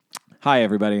Hi,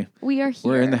 everybody. We are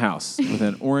here. We're in the house with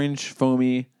an orange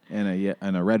foamy and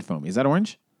a red foamy. Is that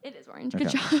orange? It is orange. Okay.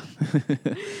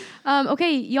 Good job.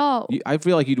 Okay, y'all. I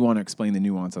feel like you'd want to explain the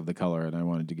nuance of the color, and I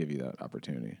wanted to give you that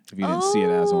opportunity if you didn't see it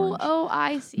as orange. Oh,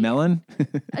 I see. Melon?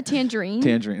 A tangerine.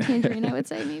 Tangerine, I would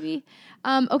say, maybe.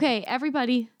 Okay,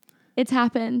 everybody. It's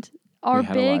happened. Our We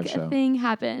had a live big show. thing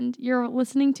happened. You're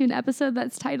listening to an episode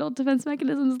that's titled Defense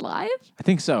Mechanisms Live? I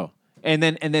think so. And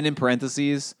then in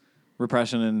parentheses,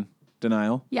 repression and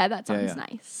denial. Yeah, that sounds Yeah.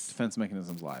 nice. Defense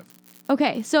Mechanisms Live.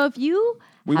 Okay, so if you...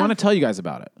 We want to tell you guys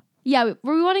about it. Yeah,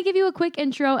 we want to give you a quick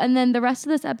intro, and then the rest of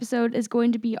this episode is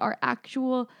going to be our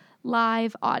actual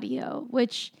live audio,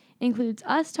 which includes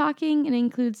us talking and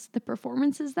includes the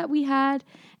performances that we had,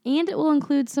 and it will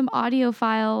include some audio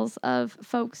files of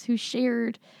folks who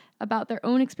shared about their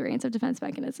own experience of defense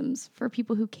mechanisms for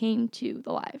people who came to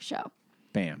the live show.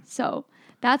 Bam. So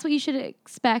that's what you should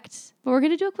expect. But we're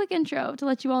going to do a quick intro to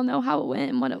let you all know how it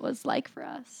went and what it was like for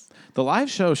us. The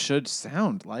live show should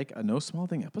sound like a No Small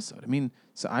Thing episode. I mean,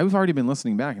 so I've already been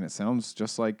listening back, and it sounds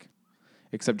just like,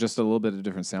 except just a little bit of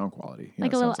different sound quality.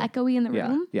 Like a little echoey in the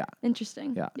room? Yeah.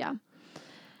 Interesting. Yeah.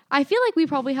 I feel like we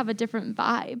probably have a different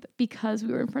vibe because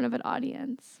we were in front of an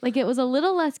audience. Like it was a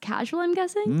little less casual, I'm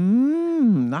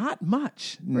guessing. Not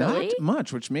much. Really? Not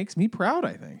much, which makes me proud,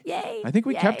 I think. Yay. I think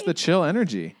we kept the chill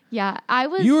energy. Yeah, I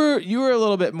was. You were a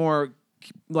little bit more,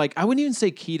 like, I wouldn't even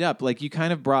say keyed up. Like, you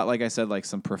kind of brought, like I said, like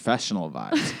some professional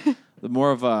vibes.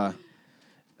 More of a...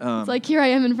 it's like, here I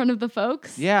am in front of the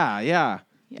folks. Yeah,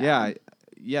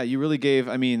 you really gave...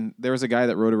 I mean, there was a guy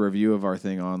that wrote a review of our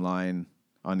thing online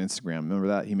on Instagram. Remember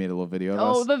that? He made a little video of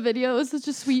us. Oh, the video was such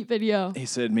a sweet video. He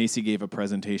said Macy gave a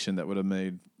presentation that would have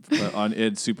made on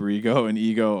id superego and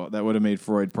ego that would have made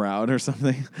Freud proud or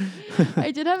something. I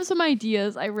did have some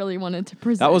ideas I really wanted to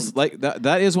present. That was like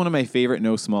that is one of my favorite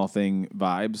No Small Thing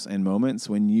vibes and moments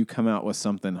when you come out with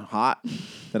something hot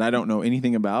that I don't know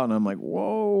anything about and I'm like,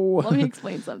 whoa. Let me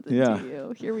explain something Yeah. to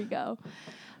you. Here we go.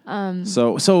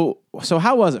 So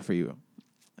how was it for you?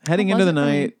 Heading How into was the it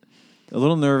for me? night, a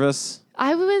little nervous,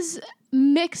 I was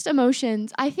mixed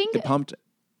emotions. I think pumped.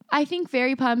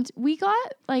 very pumped. We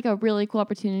got like a really cool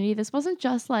opportunity. This wasn't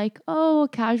just like, a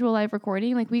casual live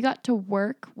recording. Like we got to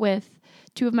work with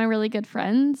two of my really good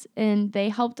friends and they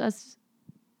helped us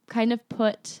kind of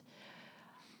put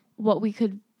what we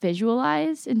could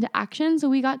visualize into action. So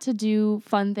we got to do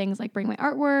fun things like bring my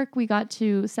artwork. We got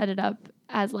to set it up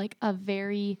as like a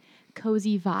very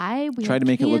cozy vibe. We Tried had to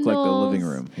make it look like the living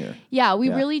candles. room here. Yeah, we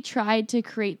really tried to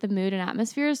create the mood and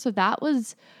atmosphere. So that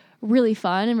was really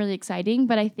fun and really exciting.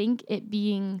 But I think it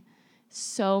being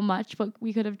so much what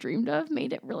we could have dreamed of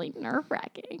made it really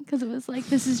nerve-wracking because it was like,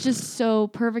 this is just so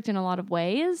perfect in a lot of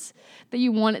ways that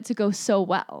you want it to go so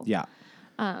well. Yeah.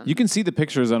 You can see the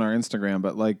pictures on our Instagram,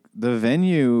 but like the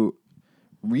venue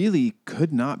really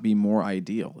could not be more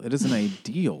ideal. It is an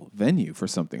ideal venue for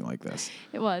something like this.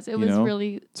 It was. It You was know?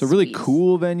 really It's a really sweet.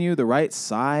 cool venue, the right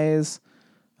size.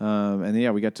 And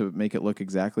yeah, we got to make it look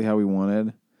exactly how we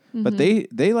wanted. Mm-hmm. But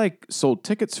they like sold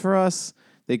tickets for us.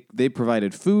 They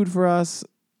provided food for us.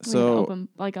 We had So open,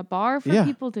 like a bar for Yeah.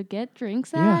 people to get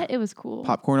drinks Yeah. at. It was cool.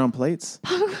 popcorn on plates.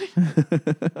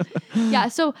 Yeah,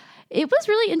 so it was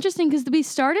really interesting because we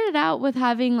started it out with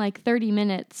having like 30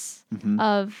 minutes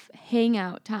of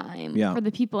hangout time Yeah. for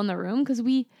the people in the room because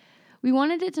we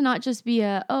wanted it to not just be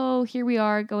here we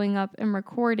are going up and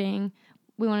recording.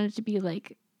 We wanted it to be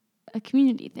like a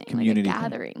community thing, Community like thing. a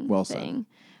gathering Well said. thing.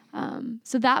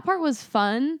 So that part was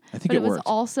fun. I think but it was worked.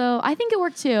 also, I think it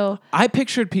worked too. I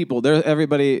pictured people there.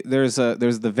 Everybody there's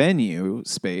the venue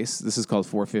space. This is called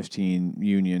 415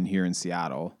 Union here in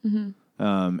Seattle.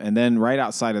 And then right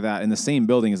outside of that, in the same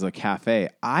building is a cafe.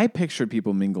 I pictured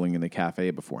people mingling in the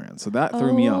cafe beforehand, so that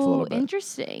threw me off a little bit.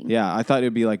 Interesting. Yeah, I thought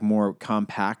it'd be like more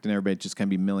compact and everybody just kind of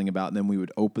be milling about, and then we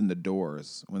would open the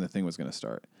doors when the thing was going to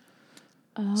start.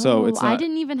 So it's I not-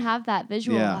 didn't even have that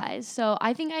visualized. So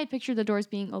I think I had pictured the doors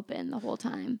being open the whole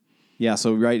time. Yeah,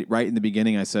 so right in the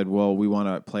beginning, I said, well, we want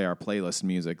to play our playlist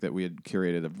music that we had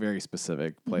curated, a very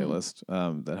specific playlist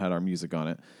that had our music on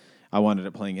it. I wanted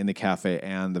it playing in the cafe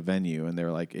and the venue, and they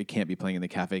were like, it can't be playing in the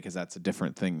cafe because that's a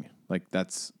different thing. Like,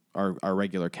 that's our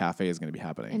regular cafe is going to be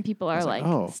happening. And people I are was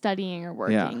like studying or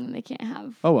working Yeah. and they can't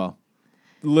have. Oh, well.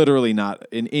 Literally not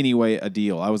in any way a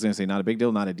deal. I was going to say not a big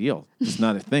deal, not a deal. Just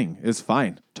not a thing. It's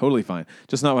fine. Totally fine.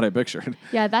 Just not what I pictured.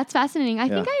 Yeah, that's fascinating. I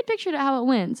think I had pictured it how it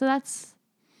went. So that's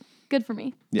good for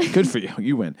me. Yeah, good for you.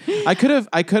 You win. I could have.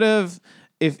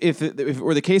 If it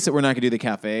were the case that we're not going to do the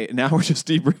cafe, now we're just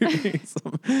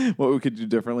debriefing what we could do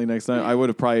differently next time. I would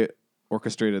have probably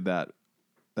orchestrated that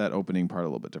that opening part a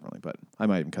little bit differently, but I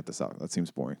might even cut this out. That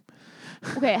seems boring.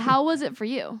 Okay, how was it for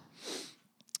you?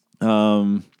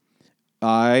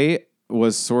 I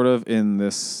was sort of in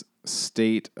this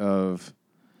state of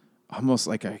almost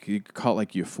like I could call it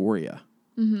like euphoria.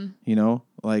 Mm-hmm. You know,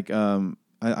 like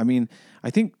I mean, I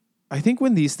think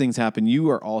when these things happen, you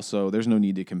are also, there's no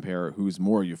need to compare who's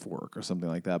more euphoric or something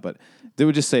like that, but they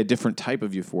would just say a different type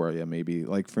of euphoria. Maybe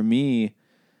like for me,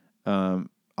 I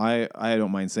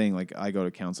don't mind saying like I go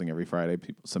to counseling every Friday.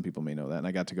 Some people may know that, and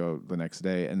I got to go the next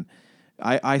day, and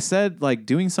I said like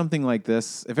doing something like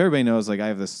this. If everybody knows, like I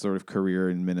have this sort of career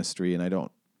in ministry, and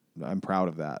I'm proud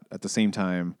of that. At the same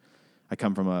time, I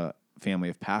come from a family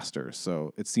of pastors,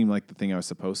 so it seemed like the thing I was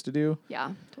supposed to do.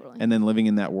 Yeah, totally. And then living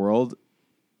in that world,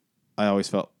 I always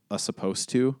felt supposed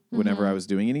to whenever I was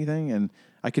doing anything, and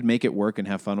I could make it work and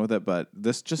have fun with it. But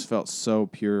this just felt so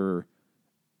pure,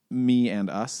 me and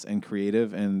us, and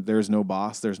creative. And there's no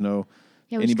boss. There's no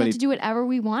Yeah, we anybody just got to do whatever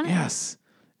we wanted. Yes,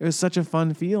 it was such a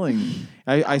fun feeling.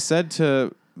 I said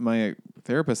to my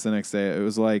therapist the next day, it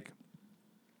was like,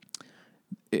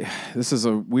 this is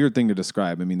a weird thing to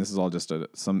describe. I mean, this is all just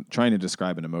trying to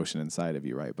describe an emotion inside of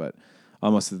you, right? But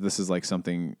almost this is like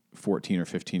something 14 or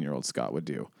 15-year-old Scott would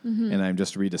do. And I'm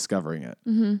just rediscovering it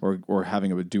or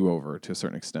having a do-over to a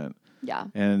certain extent. Yeah.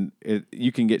 And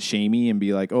you can get shamey and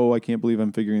be like, oh, I can't believe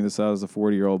I'm figuring this out as a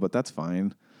 40-year-old, but that's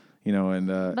fine. You know, and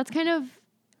that's kind of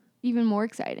even more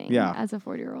exciting as a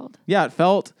 40-year-old. Yeah,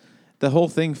 the whole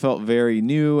thing felt very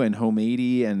new and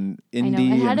homeadey and indie. I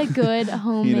know. It had a good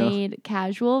homemade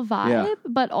casual vibe,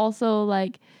 but also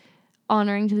like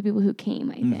honoring to the people who came,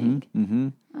 I think. Mm-hmm.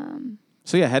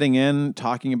 So yeah, heading in,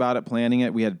 talking about it, planning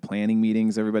it. We had planning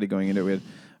meetings, everybody going into it. We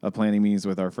had planning meetings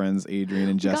with our friends, Adrian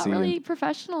and Jesse. We got really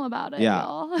professional about it, yeah,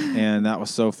 y'all. And that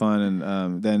was so fun.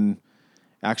 And then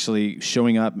actually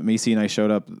showing up, Macy and I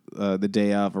showed up the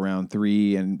day of around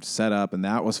 3 and set up, and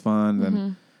that was fun.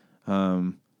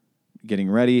 Then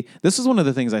getting ready. This is one of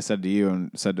the things I said to you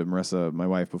and said to Marissa, my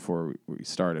wife, before we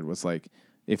started, was like,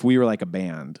 if we were like a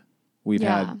band, we've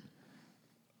had,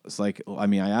 it's like, I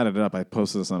mean, I added it up. I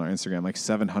posted this on our Instagram, like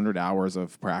 700 hours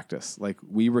of practice. Like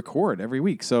we record every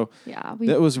week. So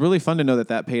it was really fun to know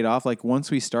that paid off. Like once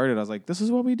we started, I was like, this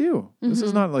is what we do. This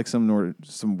is not like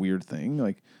some weird thing.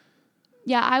 Like,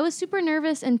 yeah, I was super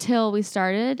nervous until we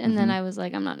started, and then I was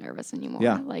like, I'm not nervous anymore.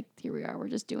 Yeah. Like, here we are. We're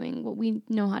just doing what we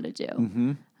know how to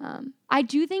do. I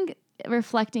do think,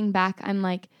 reflecting back, I'm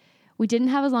like, we didn't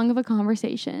have as long of a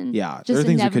conversation. Yeah, just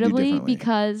inevitably we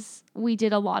because we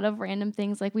did a lot of random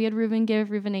things. Like, we had Reuven give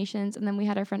Reuvenations, and then we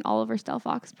had our friend Oliver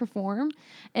Stelfox perform.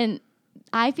 And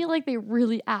I feel like they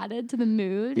really added to the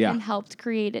mood and helped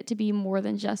create it to be more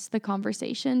than just the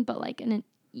conversation, but like an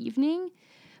evening.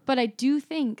 But I do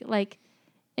think, like,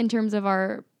 in terms of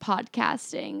our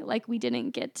podcasting, like we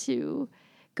didn't get to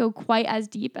go quite as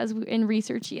deep as in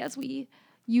researchy as we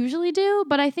usually do.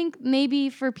 But I think maybe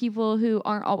for people who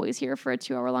aren't always here for a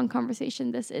 2-hour-long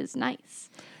conversation, this is nice.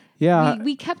 Yeah.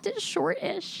 We kept it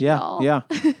short-ish. Yeah. Y'all. Yeah.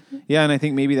 Yeah. And I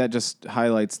think maybe that just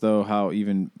highlights, though, how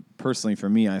even personally for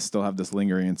me, I still have this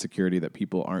lingering insecurity that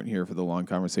people aren't here for the long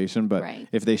conversation. But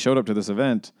if they showed up to this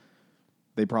event,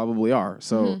 they probably are.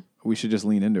 So we should just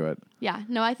lean into it. Yeah.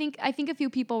 No, I think a few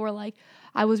people were like,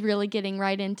 I was really getting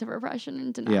right into repression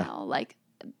and denial. Yeah. Like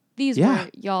these were,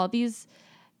 y'all, these,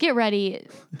 get ready.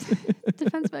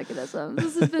 Defense mechanisms.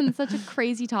 This has been such a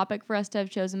crazy topic for us to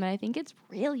have chosen, but I think it's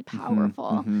really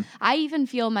powerful. I even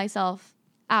feel myself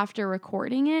after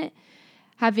recording it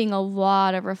having a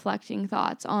lot of reflecting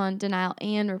thoughts on denial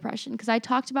and repression, because I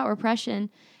talked about repression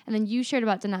and then you shared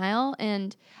about denial,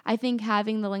 and I think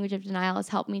having the language of denial has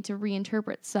helped me to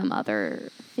reinterpret some other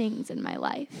things in my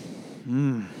life.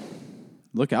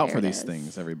 Look out for these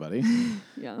things, everybody.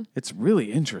 Yeah. It's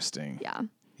really interesting. Yeah.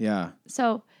 Yeah.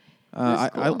 So cool.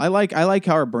 I like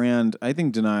how our brand, I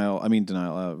think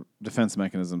defense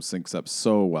mechanism syncs up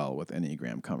so well with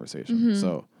Enneagram conversation.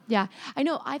 So yeah, I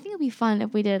know. I think it'd be fun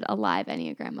if we did a live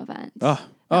Enneagram event.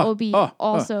 That would be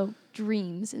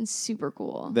dreams and super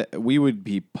cool. That we would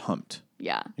be pumped.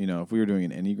 Yeah. You know, if we were doing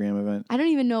an Enneagram event. I don't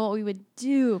even know what we would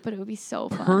do, but it would be so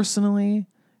fun. Personally,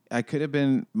 I could have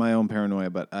been my own paranoia,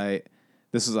 but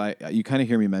you kind of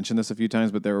hear me mention this a few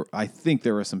times, but I think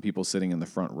there were some people sitting in the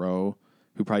front row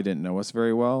who probably didn't know us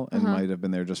very well and might have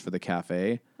been there just for the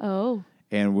cafe. Oh.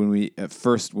 And when we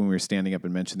were standing up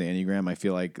and mentioned the Enneagram, I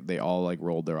feel like they all like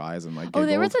rolled their eyes and like giggled.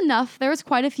 There was enough. There was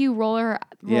quite a few roller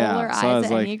eyes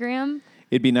at Enneagram.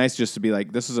 It'd be nice just to be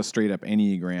like, this is a straight up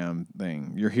Enneagram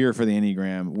thing. You're here for the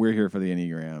Enneagram. We're here for the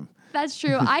Enneagram. That's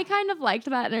true. I kind of liked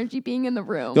that energy being in the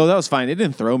room. No, that was fine. It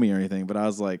didn't throw me or anything, but I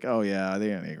was like, oh yeah, the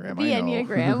Enneagram.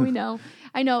 Enneagram, we know.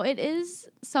 I know it is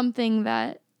something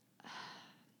that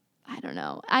I don't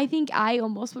know. I think I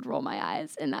almost would roll my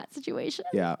eyes in that situation.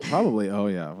 Yeah, probably. Oh,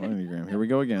 yeah. Enneagram. Here we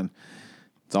go again.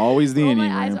 It's always the roll Enneagram.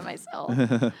 my eyes at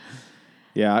myself.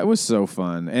 Yeah, it was so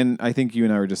fun. And I think you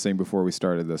and I were just saying before we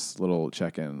started this little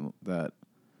check-in that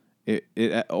it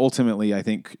ultimately, I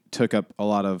think, took up a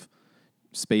lot of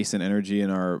space and energy in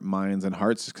our minds and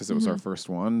hearts just because it was our first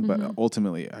one. But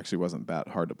ultimately, it actually wasn't that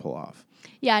hard to pull off.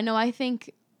 Yeah, no, I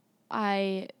think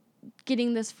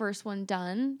getting this first one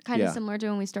done, kind of similar to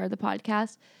when we started the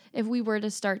podcast, if we were to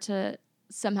start to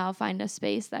somehow find a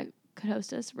space that could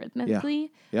host us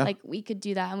rhythmically, like we could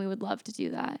do that and we would love to do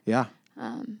that. Yeah.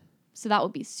 So that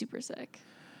would be super sick.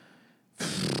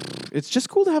 It's just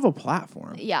cool to have a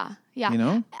platform. Yeah. Yeah. You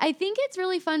know? I think it's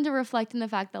really fun to reflect in the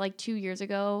fact that like 2 years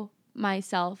ago,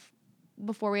 myself,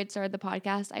 before we had started the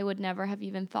podcast, I would never have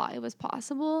even thought it was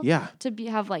possible to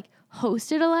have like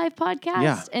hosted a live podcast.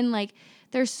 Yeah. And like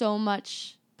there's so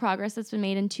much progress that's been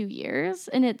made in 2 years,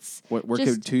 and it's where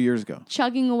could 2 years ago?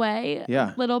 Chugging away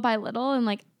little by little and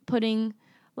like putting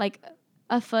like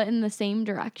a foot in the same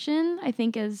direction, I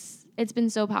think it's been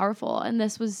so powerful. And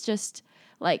this was just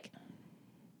like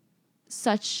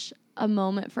such a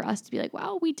moment for us to be like,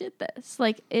 wow, we did this.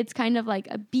 Like it's kind of like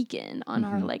a beacon on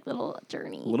our like little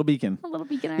journey. A little beacon.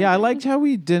 Yeah, I liked how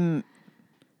we didn't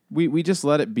we just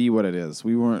let it be what it is.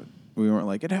 We weren't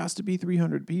like it has to be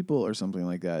 300 people or something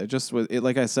like that. It just was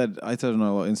like I said on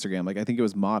our Instagram, like I think it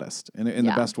was modest in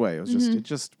the best way. It was it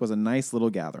just was a nice little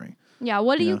gathering. Yeah,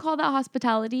 what do you call that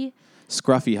hospitality?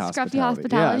 Scruffy hospitality.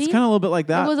 Yeah, it's kind of a little bit like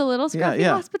that. It was a little scruffy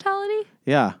hospitality?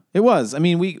 Yeah, it was. I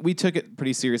mean, we took it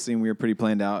pretty seriously and we were pretty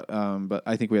planned out, but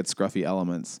I think we had scruffy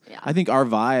elements. Yeah. I think our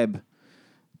vibe,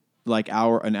 like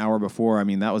an hour before, I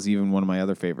mean, that was even one of my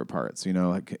other favorite parts, you know,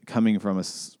 like coming from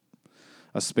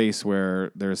a space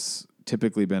where there's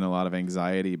typically been a lot of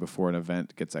anxiety before an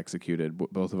event gets executed.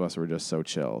 Both of us were just so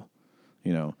chill,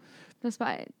 you know.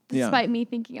 Despite me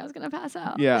thinking I was going to pass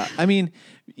out. Yeah. I mean,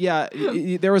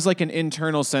 there was like an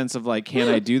internal sense of like, can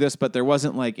I do this? But there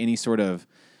wasn't like any sort of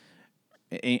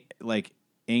like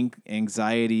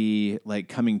anxiety like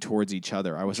coming towards each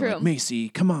other. I wasn't like, Macy,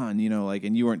 come on, you know, like,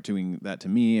 and you weren't doing that to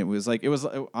me. Honestly, it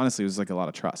was like a lot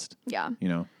of trust. Yeah. You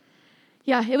know?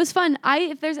 Yeah, it was fun.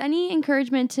 If there's any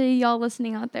encouragement to y'all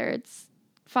listening out there, it's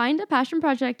find a passion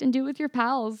project and do it with your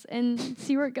pals and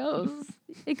see where it goes.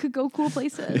 It could go cool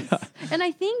places. Yeah. And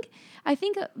I think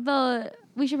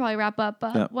we should probably wrap up,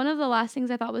 but one of the last things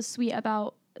I thought was sweet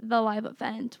about the live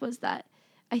event was that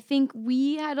I think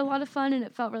we had a lot of fun and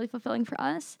it felt really fulfilling for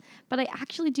us, but I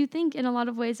actually do think in a lot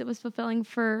of ways it was fulfilling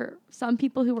for some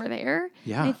people who were there.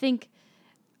 Yeah. I think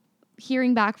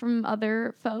hearing back from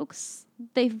other folks,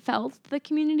 they felt the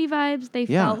community vibes. They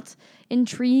felt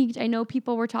intrigued. I know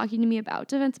people were talking to me about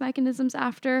defense mechanisms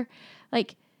after.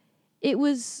 Like, it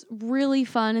was really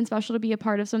fun and special to be a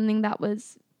part of something that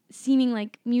was seeming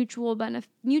like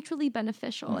mutually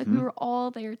beneficial. Mm-hmm. Like, we were all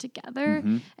there together,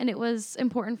 and it was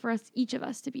important for each of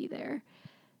us to be there.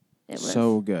 It was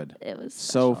so good. It was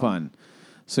so fun.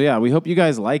 So yeah, we hope you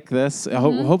guys like this.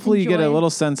 Hopefully you get a little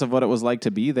sense of what it was like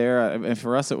to be there. And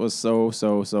for us, it was so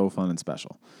fun and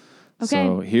special. Okay.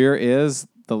 So here is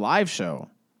the live show.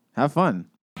 Have fun.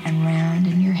 And round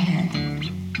in your head,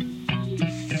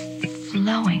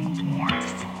 flowing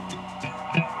warmth.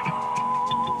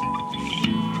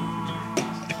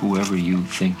 Whoever you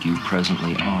think you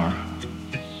presently are,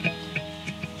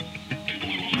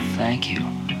 thank you.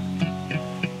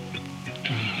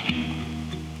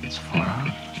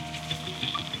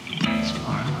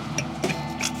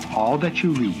 All that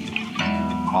you read,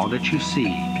 all that you see,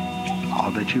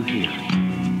 all that you hear,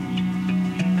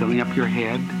 filling up your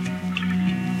head,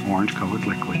 orange-colored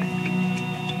liquid.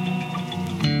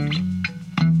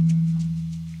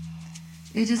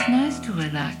 It is nice to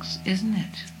relax, isn't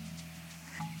it?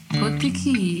 Put the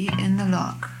key in the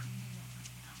lock,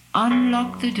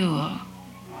 unlock the door,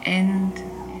 and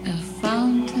a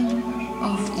fountain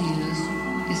of ears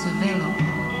is available.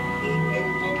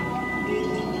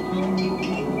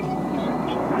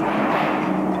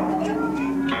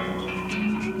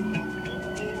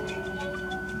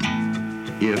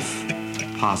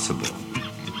 If possible,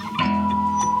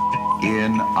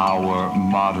 in our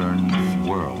modern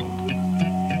world,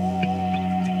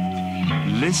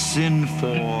 listen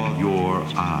for your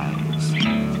eyes,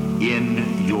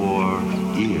 in your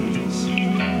ears.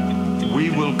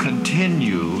 We will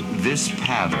continue this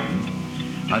pattern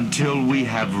until we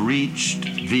have reached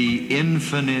the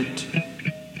infinite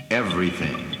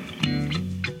everything.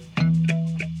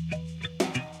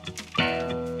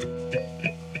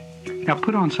 Now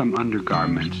put on some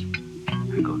undergarments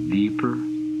and go deeper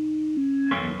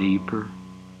and deeper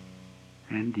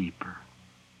and deeper.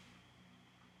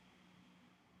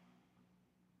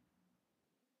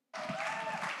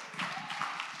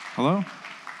 Hello.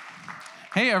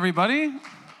 Hey, everybody.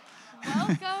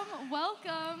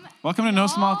 Welcome. Welcome to No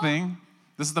Small y'all. Thing.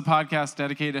 This is the podcast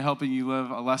dedicated to helping you live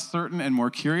a less certain and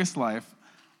more curious life.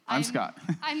 I'm Scott.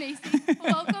 I'm Macy.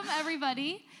 Welcome,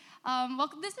 everybody.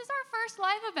 Welcome. This is our first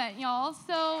live event, y'all.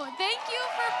 So thank you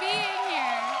for being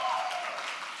here.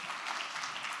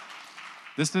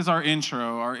 This is our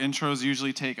intro. Our intros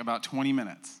usually take about 20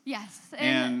 minutes. Yes.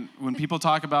 And when people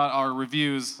talk about our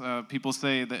reviews, people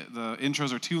say that the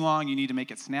intros are too long. You need to make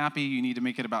it snappy. You need to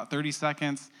make it about 30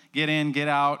 seconds. Get in, get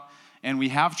out. And we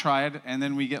have tried, and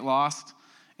then we get lost.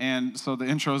 And so the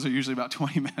intros are usually about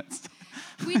 20 minutes.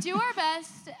 We do our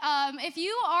best. If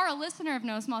you are a listener of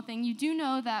No Small Thing, you do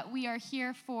know that we are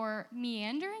here for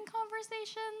meandering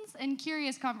conversations and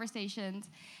curious conversations.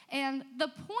 And the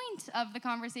point of the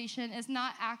conversation is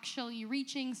not actually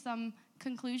reaching some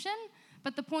conclusion,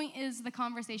 but the point is the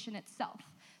conversation itself.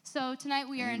 So tonight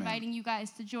we are inviting you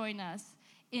guys to join us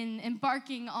in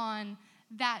embarking on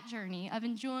that journey of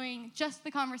enjoying just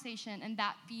the conversation and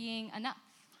that being enough.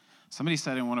 Somebody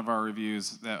said in one of our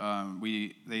reviews that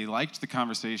they liked the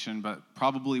conversation, but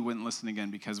probably wouldn't listen again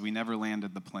because we never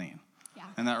landed the plane. Yeah.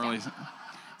 And that really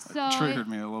So triggered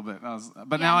me a little bit.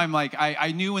 Now I'm like,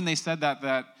 I knew when they said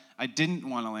that I didn't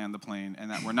want to land the plane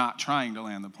and that we're not trying to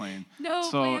land the plane. No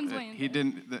plans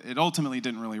landed. It ultimately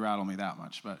didn't really rattle me that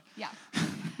much, but. Yeah.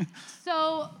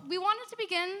 So we wanted to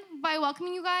begin by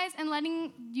welcoming you guys and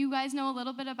letting you guys know a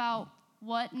little bit about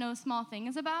what No Small Thing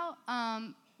is about.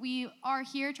 We are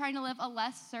here trying to live a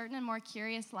less certain and more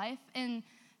curious life. And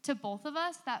to both of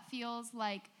us, that feels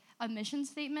like a mission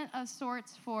statement of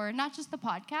sorts for not just the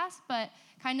podcast, but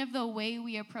kind of the way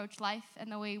we approach life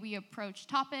and the way we approach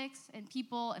topics and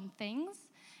people and things.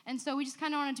 And so we just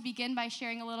kind of wanted to begin by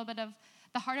sharing a little bit of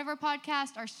the heart of our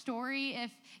podcast, our story. If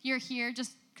you're here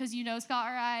just because you know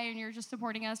Scott or I and you're just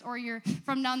supporting us, or you're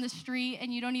from down the street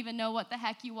and you don't even know what the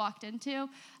heck you walked into,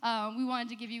 we wanted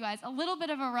to give you guys a little bit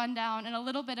of a rundown and a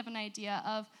little bit of an idea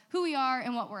of who we are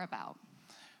and what we're about.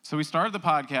 So we started the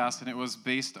podcast, and it was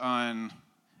based on,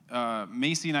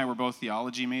 Macy and I were both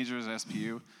theology majors at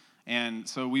SPU, and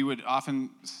so we would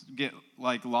often get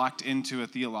locked into a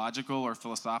theological or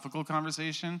philosophical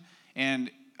conversation,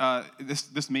 and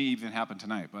this may even happen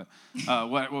tonight, but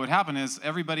what would happen is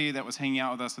everybody that was hanging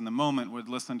out with us in the moment would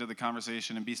listen to the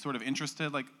conversation and be sort of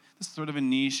interested, like this is sort of a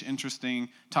niche, interesting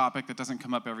topic that doesn't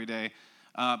come up every day.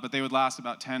 But they would last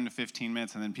about 10 to 15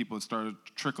 minutes, and then people would start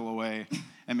to trickle away,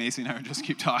 and Macy and I would just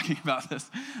keep talking about this.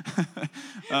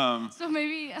 So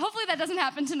hopefully that doesn't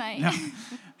happen tonight. No.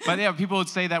 But yeah, people would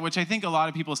say that, which I think a lot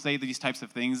of people say these types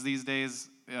of things these days,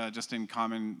 just in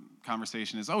common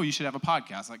conversation, is, oh, you should have a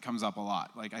podcast. That comes up a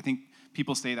lot. Like, I think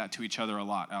people say that to each other a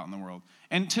lot out in the world.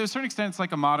 And to a certain extent, it's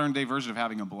like a modern-day version of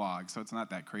having a blog, so it's not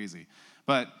that crazy.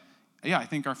 But yeah, I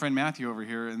think our friend Matthew over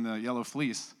here in the yellow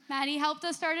fleece. Maddie helped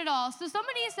us start it all. So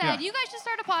somebody said, you guys should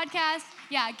start a podcast.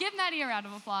 Yeah, give Maddie a round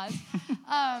of applause.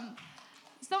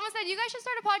 Someone said, you guys should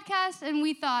start a podcast, and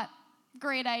we thought,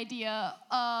 great idea.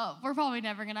 We're probably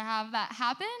never going to have that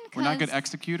happen. We're not good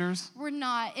executors. We're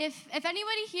not. If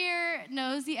anybody here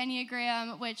knows the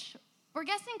Enneagram, which we're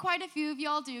guessing quite a few of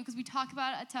y'all do because we talk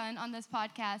about it a ton on this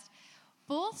podcast,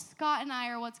 both Scott and I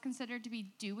are what's considered to be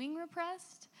doing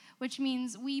repressed, which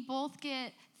means we both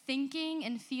get thinking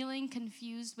and feeling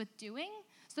confused with doing.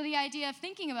 So the idea of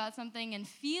thinking about something and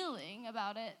feeling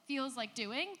about it feels like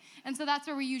doing, and so that's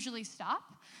where we usually stop.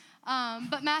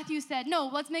 But Matthew said, no,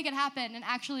 let's make it happen, and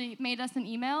actually made us an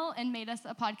email and made us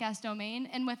a podcast domain,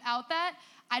 and without that,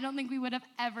 I don't think we would have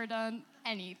ever done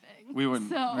anything. We wouldn't.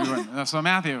 So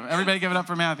Matthew, everybody give it up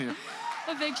for Matthew.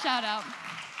 A big shout out.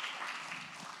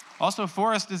 Also,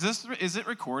 Forrest, is it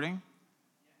recording?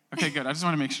 Okay, good. I just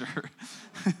want to make sure.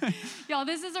 Y'all,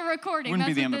 this is a recording. Wouldn't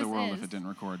That's be the end what of the world is. if it didn't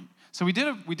record. So we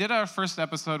did our first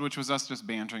episode, which was us just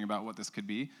bantering about what this could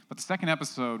be. But the second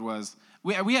episode was,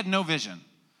 we had no vision.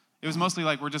 It was mostly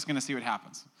like, we're just going to see what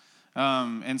happens.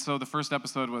 And so the first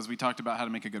episode was, we talked about how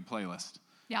to make a good playlist.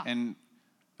 Yeah. And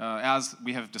as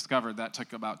we have discovered, that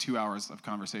took about 2 hours of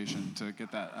conversation to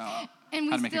get that out.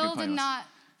 And we still did not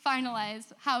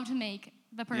finalize how to make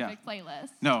the perfect playlist.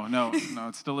 No,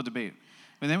 it's still a debate.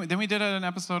 But then we did an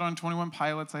episode on 21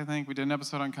 Pilots, I think. We did an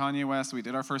episode on Kanye West. We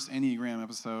did our first Enneagram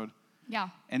episode. Yeah.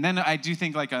 And then I do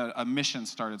think like a mission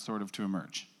started sort of to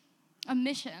emerge. A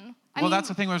mission? Well, that's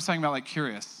the thing we were saying about like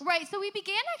curious. Right, so we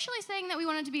began actually saying that we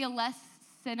wanted to be a less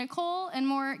cynical and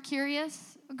more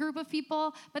curious group of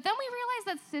people, but then we realized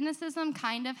that cynicism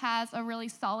kind of has a really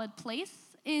solid place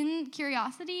in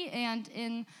curiosity and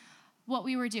in what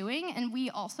we were doing, and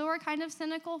we also are kind of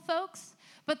cynical folks.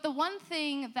 But the one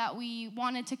thing that we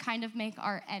wanted to kind of make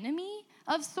our enemy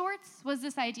of sorts was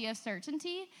this idea of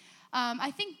certainty.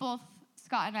 I think both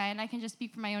Scott and I can just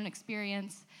speak from my own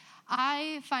experience,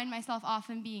 I find myself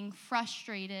often being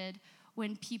frustrated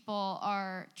when people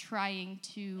are trying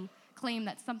to claim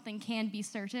that something can be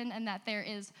certain and that there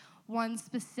is one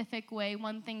specific way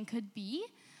one thing could be.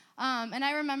 And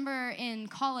I remember in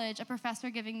college, a professor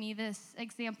giving me this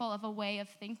example of a way of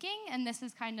thinking, and this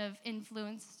has kind of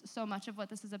influenced so much of what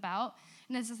this is about.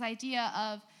 And it's this idea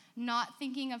of not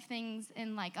thinking of things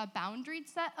in like a boundaried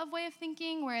set of way of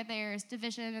thinking where there's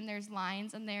division and there's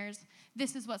lines and there's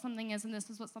this is what something is and this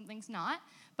is what something's not,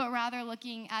 but rather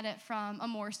looking at it from a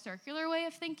more circular way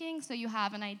of thinking. So you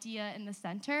have an idea in the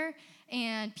center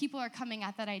and people are coming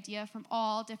at that idea from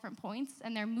all different points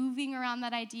and they're moving around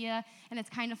that idea and it's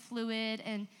kind of fluid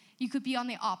and you could be on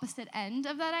the opposite end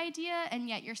of that idea and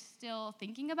yet you're still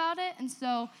thinking about it. And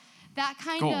so that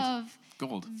kind of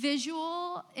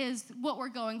visual is what we're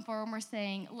going for when we're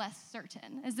saying less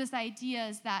certain, is this idea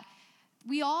is that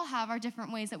we all have our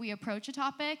different ways that we approach a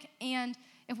topic, and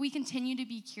if we continue to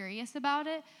be curious about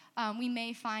it, we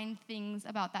may find things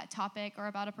about that topic or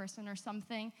about a person or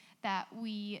something that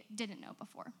we didn't know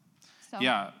before. So.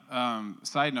 Yeah,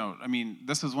 side note, I mean,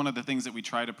 this is one of the things that we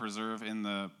try to preserve in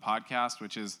the podcast,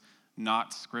 which is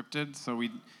not scripted. So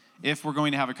if we're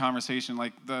going to have a conversation,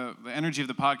 like the energy of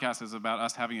the podcast is about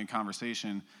us having a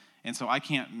conversation, and so I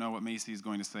can't know what Macy is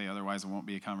going to say, otherwise it won't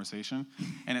be a conversation.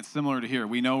 And it's similar to here.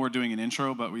 We know we're doing an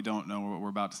intro, but we don't know what we're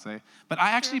about to say. But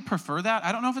I actually prefer that.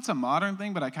 I don't know if it's a modern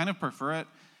thing, but I kind of prefer it.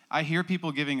 I hear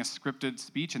people giving a scripted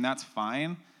speech, and that's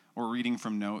fine, or reading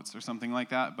from notes or something like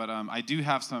that. But I do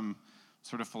have some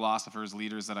sort of philosophers,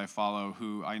 leaders that I follow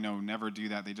who I know never do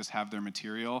that. They just have their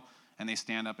material, and they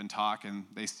stand up and talk, and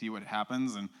they see what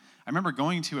happens. And I remember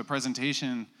going to a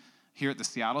presentation here at the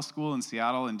Seattle School in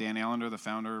Seattle, and Dan Allender, the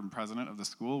founder and president of the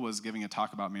school, was giving a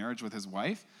talk about marriage with his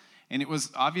wife. And it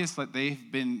was obvious that they've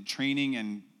been training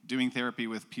and doing therapy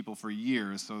with people for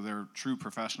years, so they're true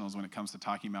professionals when it comes to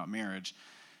talking about marriage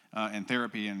and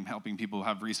therapy and helping people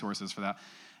have resources for that.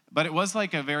 But it was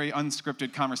like a very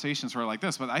unscripted conversation sort of like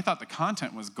this, but I thought the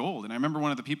content was gold. And I remember one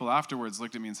of the people afterwards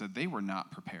looked at me and said, they were not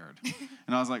prepared.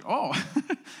 And I was like, oh,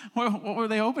 what were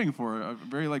they hoping for? A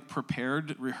very like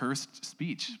prepared, rehearsed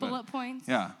speech. Bullet points.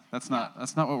 Yeah, that's not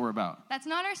what we're about. That's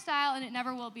not our style, and it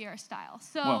never will be our style.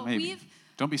 So well, maybe.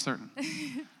 Don't be certain.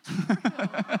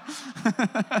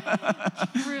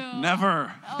 True.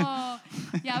 Never. Oh,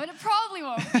 yeah, but it probably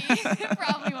won't be. It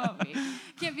probably won't be.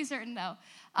 Can't be certain, though.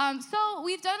 So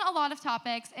we've done a lot of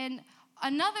topics, and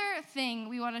another thing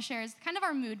we want to share is kind of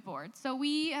our mood board. So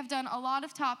we have done a lot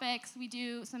of topics. We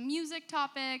do some music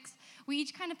topics. We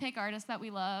each kind of pick artists that we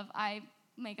love. I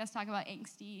make us talk about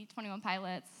Angsty, 21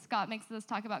 Pilots. Scott makes us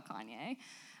talk about Kanye.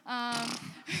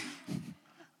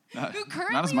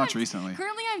 Not as much recently.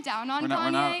 Currently, I'm down on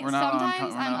Kanye.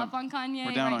 Sometimes I'm up on Kanye.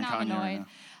 We're down right on now, Kanye.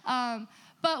 I'm annoyed.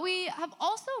 But we have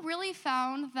also really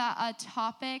found that a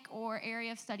topic or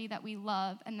area of study that we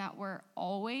love and that we're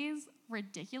always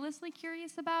ridiculously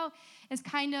curious about is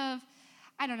kind of,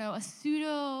 I don't know, a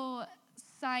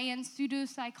pseudo-science,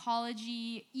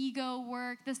 pseudo-psychology, ego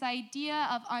work, this idea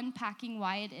of unpacking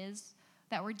why it is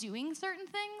that we're doing certain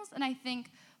things. And I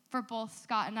think for both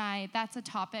Scott and I, that's a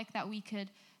topic that we could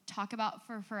talk about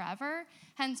for forever.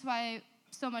 Hence why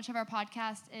so much of our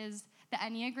podcast is the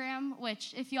Enneagram,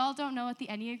 which if y'all don't know what the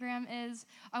Enneagram is,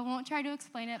 I won't try to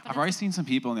explain it. But I've already seen some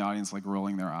people in the audience like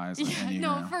rolling their eyes at Enneagram.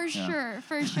 No, for sure.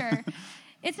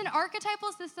 It's an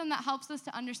archetypal system that helps us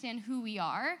to understand who we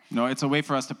are. No, it's a way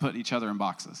for us to put each other in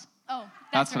boxes. Oh,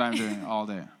 that's right. what I'm doing all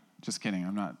day. Just kidding.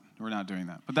 We're not doing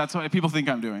that. But that's what people think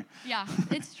I'm doing. Yeah,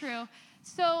 it's true.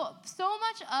 So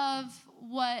much of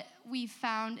what we've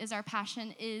found is our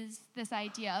passion is this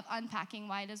idea of unpacking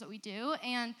why it is what we do.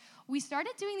 And we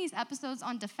started doing these episodes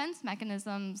on defense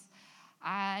mechanisms,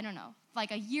 I don't know,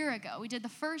 like a year ago. We did the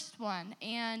first one,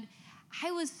 and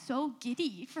I was so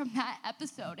giddy from that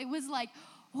episode. It was like,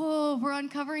 whoa, we're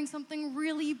uncovering something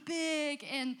really big.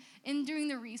 And in doing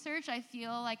the research, I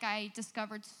feel like I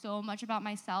discovered so much about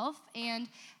myself and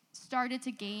started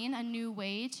to gain a new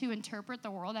way to interpret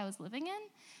the world I was living in.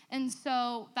 And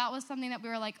so that was something that we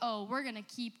were like, oh, we're going to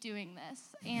keep doing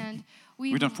this. And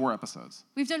we've done 4 episodes.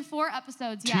 We've done 4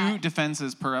 episodes, yeah. 2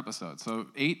 defenses per episode. So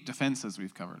 8 defenses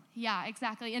we've covered. Yeah,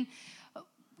 exactly. And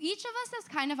each of us has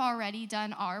kind of already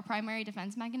done our primary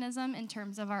defense mechanism in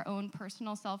terms of our own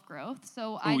personal self-growth.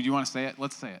 So you want to say it?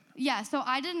 Let's say it. Yeah, so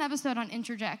I did an episode on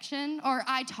introjection, or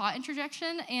I taught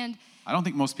introjection, and I don't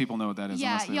think most people know what that is.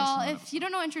 Yeah, y'all, if you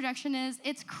don't know what introjection is,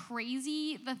 it's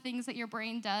crazy the things that your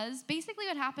brain does. Basically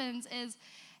what happens is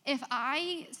if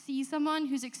I see someone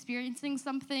who's experiencing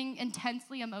something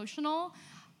intensely emotional,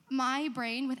 my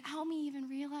brain, without me even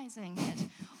realizing it,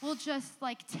 will just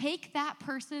like take that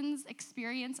person's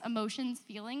experience, emotions,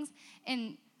 feelings,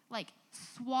 and like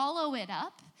swallow it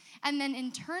up and then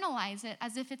internalize it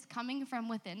as if it's coming from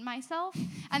within myself.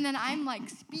 And then I'm like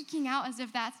speaking out as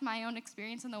if that's my own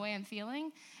experience and the way I'm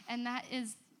feeling. And that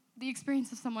is the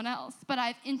experience of someone else. But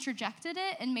I've interjected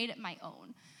it and made it my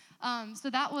own. So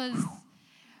that was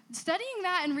studying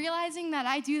that and realizing that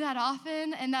I do that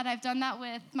often and that I've done that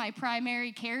with my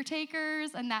primary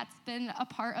caretakers, and that's been a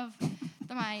part of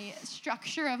my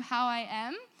structure of how I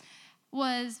am,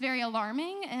 was very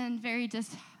alarming and very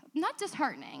not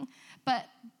disheartening, but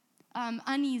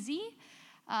uneasy.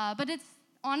 But it's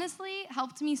honestly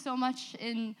helped me so much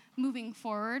in moving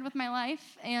forward with my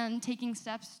life and taking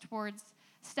steps towards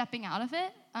stepping out of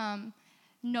it.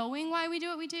 Knowing why we do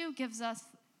what we do gives us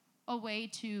a way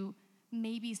to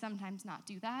maybe sometimes not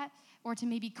do that, or to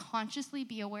maybe consciously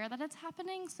be aware that it's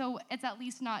happening, so it's at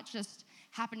least not just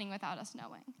happening without us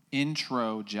knowing.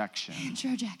 Introjection.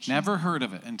 Introjection. Never heard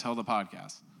of it until the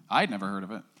podcast. I'd never heard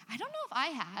of it. I don't know if I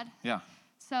had. Yeah.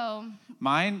 So.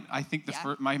 Mine, I think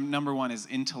Yeah. my number one is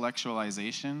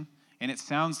intellectualization. And it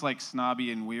sounds like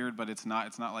snobby and weird, but it's not.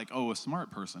 It's not like, oh, a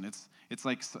smart person. It's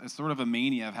like sort of a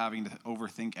mania of having to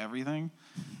overthink everything.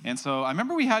 And so I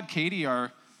remember we had Katie,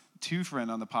 our friend,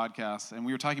 on the podcast, and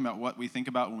we were talking about what we think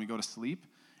about when we go to sleep.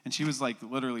 And she was like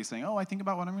literally saying, oh, I think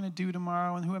about what I'm going to do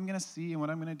tomorrow and who I'm going to see and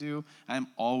what I'm going to do. And I'm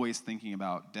always thinking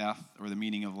about death or the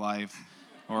meaning of life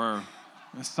or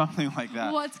something like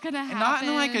that. What's going to happen? And not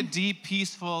in like a deep,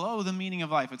 peaceful, the meaning of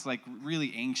life. It's like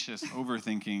really anxious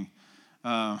overthinking.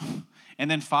 And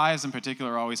then fives in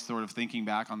particular are always sort of thinking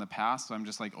back on the past, so I'm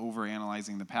just like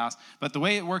overanalyzing the past. But the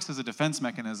way it works as a defense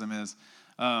mechanism is,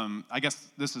 I guess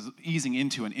this is easing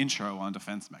into an intro on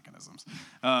defense mechanisms.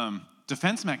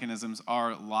 Defense mechanisms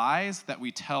are lies that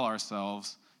we tell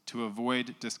ourselves to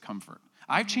avoid discomfort.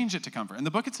 I've changed it to comfort. In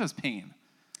the book it says pain.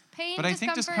 Pain, but I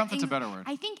think discomfort's a better word.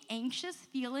 I think anxious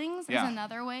feelings Yeah. is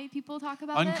another way people talk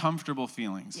about Uncomfortable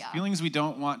feelings. Yeah. Feelings we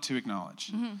don't want to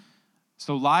acknowledge. Mm-hmm.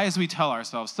 So lies we tell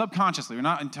ourselves subconsciously. We're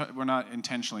not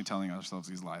intentionally telling ourselves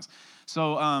these lies.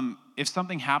 So if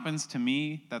something happens to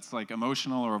me that's like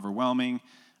emotional or overwhelming,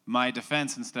 my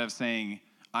defense, instead of saying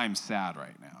I'm sad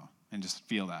right now and just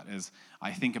feel that, is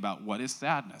I think about what is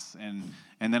sadness,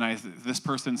 and then this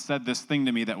person said this thing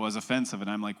to me that was offensive, and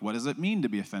I'm like, what does it mean to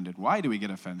be offended? Why do we get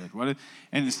offended?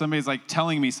 And somebody's like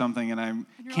telling me something, and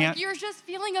you're just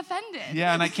feeling offended.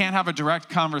 Yeah, and I can't have a direct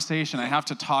conversation. I have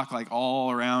to talk like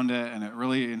all around it, and it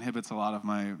really inhibits a lot of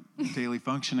my daily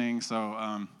functioning.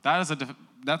 So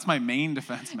that's my main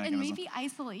defense mechanism. And maybe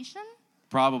isolation?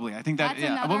 Probably. I think that, That's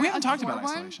yeah. But we haven't talked core about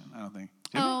one. isolation, I don't think.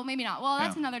 Did Oh, maybe not. Well,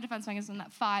 that's Yeah. another defense mechanism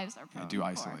that fives are prone do for.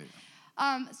 isolate.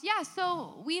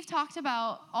 So we've talked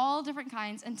about all different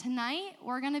kinds, and tonight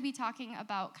we're going to be talking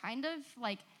about kind of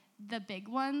like the big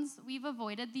ones. We've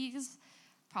avoided these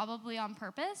probably on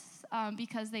purpose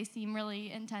because they seem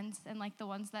really intense and like the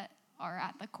ones that are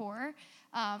at the core.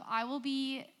 I will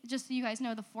be, just so you guys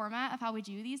know, the format of how we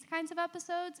do these kinds of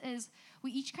episodes is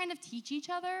we each kind of teach each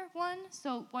other one.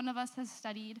 So one of us has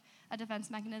studied a defense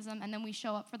mechanism, and then we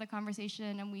show up for the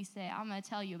conversation and we say, I'm going to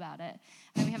tell you about it.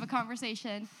 And we have a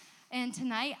conversation. And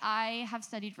tonight I have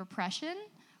studied repression,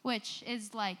 which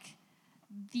is like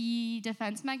the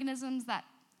defense mechanisms that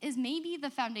is maybe the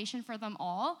foundation for them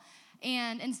all.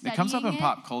 And in studying It comes up in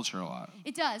pop culture a lot.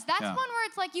 It does. That's Yeah. one where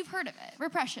it's like you've heard of it,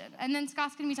 repression. And then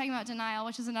Scott's going to be talking about denial,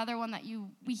 which is another one that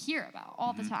we hear about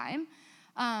all the time.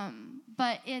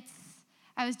 But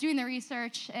I was doing the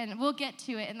research, and we'll get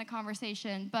to it in the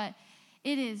conversation, but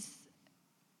it is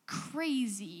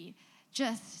crazy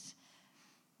just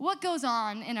what goes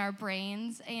on in our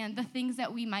brains and the things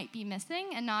that we might be missing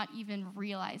and not even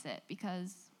realize it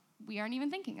because we aren't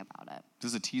even thinking about it. This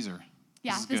is a teaser.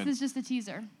 Yeah, this is just a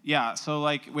teaser. Yeah, so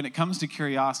like when it comes to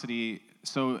curiosity,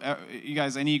 so you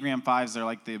guys, Enneagram 5s, they're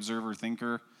like the observer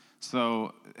thinker.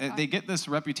 So they get this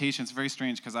reputation. It's very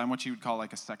strange because I'm what you would call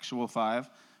like a sexual 5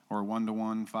 or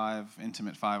 1-to-1 5,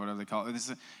 intimate 5, whatever they call it.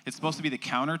 It's supposed to be the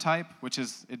counter type, which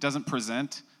is it doesn't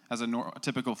present as a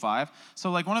typical 5. So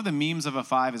like one of the memes of a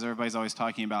 5 is everybody's always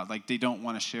talking about like they don't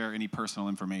want to share any personal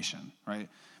information, right?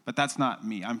 But that's not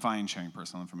me. I'm fine sharing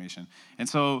personal information. And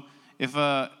so if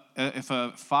a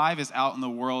 5 is out in the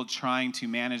world trying to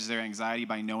manage their anxiety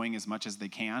by knowing as much as they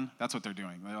can, that's what they're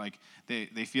doing. They're like,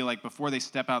 they feel like before they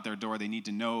step out their door, they need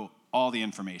to know all the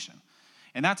information.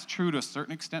 And that's true to a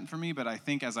certain extent for me, but I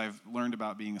think as I've learned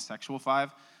about being a sexual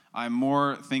 5, I'm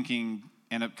more thinking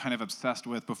and kind of obsessed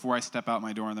with, before I step out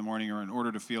my door in the morning, or in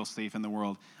order to feel safe in the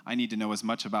world, I need to know as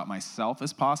much about myself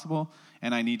as possible,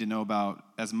 and I need to know about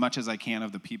as much as I can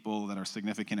of the people that are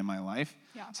significant in my life.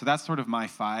 Yeah. So that's sort of my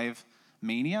 5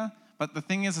 mania. But the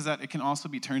thing is that it can also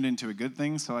be turned into a good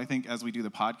thing. So I think as we do the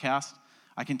podcast,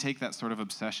 I can take that sort of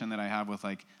obsession that I have with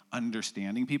like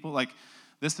understanding people. Like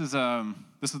this is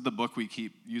the book we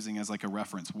keep using as like a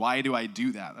reference. Why do I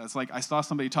do that? That's like, I saw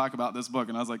somebody talk about this book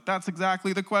and I was like, that's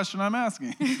exactly the question I'm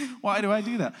asking. Why do I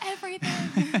do that?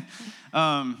 Everything.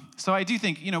 So I do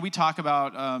think, we talk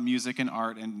about music and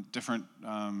art and different,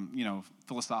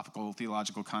 philosophical,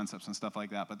 theological concepts and stuff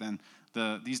like that. But then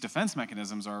these defense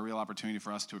mechanisms are a real opportunity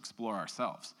for us to explore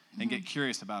ourselves and get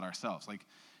curious about ourselves. Like,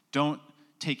 don't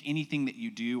take anything that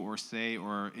you do or say,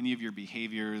 or any of your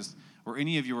behaviors, or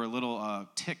any of your little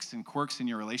ticks and quirks in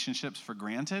your relationships for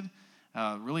granted.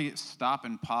 Really stop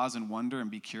and pause and wonder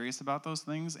and be curious about those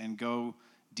things and go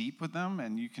deep with them,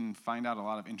 and you can find out a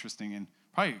lot of interesting and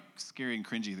probably scary and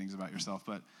cringy things about yourself,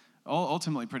 but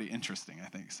ultimately pretty interesting, I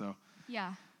think. So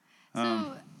Yeah.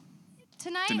 So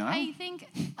tonight, I think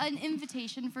an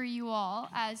invitation for you all,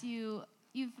 as you've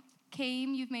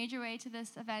made your way to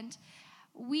this event,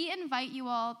 we invite you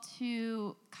all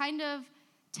to kind of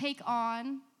take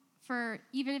on, for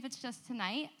even if it's just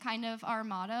tonight, kind of our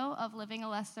motto of living a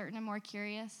less certain and more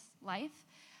curious life.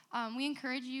 We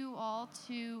encourage you all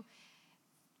to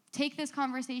take this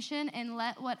conversation and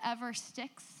let whatever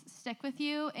sticks stick with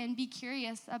you, and be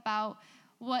curious about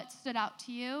what stood out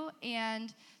to you,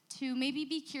 and to maybe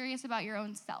be curious about your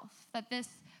own self. That this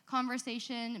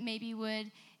conversation maybe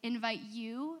would invite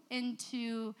you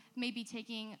into maybe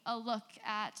taking a look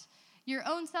at your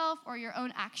own self or your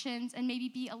own actions, and maybe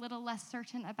be a little less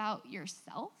certain about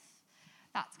yourself.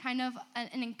 That's kind of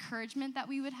an encouragement that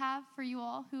we would have for you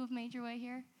all who have made your way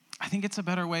here. I think it's a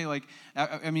better way. Like,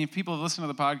 if people listen to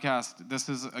the podcast, this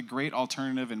is a great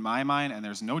alternative in my mind, and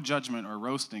there's no judgment or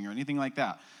roasting or anything like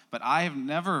that. But I have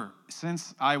never,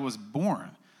 since I was born,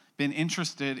 been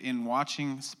interested in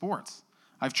watching sports.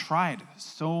 I've tried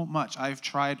so much. I've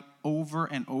tried over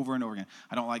and over and over again.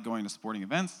 I don't like going to sporting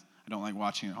events. I don't like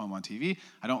watching at home on TV.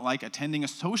 I don't like attending a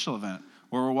social event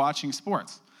where we're watching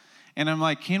sports. And I'm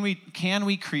like, can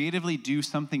we creatively do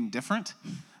something different?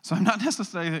 So I'm not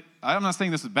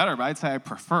saying this is better, but I'd say I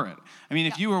prefer it.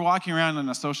 If you were walking around in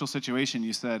a social situation,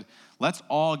 you said, let's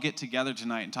all get together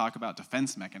tonight and talk about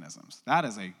defense mechanisms. That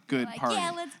is a good party.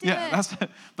 Yeah, let's do it.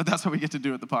 But that's what we get to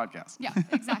do at the podcast. Yeah,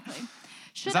 exactly.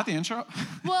 Is that the intro?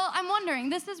 Well, I'm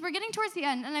wondering, we're getting towards the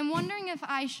end, and I'm wondering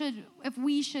if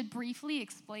we should briefly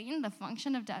explain the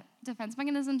function of defense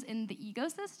mechanisms in the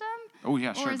ecosystem. Oh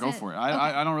yeah, sure, go for it.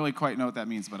 I don't really quite know what that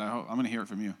means, but I'm going to hear it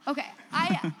from you. Okay,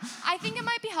 I think it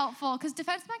might be helpful, because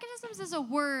defense mechanisms is a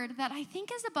word that I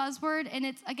think is a buzzword, and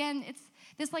it's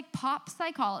this like pop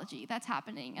psychology that's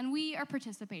happening, and we are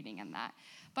participating in that.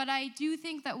 But I do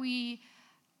think that we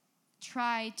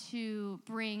try to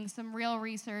bring some real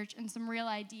research and some real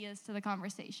ideas to the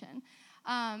conversation.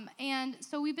 And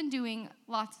so we've been doing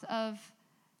lots of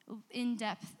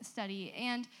in-depth study.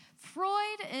 And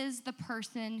Freud is the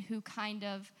person who kind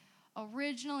of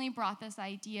originally brought this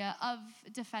idea of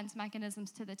defense mechanisms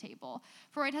to the table.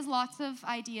 Freud has lots of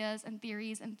ideas and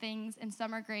theories and things, and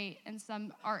some are great and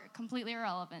some are completely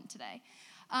irrelevant today.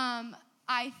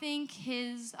 I think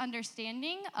his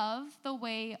understanding of the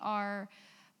way our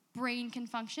brain can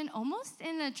function almost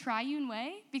in a triune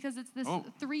way, because it's this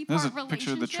three-part relationship. There's a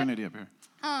picture of the Trinity up here.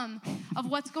 Of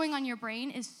what's going on in your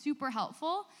brain is super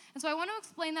helpful. And so I want to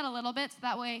explain that a little bit, so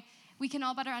that way we can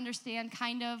all better understand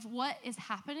kind of what is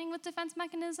happening with defense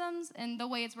mechanisms and the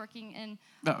way it's working. And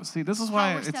this is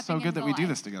why it's so good that we do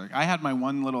this together. I had my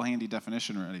one little handy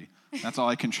definition ready. That's all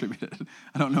I contributed.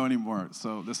 I don't know anymore,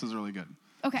 so this is really good.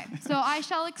 Okay, so I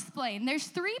shall explain. There's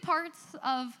 3 parts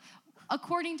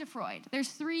according to Freud, there's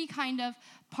 3 kind of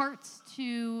parts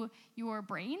to your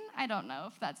brain. I don't know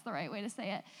if that's the right way to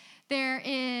say it. There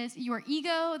is your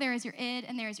ego, there is your id,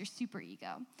 and there is your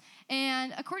superego.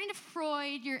 And according to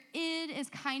Freud, your id is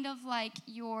kind of like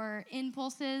your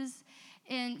impulses.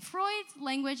 In Freud's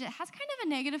language, it has kind of a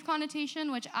negative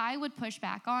connotation, which I would push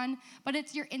back on, but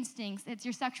it's your instincts, it's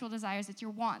your sexual desires, it's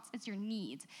your wants, it's your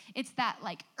needs. It's that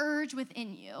like urge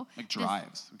within you. Like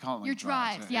drives. We call it like your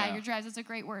drives. Yeah, your drives is a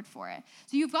great word for it.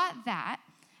 So you've got that,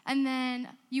 and then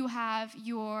you have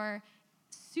your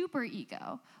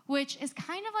superego, which is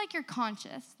kind of like your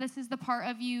conscious. This is the part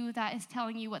of you that is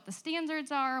telling you what the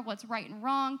standards are, what's right and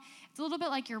wrong. It's a little bit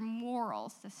like your moral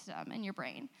system in your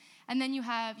brain. And then you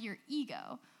have your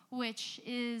ego, which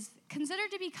is considered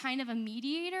to be kind of a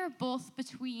mediator both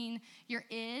between your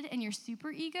id and your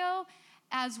superego.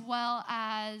 as well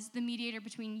as the mediator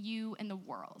between you and the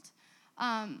world.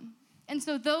 And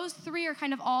so those three are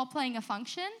kind of all playing a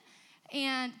function,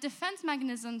 and defense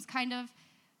mechanisms kind of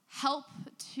help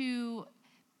to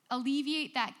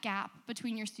alleviate that gap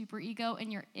between your superego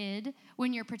and your id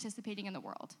when you're participating in the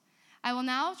world. I will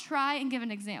now try and give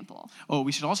an example. Oh,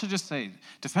 we should also just say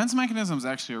defense mechanisms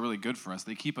actually are really good for us.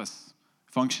 They keep us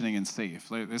functioning and safe.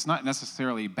 It's not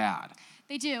necessarily bad.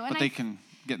 They do. But they can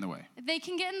get in the way. They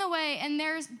can get in the way, and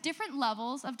there's different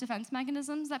levels of defense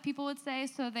mechanisms that people would say.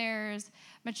 So there's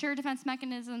mature defense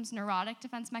mechanisms, neurotic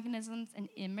defense mechanisms, and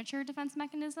immature defense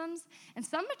mechanisms. And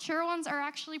some mature ones are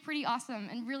actually pretty awesome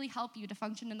and really help you to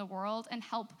function in the world and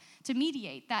help to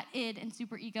mediate that id and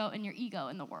superego and your ego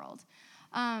in the world.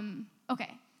 Okay,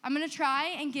 I'm gonna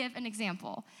try and give an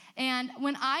example. And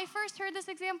when I first heard this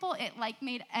example, it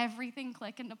made everything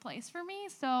click into place for me,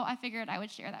 so I figured I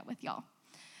would share that with y'all.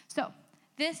 So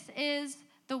this is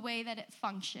the way that it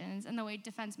functions and the way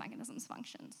defense mechanisms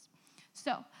functions.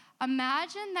 So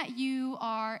imagine that you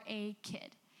are a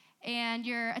kid and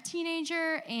you're a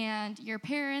teenager and your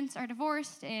parents are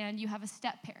divorced and you have a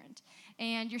step-parent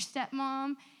and your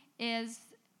stepmom is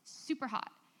super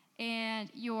hot and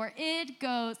your id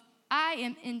goes, I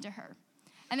am into her.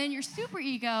 And then your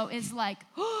superego is like,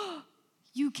 oh,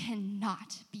 you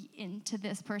cannot be into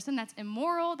this person. That's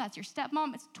immoral. That's your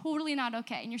stepmom. It's totally not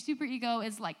okay. And your superego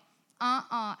is like,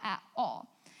 at all.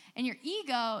 And your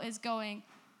ego is going,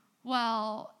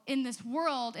 well, in this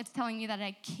world, it's telling me that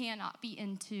I cannot be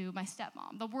into my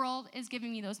stepmom. The world is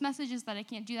giving me those messages that I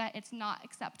can't do that. It's not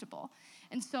acceptable.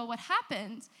 And so what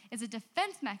happens is a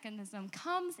defense mechanism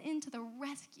comes into the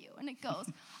rescue, and it goes,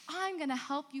 I'm going to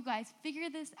help you guys figure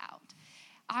this out.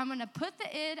 I'm going to put the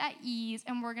id at ease,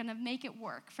 and we're going to make it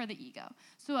work for the ego.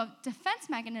 So a defense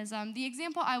mechanism, the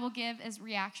example I will give is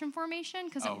reaction formation,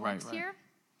 because it works here,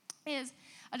 is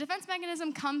a defense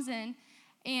mechanism comes in,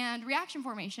 and reaction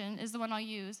formation is the one I'll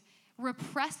use,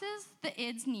 represses the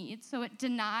id's needs, so it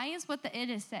denies what the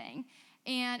id is saying,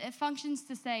 and it functions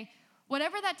to say,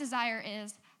 whatever that desire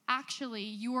is, actually,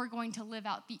 you are going to live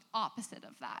out the opposite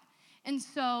of that. And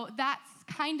so that's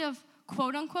kind of,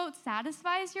 quote unquote,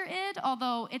 satisfies your id,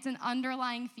 although it's an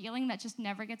underlying feeling that just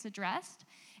never gets addressed.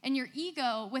 And your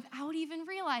ego, without even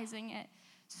realizing it,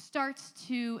 starts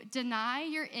to deny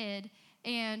your id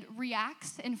and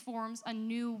reacts and forms a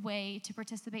new way to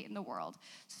participate in the world.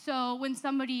 So when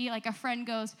somebody, like a friend,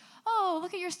 goes, oh,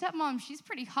 look at your stepmom, she's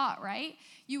pretty hot, right?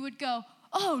 You would go,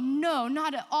 oh, no,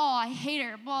 not at all, I hate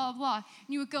her, blah, blah. And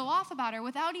you would go off about her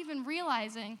without even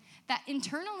realizing that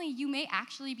internally you may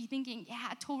actually be thinking, yeah,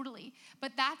 totally.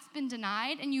 But that's been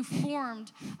denied, and you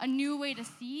formed a new way to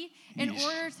see in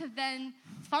order to then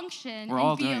function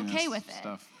and be okay with it.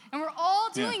 Stuff. And we're all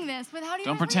doing this without even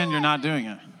Don't pretend you're not doing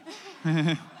it.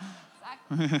 Exactly.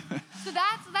 So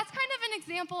that's kind of an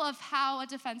example of how a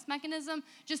defense mechanism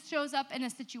just shows up in a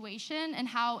situation and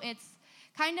how it's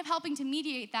kind of helping to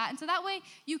mediate that. And so that way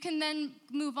you can then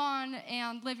move on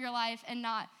and live your life and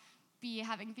not be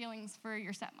having feelings for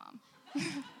your stepmom.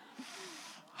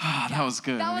 That was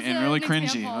good That was and really an cringy.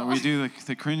 example. We do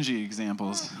the cringy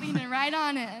examples. Leaning right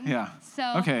on in. Yeah.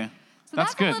 So Okay. So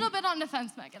that's good. a little bit on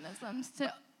defense mechanisms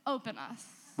to open us.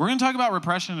 We're going to talk about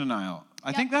repression and denial.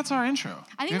 I think that's our intro.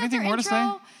 I think do you have that's anything our more intro.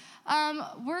 to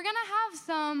say? We're going to have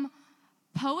some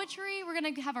poetry. We're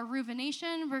going to have a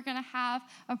ruvination. We're going to have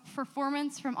a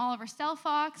performance from Oliver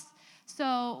Stelfox.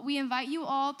 So we invite you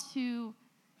all to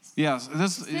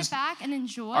sit back and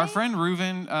enjoy. Our friend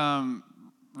Reuven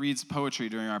reads poetry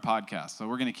during our podcast, so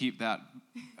we're going to keep that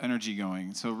energy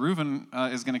going. So Reuven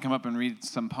is going to come up and read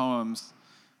some poems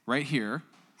right here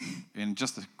in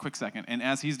just a quick second. And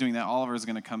as he's doing that, Oliver is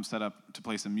going to come set up to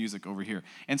play some music over here.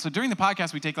 And so during the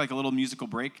podcast, we take like a little musical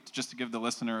break just to give the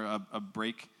listener a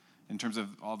break in terms of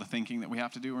all the thinking that we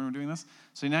have to do when we're doing this.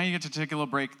 So now you get to take a little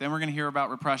break. Then we're going to hear about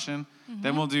repression. Mm-hmm.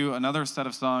 Then we'll do another set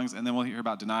of songs, and then we'll hear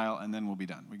about denial, and then we'll be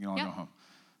done. We can all go home.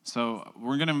 So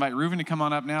we're going to invite Reuven to come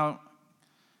on up now.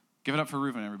 Give it up for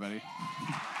Reuven, everybody.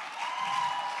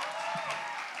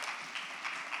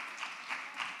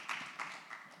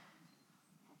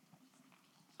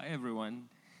 Hi, everyone.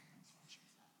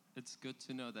 It's good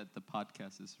to know that the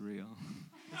podcast is real.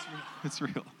 It's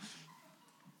real.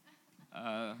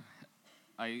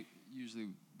 I usually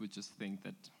would just think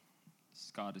that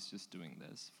Scott is just doing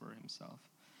this for himself.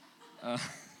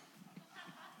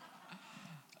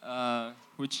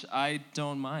 Which I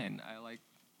don't mind. I like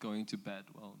going to bed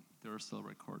while they're still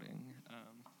recording.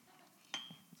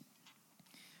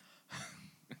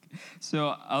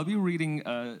 So I'll be reading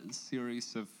a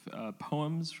series of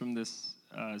poems from this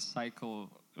cycle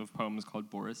of poems called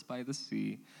Boris by the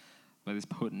Sea. by this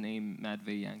poet named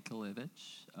Matvey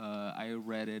Yankelevich.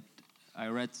 I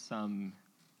read some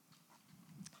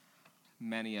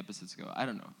many episodes ago. I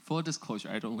don't know. Full disclosure,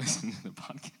 I don't listen to the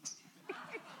podcast.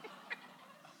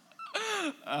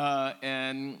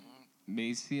 And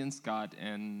Macy and Scott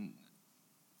and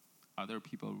other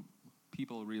people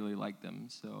really like them,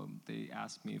 so they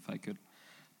asked me if I could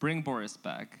bring Boris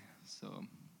back. So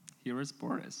here is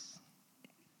Boris.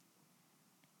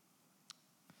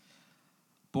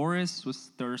 Boris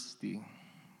was thirsty,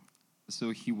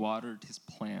 so he watered his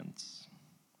plants.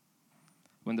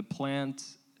 When the plant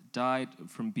died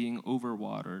from being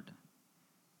overwatered,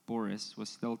 Boris was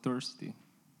still thirsty.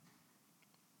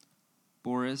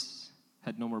 Boris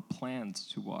had no more plants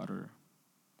to water,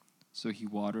 so he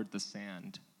watered the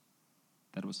sand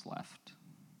that was left.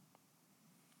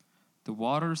 The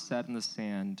water sat in the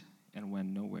sand and went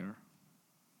nowhere.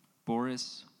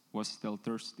 Boris was still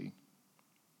thirsty.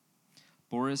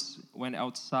 Boris went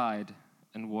outside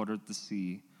and watered the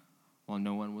sea while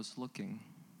no one was looking.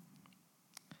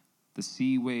 The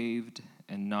sea waved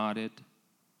and nodded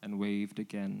and waved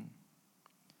again.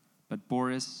 But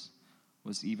Boris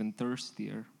was even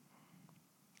thirstier,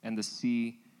 and the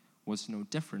sea was no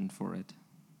different for it.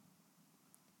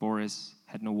 Boris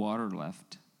had no water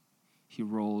left. He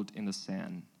rolled in the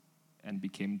sand and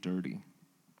became dirty.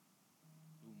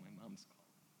 Ooh, my mom's calling.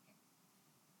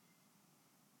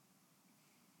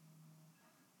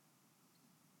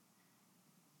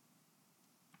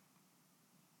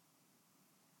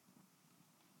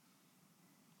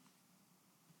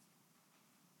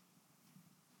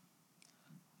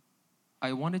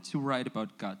 I wanted to write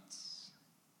about guts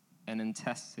and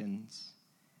intestines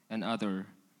and other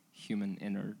human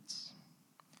innards.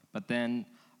 But then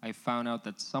I found out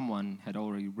that someone had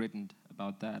already written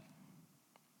about that.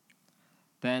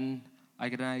 Then I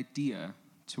got an idea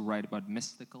to write about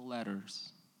mystical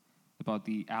letters, about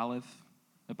the Aleph,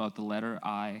 about the letter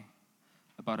I,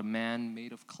 about a man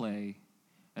made of clay,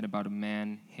 and about a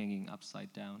man hanging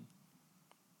upside down.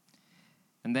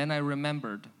 And then I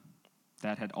remembered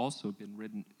that had also been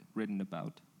written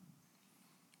about.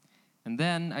 And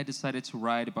then I decided to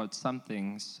write about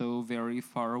something so very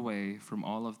far away from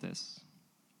all of this.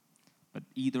 But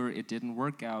either it didn't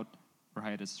work out, or I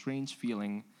had a strange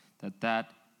feeling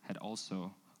that had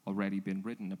also already been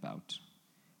written about,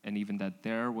 and even that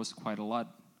there was quite a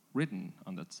lot written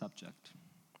on that subject.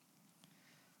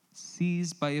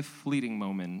 Seized by a fleeting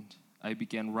moment, I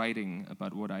began writing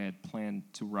about what I had planned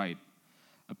to write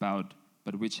about,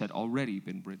 but which had already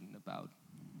been written about.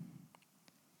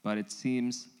 But it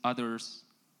seems others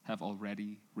have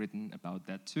already written about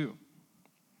that too.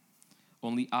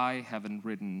 Only I haven't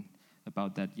written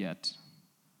about that yet,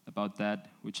 about that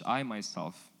which I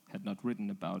myself had not written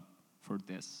about for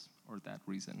this or that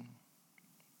reason.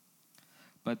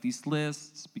 But these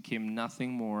lists became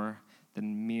nothing more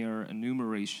than mere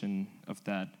enumeration of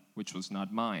that which was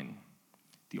not mine,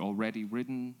 the already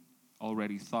written,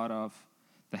 already thought of,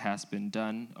 that has been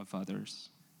done of others.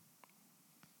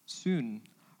 Soon,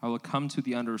 I will come to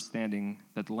the understanding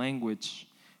that language,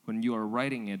 when you are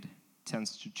writing it,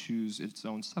 tends to choose its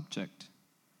own subject,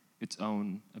 its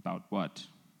own about what.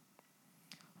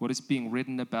 What is being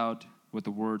written about, what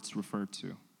the words refer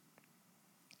to.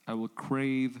 I will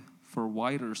crave for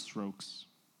wider strokes.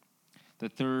 The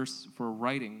thirst for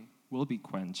writing will be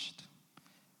quenched,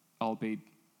 albeit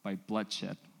by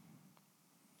bloodshed.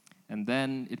 And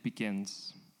then it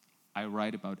begins. I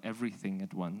write about everything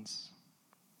at once.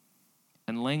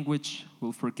 And language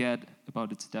will forget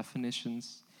about its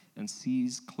definitions and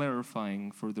cease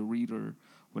clarifying for the reader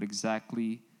what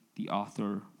exactly the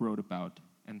author wrote about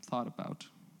and thought about,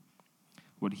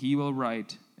 what he will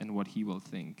write and what he will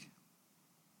think.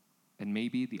 And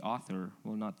maybe the author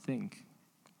will not think.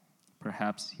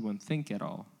 Perhaps he won't think at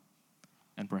all.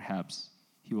 And perhaps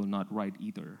he will not write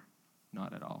either,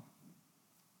 not at all.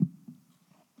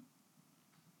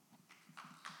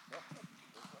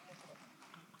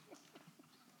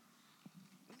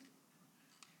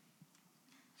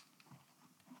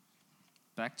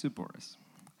 Back to Boris.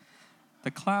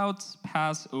 The clouds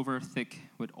pass over thick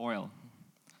with oil.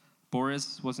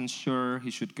 Boris wasn't sure he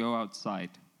should go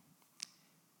outside.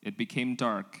 It became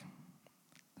dark.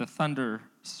 The thunder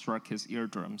struck his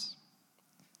eardrums.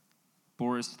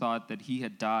 Boris thought that he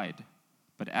had died,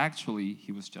 but actually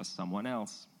he was just someone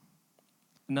else.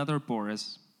 Another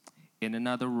Boris, in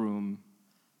another room,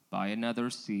 by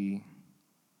another sea.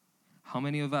 How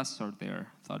many of us are there,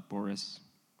 thought Boris.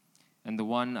 And the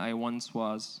one I once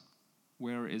was,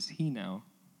 where is he now?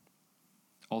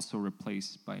 Also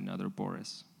replaced by another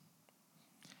Boris.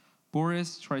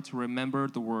 Boris tried to remember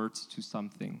the words to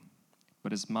something,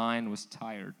 but his mind was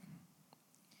tired.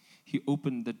 He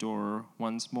opened the door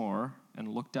once more and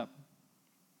looked up.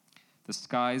 The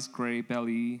sky's gray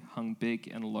belly hung big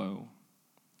and low.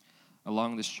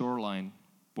 Along the shoreline,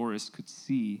 Boris could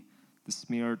see the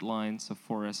smeared lines of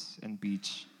forest and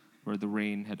beach where the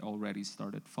rain had already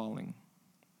started falling.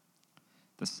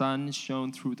 The sun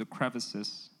shone through the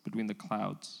crevices between the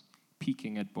clouds,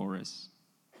 peeking at Boris.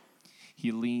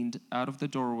 He leaned out of the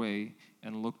doorway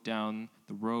and looked down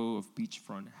the row of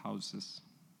beachfront houses.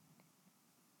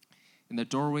 In the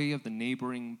doorway of the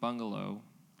neighboring bungalow,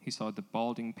 he saw the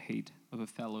balding pate of a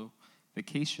fellow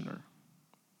vacationer.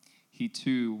 He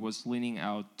too was leaning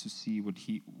out to see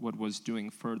what was doing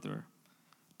further,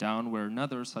 down where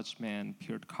another such man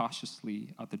peered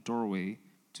cautiously out the doorway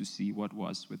to see what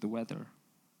was with the weather.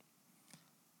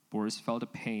 Boris felt a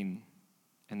pain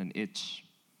and an itch,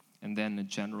 and then a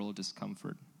general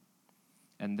discomfort,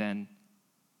 and then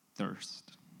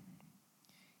thirst.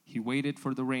 He waited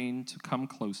for the rain to come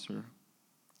closer.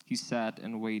 He sat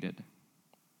and waited.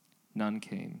 None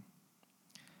came.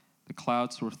 The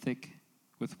clouds were thick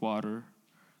with water,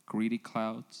 greedy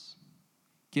clouds.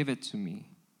 "Give it to me,"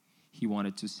 he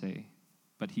wanted to say,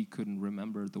 but he couldn't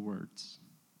remember the words.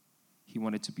 He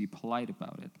wanted to be polite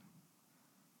about it.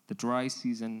 The dry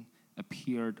season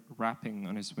appeared rapping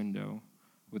on his window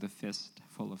with a fist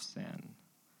full of sand.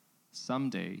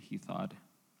 Someday, he thought,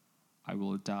 I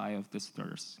will die of this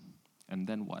thirst. And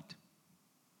then what?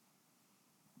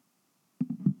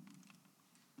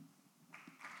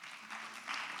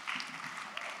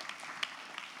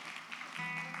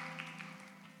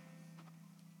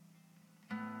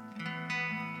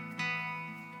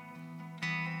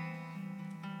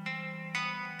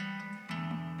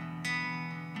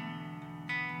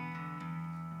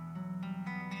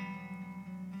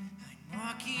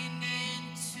 Walking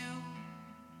into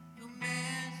a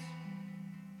mess,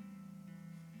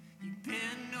 you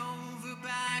bend over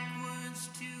backwards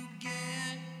to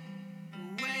get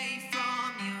away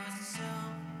from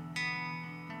yourself.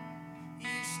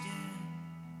 Instead,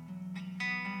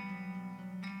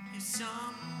 you're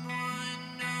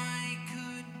someone I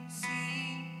could see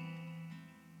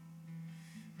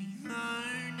me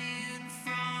learning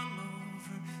from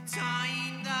over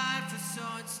time. Life I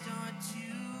saw it start to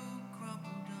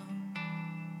crumble down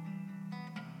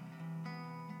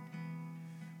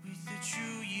with the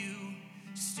true you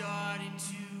starting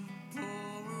to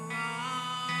pour around,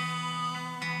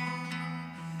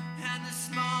 and the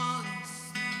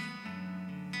smallest thing,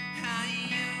 how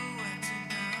you acting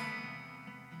out,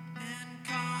 and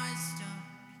cars start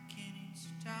beginning to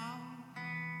doubt.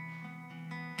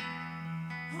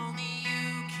 Only you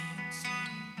can see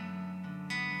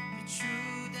the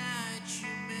truth that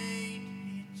you made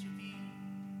it to be.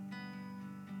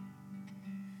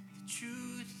 The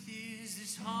truth is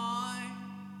this heart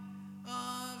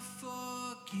of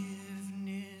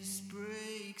forgiveness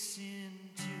breaks in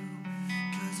two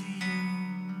 'cause of you.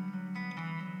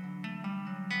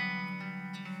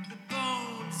 The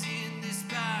bones in this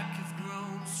back have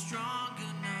grown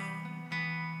stronger now,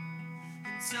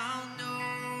 and I'll no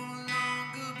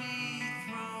longer be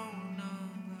thrown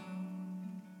about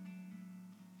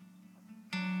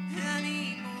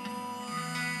anymore.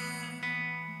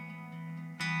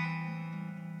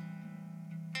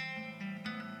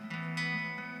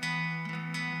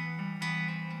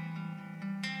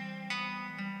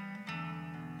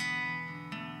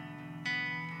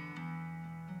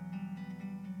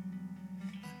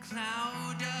 A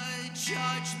cloud of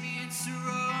judgment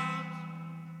surrounds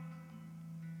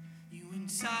you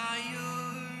entirely.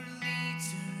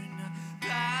 Turn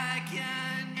back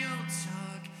and you'll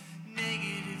talk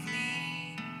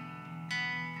negatively.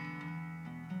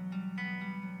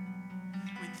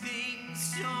 When things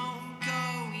don't go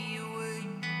your way,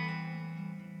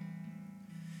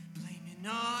 blaming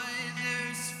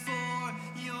others for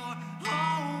your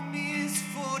own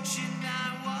misfortune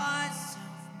that was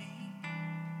self-made.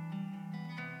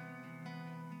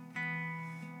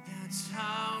 That's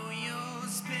how you'll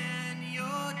spend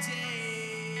your days,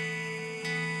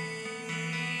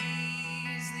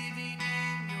 living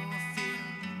in your fear,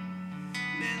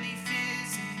 merely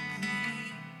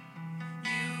physically.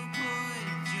 You put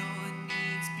your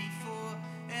needs before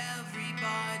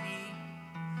everybody.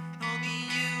 Only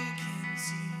you can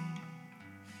see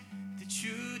the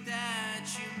truth that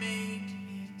you made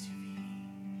it to be.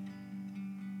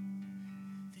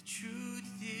 The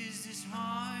truth is this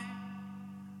heart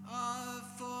of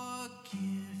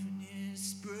forgiveness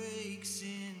breaks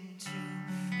in two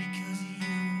because of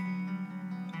you.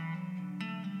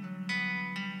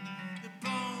 The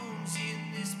bones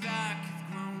in this back have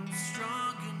grown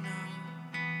stronger now,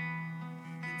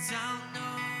 and I'll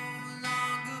no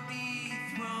longer be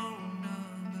thrown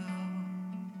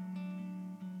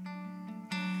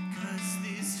 'Cause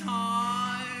this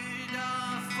heart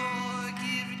of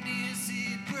forgiveness,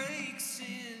 it breaks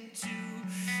in two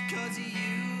 'cause of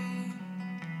you.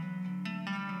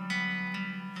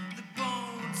 The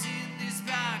bones in this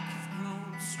back have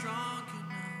grown stronger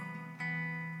now,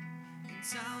 and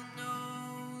I'll no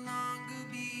longer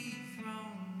be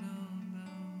thrown about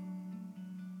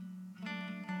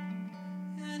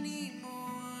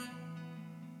anymore.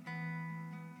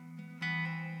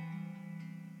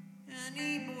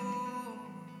 Anymore.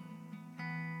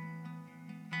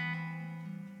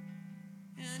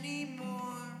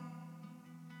 Anymore.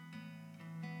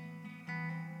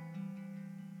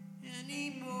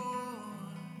 Anymore.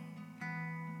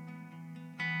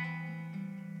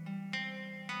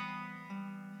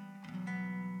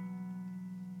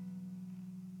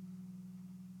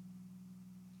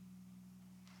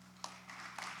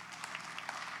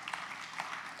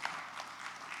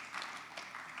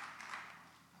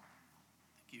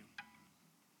 Thank you.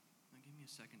 Now give me a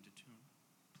second to tune,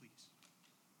 please.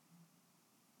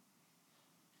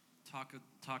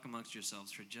 Talk amongst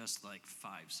yourselves for just like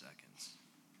 5 seconds,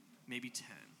 maybe 10,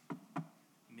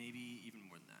 maybe even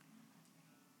more than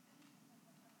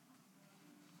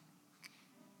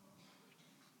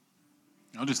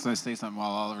that. I'll just say something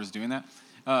while Oliver's doing that.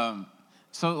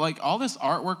 So, like, all this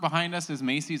artwork behind us is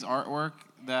Macy's artwork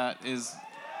that is,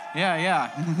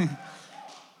 yeah.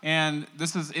 And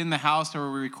this is in the house where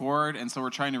we record, and so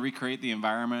we're trying to recreate the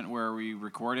environment where we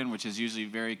record in, which is usually a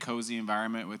very cozy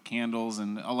environment with candles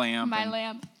and a lamp. My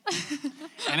lamp.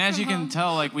 And as you can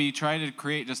tell, like, we try to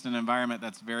create just an environment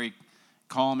that's very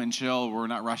calm and chill. We're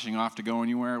not rushing off to go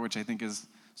anywhere, which I think is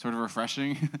sort of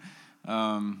refreshing.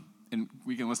 And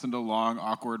we can listen to long,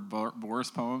 awkward Boris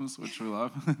poems, which we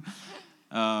love.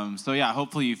 So yeah,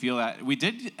 hopefully you feel that. We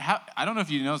did have, I don't know if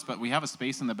you noticed, but we have a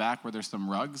space in the back where there's some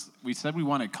rugs. We said we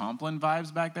wanted Compline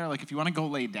vibes back there. Like if you want to go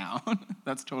lay down,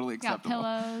 that's totally acceptable.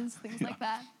 Got pillows, things like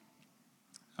that.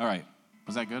 All right.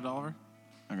 Was that good, Oliver?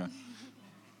 Okay.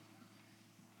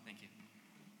 Thank you.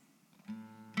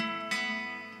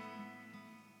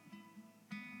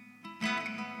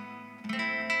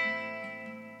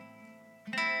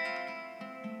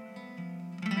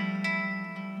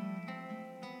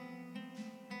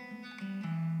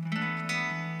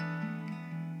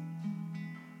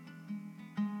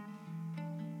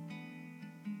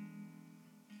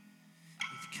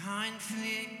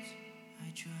 Conflict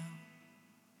I drown,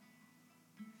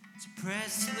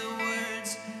 suppress the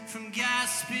words from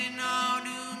gasping out.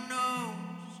 Who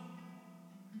knows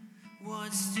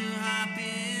what's to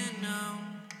happen now?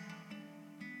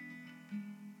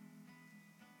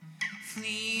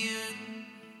 Fleeing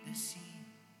the scene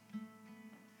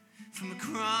from a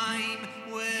crime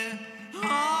where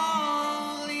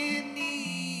all it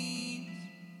needs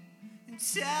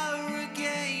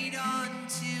interrogate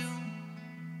until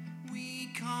we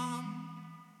come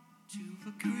to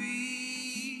agree.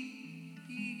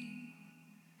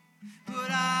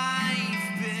 But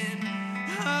I've been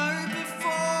hurt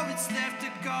before. It's left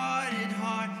a guarded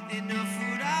heart and a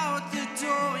foot out the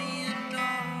door, you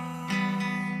know.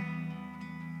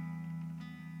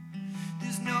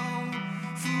 There's no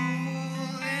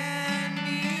fooling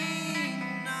me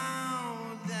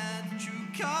now that the true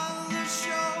colors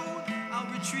show. I'll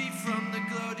retreat from the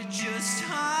glow to just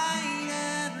hide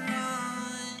and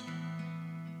run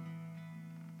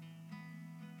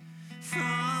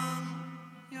from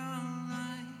your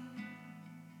light.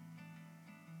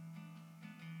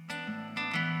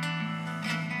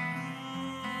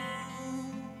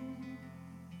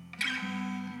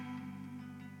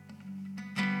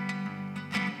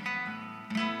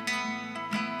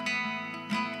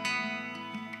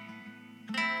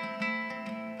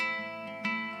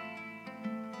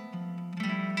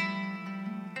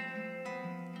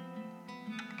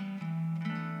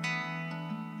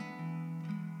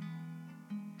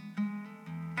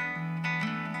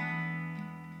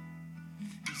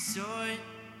 Resort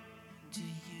to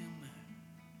humor.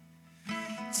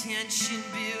 Tension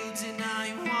builds and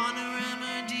I wanna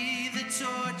remedy the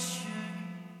torture.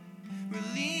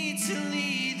 Relieve to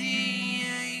lead the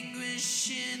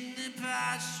anguish in the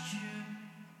pasture.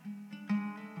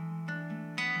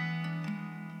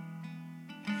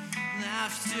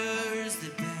 Laughter is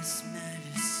the best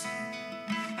medicine.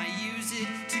 I use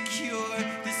it to cure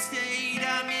the state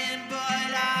I'm in,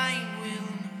 but I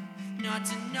will not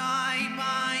deny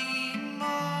my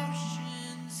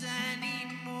emotions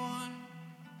anymore.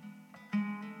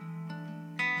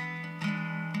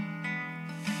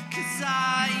 'Cause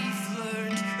I've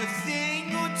learned a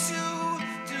thing or two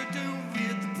to do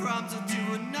with the problems. I'll do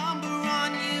a number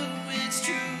on you, it's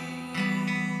true.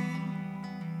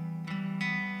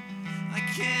 I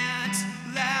can't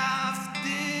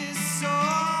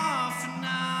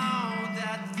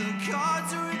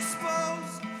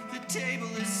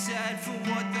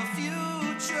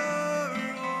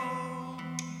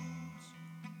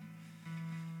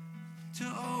to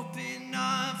open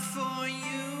up for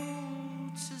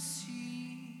you to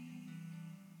see.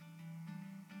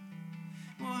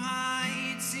 What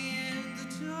hides in the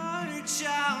dark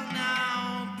shall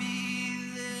now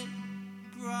be lit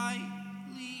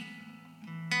brightly.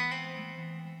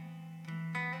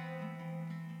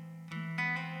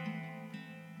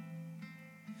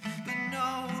 But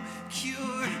no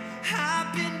cure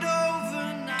happened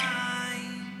overnight.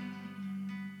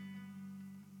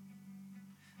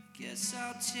 Guess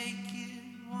I'll take it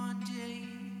one day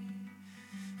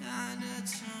at a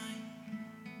time.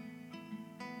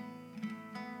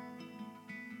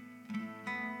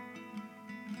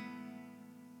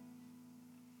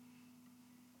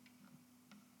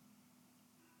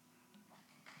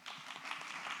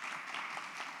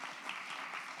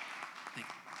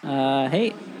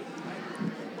 Hey.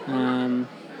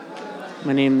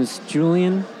 My name is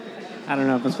Julian. I don't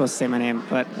know if I'm supposed to say my name,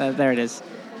 but there it is.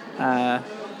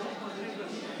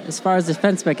 As far as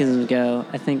defense mechanisms go,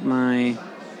 I think my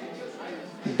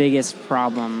biggest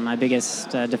problem, my biggest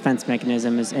defense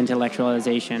mechanism is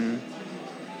intellectualization.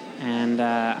 And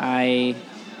I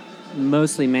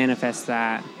mostly manifest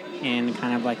that in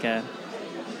kind of like a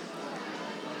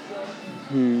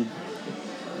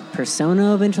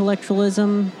persona of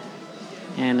intellectualism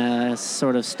and a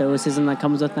sort of stoicism that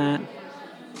comes with that.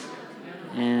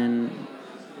 And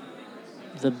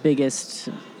the biggest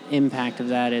impact of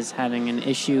that is having an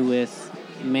issue with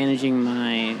managing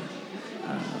my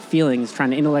feelings,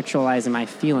 trying to intellectualize my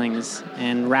feelings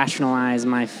and rationalize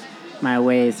my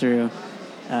way through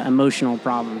emotional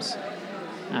problems.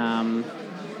 And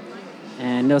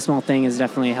No Small Thing has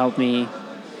definitely helped me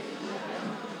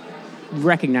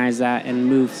recognize that and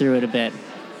move through it a bit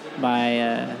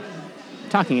by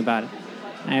talking about it.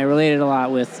 I related a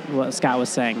lot with what Scott was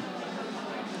saying.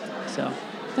 So,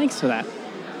 thanks for that.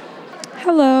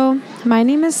 Hello, my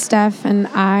name is Steph, and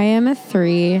I am a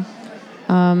 3.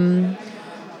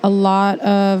 A lot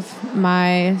of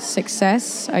my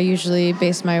success, I usually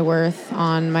base my worth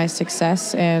on my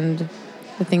success and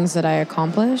the things that I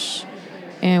accomplish.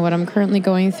 And what I'm currently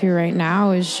going through right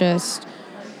now is just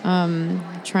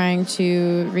trying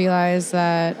to realize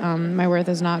that my worth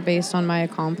is not based on my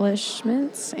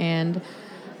accomplishments and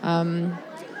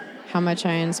how much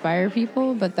I inspire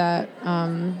people, but that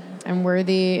I'm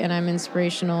worthy and I'm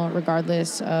inspirational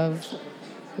regardless of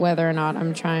whether or not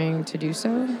I'm trying to do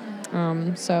so.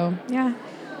 So, yeah,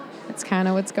 that's kind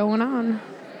of what's going on.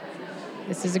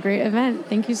 This is a great event.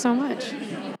 Thank you so much.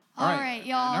 All right,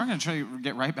 y'all. Now we're going to try to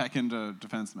get right back into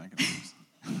defense mechanisms.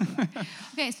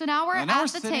 Okay, so now we're now we're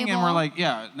at the sitting table. and we're like,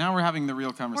 now we're having the real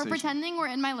We're conversation. pretending we're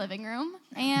in my living room,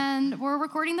 and we're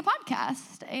recording the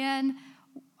podcast. And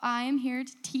I am here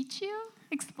to teach you,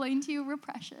 explain to you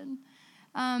repression.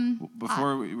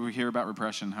 Before we hear about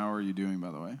repression, how are you doing,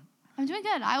 by the way? I'm doing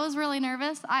good. I was really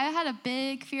nervous. I had a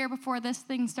big fear before this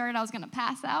thing started I was going to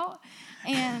pass out.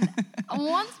 And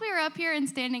once we were up here and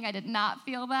standing, I did not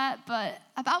feel that. But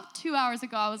about 2 hours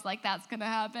ago, I was like, that's going to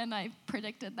happen. I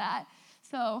predicted that.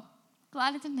 So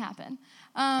glad it didn't happen.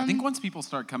 I think once people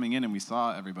start coming in and we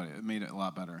saw everybody, it made it a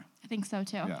lot better. I think so,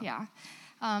 too. Yeah.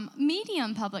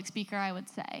 Medium public speaker, I would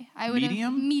say.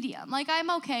 Medium? Medium. Like,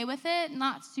 I'm okay with it.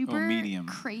 Not super medium.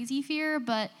 crazy fear,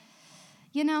 but,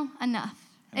 enough.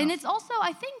 And it's also,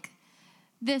 I think,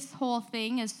 this whole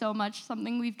thing is so much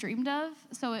something we've dreamed of,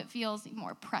 so it feels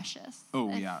more precious.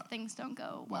 If things don't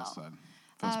go well. Well said.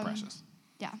 Feels precious.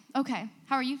 Yeah. Okay.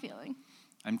 How are you feeling?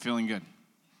 I'm feeling good.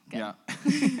 Yeah.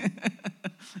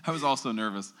 I was also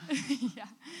nervous. Yeah.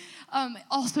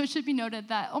 Also, it should be noted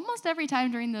that almost every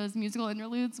time during those musical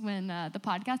interludes when the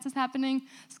podcast is happening,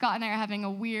 Scott and I are having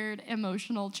a weird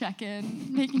emotional check-in,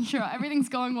 making sure everything's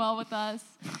going well with us.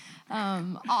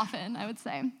 Often, I would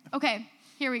say. Okay,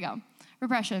 here we go.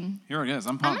 Repression. Here it is.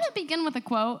 I'm I'm pumped. going to begin with a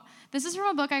quote. This is from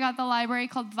a book I got at the library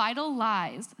called Vital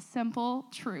Lies, Simple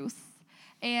Truths.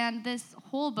 And this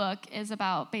whole book is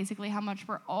about basically how much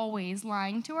we're always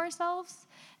lying to ourselves.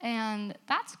 And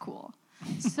that's cool.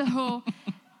 So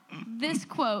this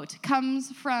quote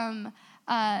comes from,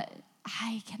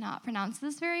 I cannot pronounce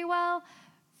this very well,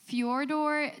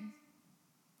 Fyodor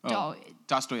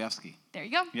Dostoevsky. There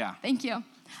you go. Yeah. Thank you.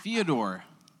 Theodore.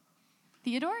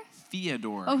 Theodore?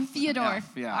 Theodore. Oh, Theodore.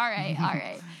 Yeah. All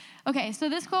right. Okay, so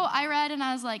this quote I read and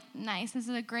I was like, nice. This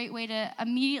is a great way to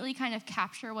immediately kind of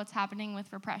capture what's happening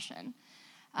with repression.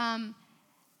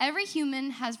 Every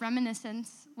human has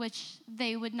reminiscence which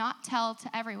they would not tell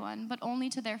to everyone, but only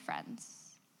to their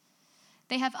friends.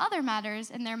 They have other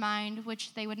matters in their mind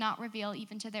which they would not reveal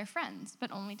even to their friends,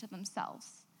 but only to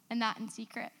themselves, and that in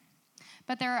secret.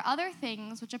 But there are other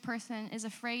things which a person is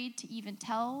afraid to even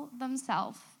tell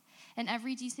themselves, and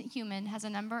every decent human has a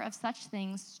number of such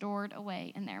things stored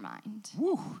away in their mind.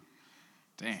 Woo.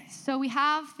 Dang. So we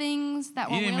have things that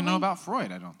He we're didn't even willing- know about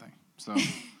Freud, I don't think. So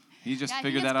he just Yeah, I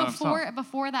figured think that out it's himself.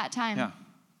 before that time.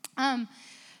 Yeah.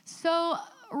 So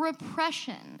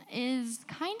repression is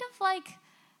kind of like,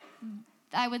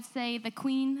 I would say, the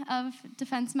queen of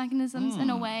defense mechanisms in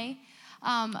a way.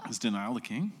 Is denial the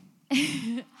king?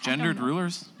 I Gendered don't know.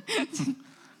 rulers?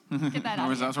 Get that out Or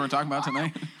of is that what we're talking about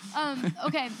tonight?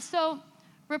 Okay, so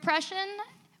repression,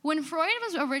 when Freud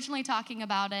was originally talking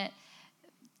about it,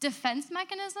 defense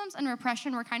mechanisms and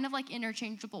repression were kind of like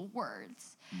interchangeable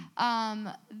words.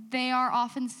 They are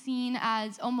often seen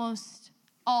as almost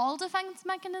all defense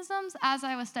mechanisms. As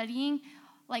I was studying,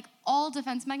 like all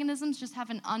defense mechanisms just have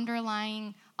an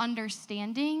underlying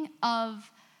understanding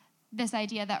of this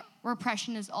idea that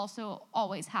repression is also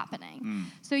always happening.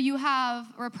 So you have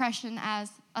repression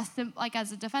as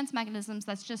as a defense mechanism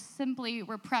that's just simply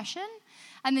repression,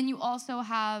 and then you also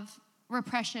have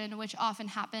repression, which often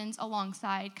happens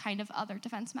alongside kind of other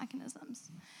defense mechanisms.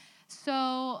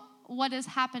 So what is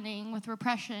happening with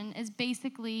repression is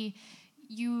basically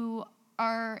you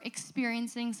are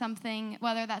experiencing something,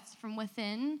 whether that's from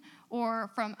within or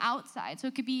from outside. So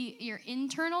it could be your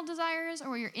internal desires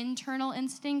or your internal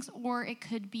instincts, or it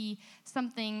could be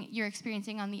something you're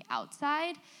experiencing on the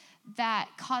outside that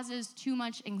causes too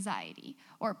much anxiety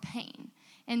or pain.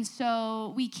 And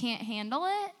so we can't handle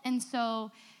it. And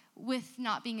so with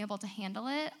not being able to handle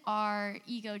it, our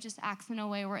ego just acts in a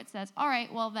way where it says, all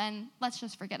right, well then let's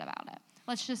just forget about it.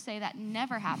 Let's just say that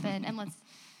never happened, and let's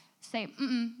say,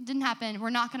 didn't happen. We're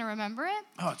not going to remember it.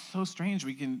 Oh, it's so strange.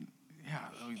 We can,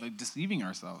 like deceiving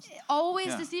ourselves.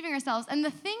 Always deceiving ourselves. And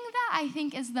the thing that I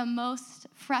think is the most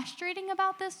frustrating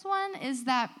about this one is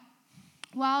that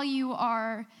while you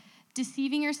are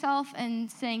deceiving yourself and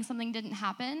saying something didn't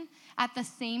happen, at the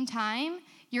same time,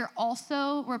 you're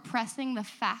also repressing the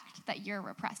fact that you're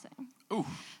repressing. Ooh.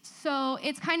 So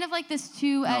it's kind of like this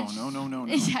two-edged... No.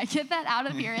 Yeah, get that out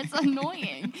of here. It's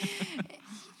annoying.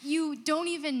 You don't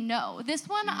even know. This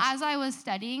one, as I was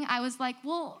studying, I was like,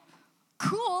 well,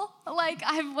 cool. Like,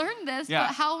 I've learned this,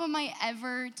 but how am I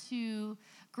ever to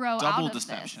grow out of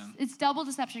deception. this? It's double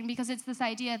deception because it's this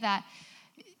idea that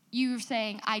you're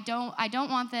saying, I don't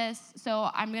want this, so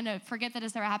I'm going to forget that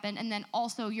it's ever happened. And then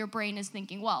also your brain is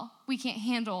thinking, well, we can't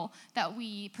handle that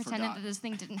we pretended that this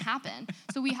thing didn't happen.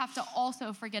 So we have to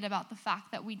also forget about the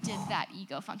fact that we did that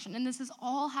ego function. And this is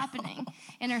all happening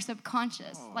in our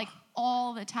subconscious, like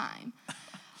all the time.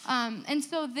 And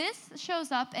so this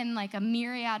shows up in like a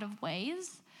myriad of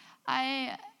ways.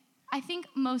 I think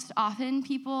most often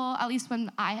people, at least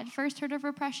when I had first heard of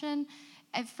repression,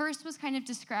 at first was kind of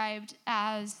described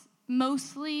as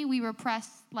mostly we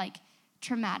repress like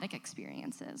traumatic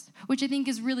experiences, which I think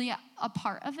is really a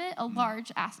part of it, a large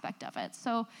aspect of it.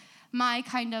 So my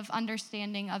kind of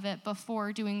understanding of it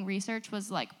before doing research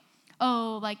was like,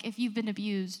 oh, like if you've been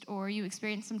abused or you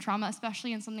experienced some trauma,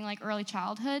 especially in something like early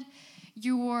childhood,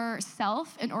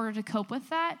 yourself, in order to cope with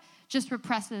that, just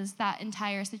represses that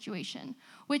entire situation,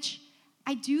 which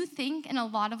I do think in a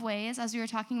lot of ways, as we were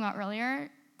talking about earlier,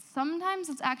 sometimes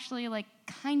it's actually like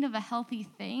kind of a healthy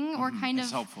thing or kind It's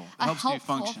of helpful. a It helps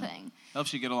helpful you function. thing.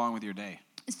 Helps you get along with your day.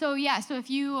 So if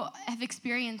you have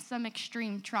experienced some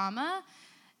extreme trauma,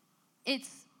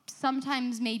 it's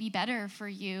sometimes maybe better for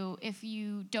you if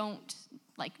you don't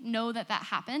like know that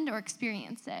happened or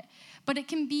experience it. But it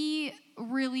can be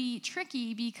really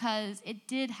tricky because it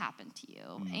did happen to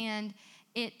you and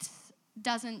it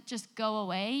doesn't just go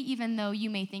away even though you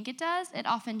may think it does. It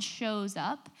often shows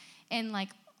up in like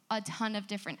a ton of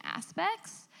different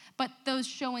aspects, but those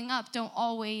showing up don't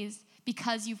always,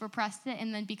 because you've repressed it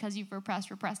and then because you've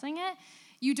repressing it,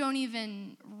 you don't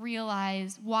even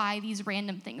realize why these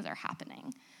random things are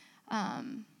happening.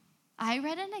 I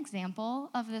read an example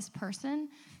of this person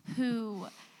who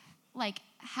like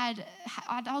had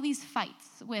all these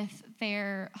fights with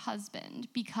their husband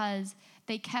because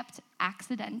they kept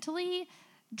accidentally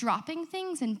dropping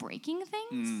things and breaking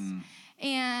things.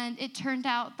 And it turned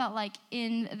out that like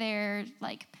in their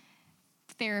like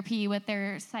therapy with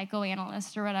their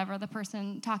psychoanalyst or whatever, the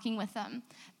person talking with them,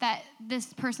 that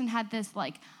this person had this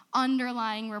like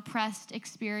underlying repressed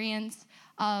experience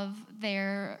of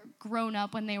their grown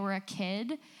up when they were a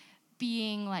kid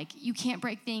being like, you can't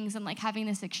break things, and like having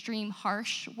this extreme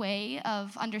harsh way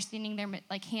of understanding their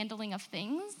like handling of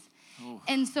things.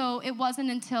 And so it wasn't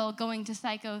until going to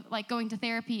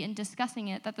therapy and discussing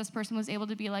it that this person was able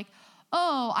to be like,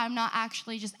 oh, I'm not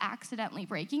actually just accidentally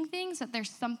breaking things, that there's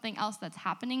something else that's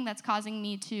happening that's causing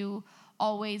me to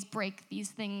always break these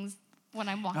things when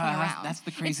I'm walking that's- around. that's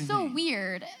the crazy It's so thing.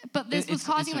 weird, but this was It's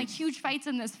causing a- like huge fights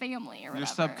in this family or Your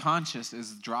whatever. subconscious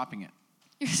is dropping it.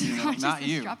 Your You know, subconscious not is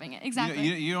you. dropping it. You- Exactly.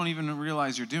 You don't even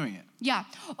realize you're doing it. Yeah.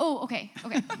 Oh, okay.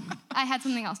 I had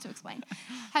something else to explain.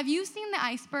 Have you seen the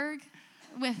iceberg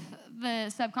with the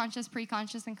subconscious,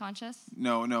 preconscious, and conscious?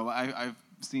 No, I've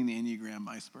seen the Enneagram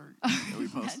iceberg that we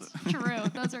posted. That's true.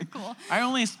 Those are cool. I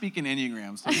only speak in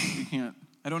Enneagram, so you can't.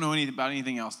 I don't know anything about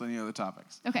anything else than any other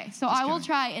topics. Okay, so Just I will kidding.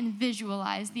 try and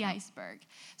visualize the iceberg.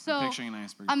 So I'm picturing an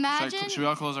iceberg. Imagine Should we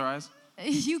all close our eyes?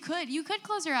 You could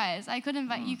close your eyes. I could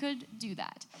invite you could do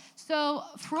that. So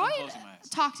Freud closing my eyes.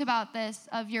 talked about this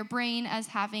of your brain as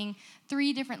having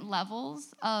 3 different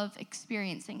levels of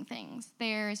experiencing things.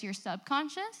 There's your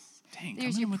subconscious, Dang,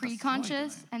 there's come your in with the Freud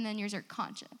preconscious, tonight. and then there's your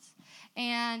conscious.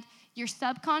 And your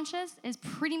subconscious is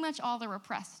pretty much all the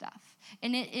repressed stuff.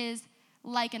 And it is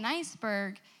like an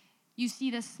iceberg. You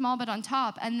see this small bit on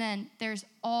top, and then there's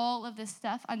all of this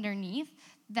stuff underneath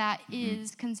that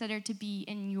is considered to be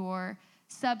in your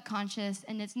subconscious,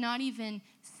 and it's not even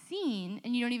seen,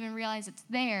 and you don't even realize it's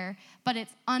there, but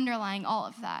it's underlying all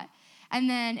of that. And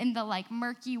then in the like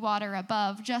murky water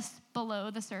above, just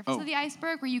below the surface of the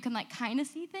iceberg, where you can like kind of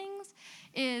see things,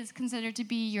 is considered to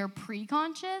be your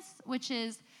preconscious, which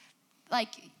is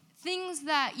like things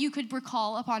that you could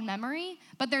recall upon memory,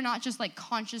 but they're not just like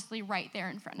consciously right there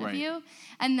in front of you.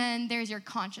 And then there's your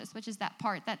conscious, which is that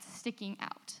part that's sticking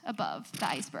out above the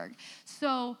iceberg.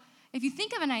 So if you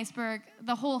think of an iceberg,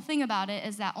 the whole thing about it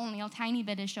is that only a tiny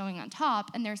bit is showing on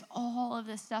top, and there's all of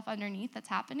this stuff underneath that's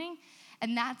happening.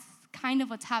 And that's kind of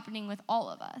what's happening with all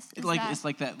of us. It's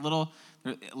like that little,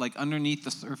 like underneath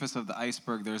the surface of the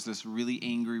iceberg, there's this really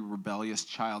angry, rebellious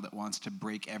child that wants to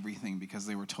break everything because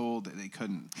they were told that they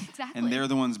couldn't. Exactly. And they're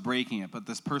the ones breaking it. But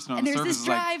this person on And the there's surface this is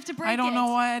like, drive to break I don't know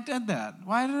it. why I did that.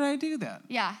 Why did I do that?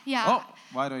 Yeah, yeah. Oh,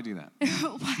 why did I do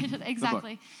that?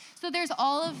 Exactly. So there's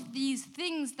all of these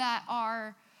things that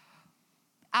are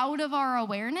out of our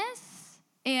awareness,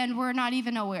 and we're not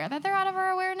even aware that they're out of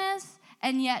our awareness,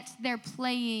 and yet they're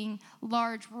playing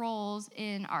large roles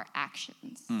in our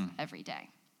actions every day.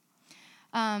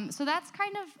 So that's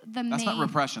kind of the main... That's not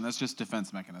repression. That's just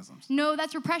defense mechanisms. No,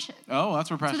 that's repression. Oh,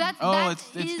 that's repression. So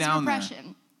that's it's down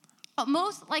repression.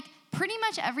 Pretty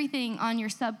much everything on your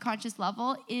subconscious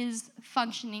level is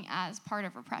functioning as part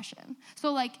of repression.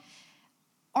 So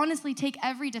honestly, take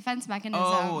every defense mechanism.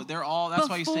 Oh, they're all, that's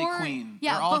why you say queen.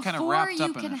 Yeah, they're all kind of wrapped up in it.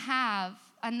 Before you can have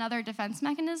another defense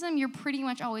mechanism, you're pretty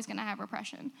much always going to have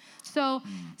repression. So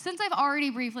since I've already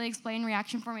briefly explained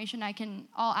reaction formation,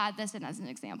 I'll add this in as an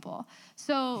example.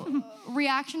 So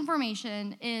reaction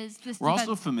formation is this We're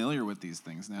also familiar with these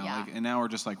things now, Yeah. and now we're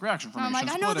just like reaction formation, I'm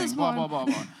like, I know splitting, this blah, one. blah, blah,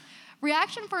 blah.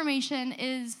 Reaction formation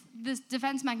is this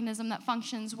defense mechanism that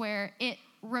functions where it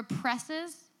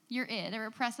represses your id, it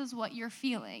represses what you're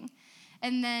feeling.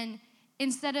 And then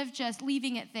instead of just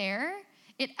leaving it there,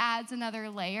 it adds another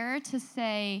layer to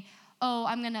say, oh,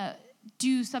 I'm going to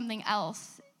do something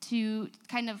else to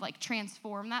kind of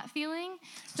transform that feeling.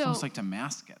 It's almost like to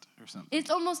mask it or something. It's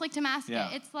almost like to mask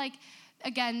Yeah. it. It's like,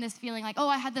 again, this feeling like, oh,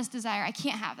 I had this desire. I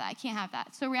can't have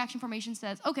that. So reaction formation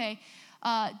says, okay,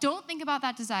 don't think about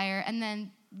that desire, and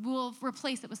then we'll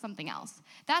replace it with something else.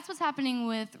 That's what's happening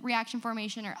with reaction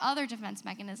formation or other defense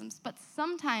mechanisms, but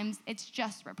sometimes it's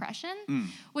just repression,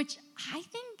 which I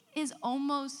think is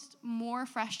almost more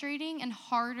frustrating and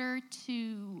harder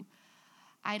to,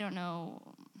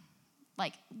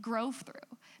 grow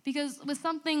through. Because with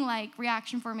something like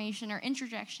reaction formation or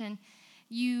introjection,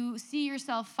 you see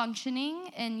yourself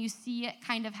functioning and you see it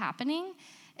kind of happening,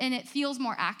 and it feels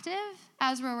more active,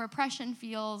 as where repression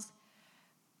feels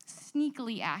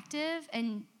sneakily active,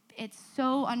 and it's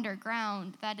so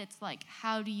underground that it's like,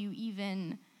 how do you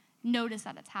even notice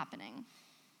that it's happening?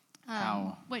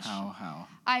 How? Which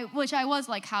I was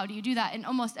like, how do you do that? And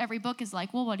almost every book is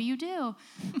like, well, what do you do?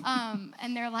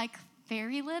 And they're like,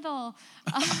 very little,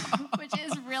 which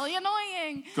is really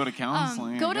annoying. Go to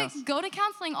counseling, Go I guess. to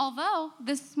counseling, although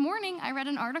this morning I read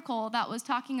an article that was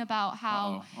talking about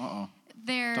how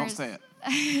there's... Don't say it.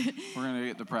 We're going to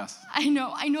get depressed. I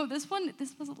know. This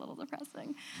was a little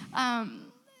depressing.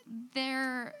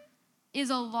 There is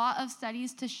a lot of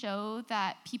studies to show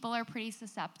that people are pretty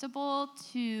susceptible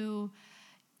to,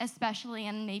 especially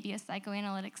in maybe a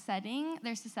psychoanalytic setting,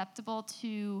 they're susceptible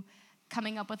to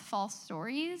coming up with false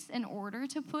stories in order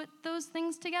to put those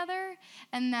things together,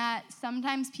 and that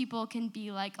sometimes people can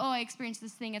be like, oh, I experienced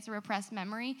this thing, it's a repressed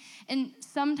memory, and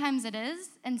sometimes it is,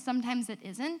 and sometimes it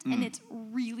isn't, and it's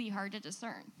really hard to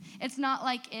discern. It's not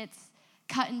like it's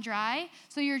cut and dry,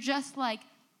 so you're just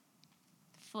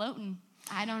floating,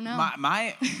 I don't know.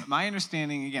 My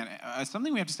understanding, again,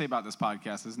 something we have to say about this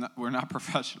podcast is we're not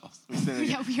professionals. We say that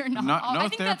Yeah, we are not. No I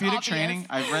think that's therapeutic obvious. training.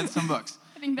 I've read some books.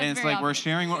 I think that's and it's very like we're obvious.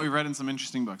 sharing what we read in some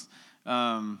interesting books.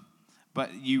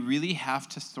 But you really have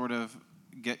to sort of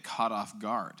get caught off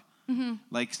guard. Mm-hmm.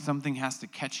 Like something has to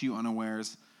catch you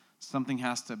unawares. Something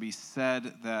has to be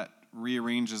said that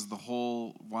rearranges the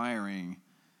whole wiring,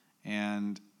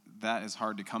 and that is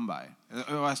hard to come by,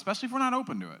 especially if we're not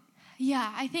open to it.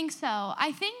 Yeah, I think so.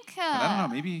 I think. But I don't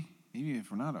know. Maybe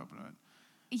if we're not open to it.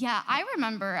 Yeah, I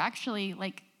remember actually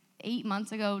like 8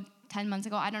 months ago, 10 months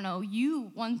ago, I don't know,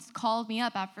 you once called me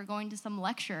up after going to some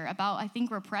lecture about, I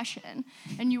think, repression.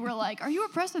 And you were like, are you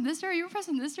repressed in this area? Are you repressed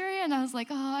in this area? And I was like,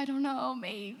 oh, I don't know,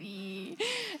 maybe.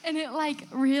 And it like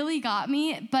really got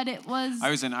me, but it was... I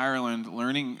was in Ireland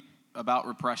learning about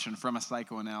repression from a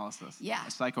psychoanalyst. Yeah.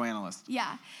 A psychoanalyst.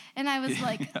 Yeah. And I was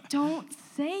like, don't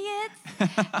say it.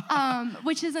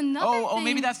 Which is another thing. Oh,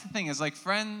 maybe that's the thing, is like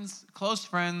friends, close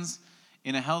friends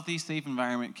in a healthy, safe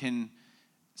environment can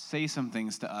say some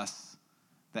things to us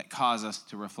that cause us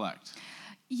to reflect.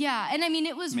 Yeah, and I mean,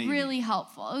 it was really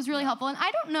helpful. It was really helpful. And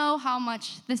I don't know how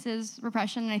much this is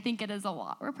repression, and I think it is a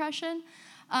lot repression.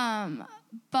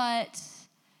 But...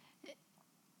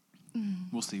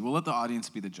 We'll see. We'll let the audience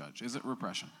be the judge. Is it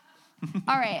repression?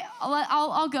 All right,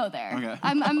 I'll go there. Okay.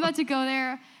 I'm about to go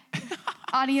there.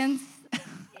 Audience,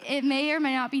 it may or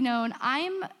may not be known,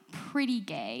 I'm pretty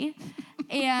gay,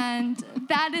 and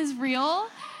that is real.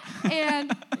 And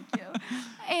thank you.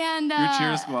 And your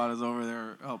cheer squad is over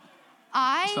there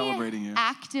celebrating you. I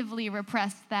actively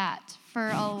repressed that for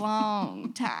a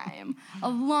long time,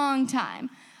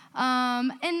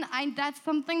 and that's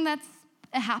something it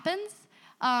happens.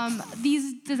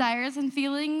 These desires and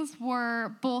feelings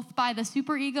were both by the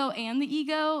superego and the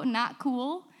ego not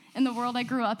cool in the world I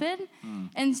grew up in.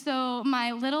 And so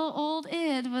my little old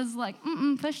id was like,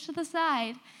 pushed to the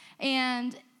side.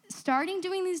 And starting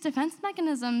doing these defense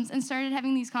mechanisms and started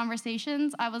having these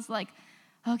conversations, I was like,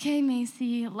 okay,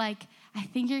 Macy, like, I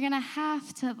think you're going to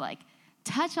have to, like,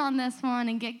 touch on this one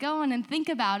and get going and think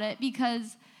about it,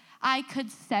 because I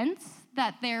could sense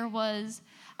that there was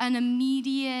an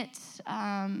immediate,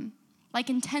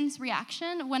 intense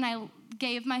reaction when I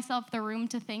gave myself the room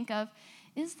to think of,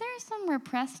 is there some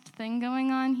repressed thing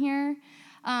going on here?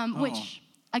 Which,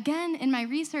 again, in my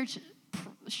research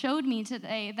showed me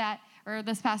today or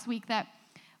this past week, that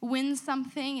when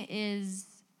something is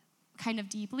kind of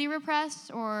deeply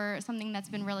repressed or something that's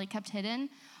been really kept hidden,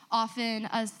 often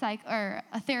a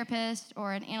therapist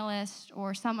or an analyst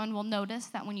or someone will notice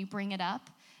that when you bring it up,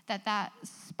 that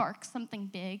sparks something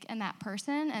big in that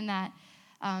person, and that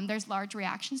there's large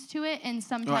reactions to it. And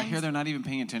sometimes... I hear they're not even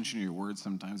paying attention to your words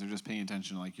sometimes. They're just paying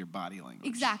attention to, like, your body language.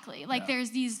 Exactly. Like,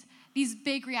 there's these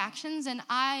big reactions, and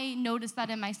I noticed that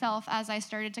in myself as I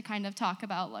started to kind of talk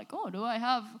about, like, oh, do I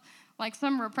have, like,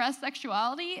 some repressed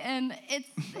sexuality? And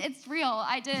it's real.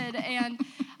 I did. And...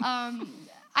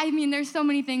 I mean, there's so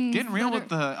many things. Getting real with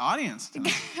the audience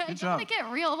tonight. Good job. To get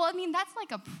real. Well, I mean, that's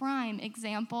like a prime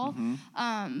example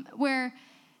where,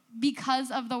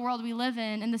 because of the world we live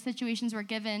in and the situations we're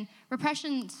given,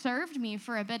 repression served me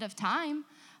for a bit of time,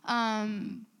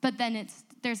 but then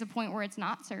there's a point where it's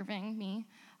not serving me.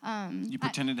 You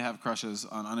pretended to have crushes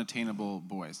on unattainable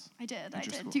boys. I did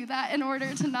do that in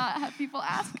order to not have people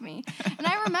ask me. And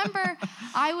I remember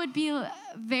I would be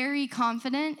very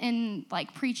confident in,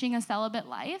 like, preaching a celibate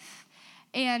life.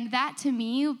 And that, to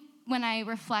me, when I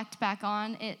reflect back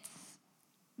on, it's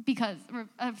because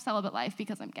of celibate life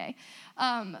because I'm gay.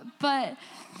 But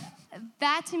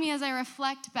that, to me, as I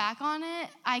reflect back on it,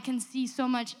 I can see so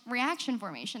much reaction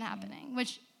formation happening,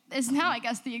 which is now, I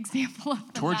guess, the example of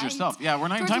the Towards night. yourself. Yeah, we're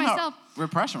not even talking about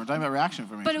repression. We're talking about reaction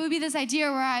formation. But it would be this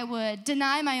idea where I would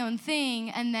deny my own thing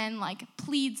and then, like,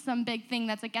 plead some big thing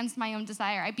that's against my own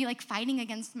desire. I'd be, like, fighting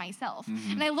against myself.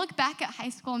 And I look back at high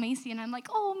school Macy, and I'm like,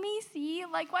 oh, Macy,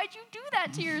 like, why'd you do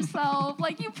that to yourself?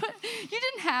 Like, you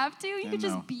didn't have to. You could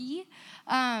just be.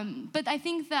 But I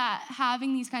think that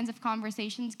having these kinds of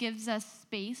conversations gives us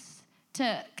space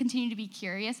to continue to be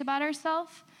curious about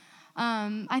ourselves.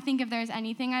 I think if there's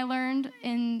anything I learned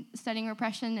in studying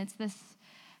repression, it's this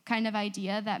kind of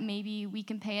idea that maybe we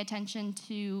can pay attention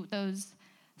to those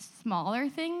smaller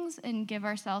things and give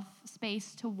ourselves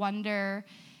space to wonder,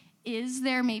 is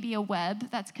there maybe a web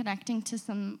that's connecting to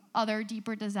some other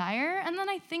deeper desire? And then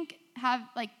I think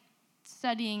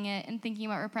studying it and thinking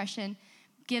about repression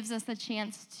gives us a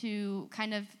chance to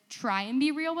kind of try and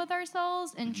be real with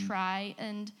ourselves and try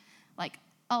and, like,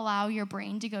 allow your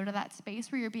brain to go to that space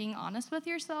where you're being honest with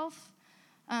yourself.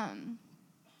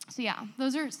 So yeah,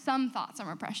 those are some thoughts on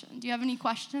repression. Do you have any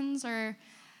questions or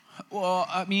Well,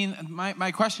 I mean,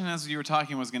 my question as you were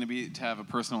talking was going to be to have a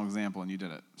personal example, and you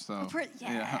did it. So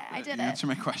I did you answered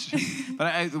my question.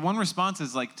 But the one response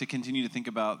is like to continue to think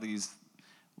about these.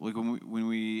 Like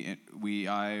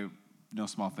I no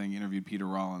small thing interviewed Peter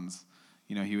Rollins.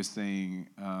 You know, he was saying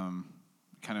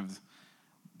kind of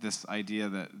this idea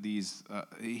that these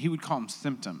he would call them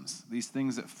symptoms. These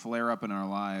things that flare up in our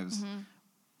lives. Mm-hmm.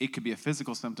 It could be a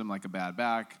physical symptom like a bad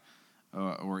back.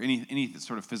 Or any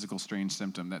sort of physical strange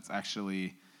symptom that's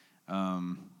actually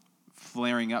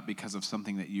flaring up because of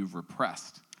something that you've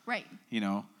repressed. Right. You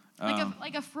know?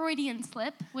 Like a Freudian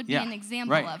slip would be an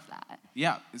example of that.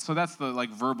 Yeah. So that's the like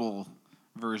verbal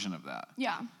version of that.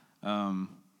 Yeah.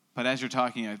 But as you're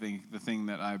talking, I think the thing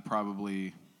that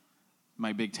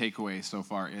my big takeaway so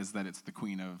far is that it's the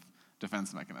queen of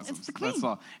defense mechanisms. It's the queen. That's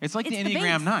all. It's like the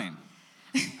Enneagram 9.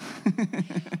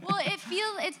 Well,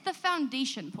 it's the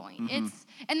foundation point. Mm-hmm.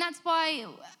 And that's why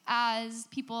as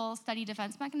people study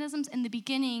defense mechanisms, in the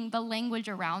beginning, the language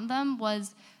around them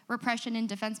was repression and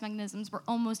defense mechanisms were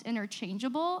almost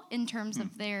interchangeable in terms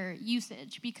of their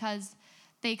usage because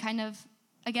they kind of,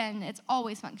 again, it's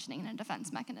always functioning in a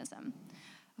defense mechanism.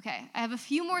 Okay, I have a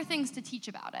few more things to teach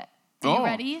about it. Are you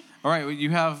ready? All right, well, you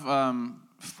have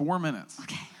 4 minutes.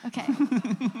 Okay.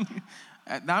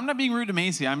 Now, I'm not being rude to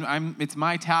Macy. It's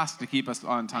my task to keep us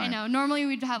on time. I know. Normally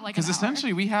we'd have like an hour. Because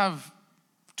essentially we have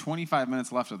 25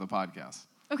 minutes left of the podcast.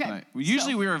 Okay. Tonight.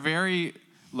 Usually we are very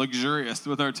luxurious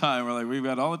with our time. We're like, we've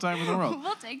got all the time in the world.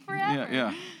 We'll take forever.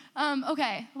 Yeah.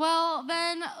 Okay. Well,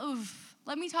 then,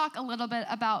 let me talk a little bit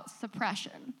about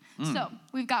suppression. So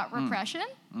we've got repression,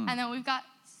 and then we've got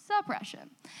suppression.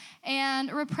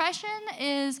 And repression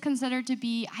is considered to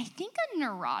be, I think, a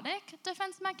neurotic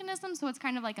defense mechanism, so it's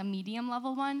kind of like a medium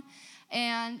level one.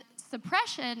 And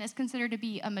suppression is considered to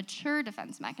be a mature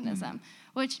defense mechanism,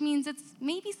 which means it's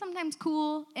maybe sometimes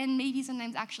cool and maybe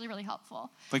sometimes actually really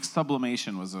helpful. Like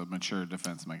sublimation was a mature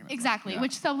defense mechanism. Exactly,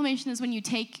 which sublimation is when you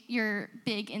take your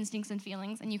big instincts and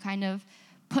feelings and you kind of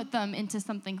put them into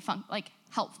something like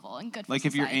helpful and good for like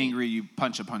society. If you're angry, you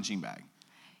punch a punching bag.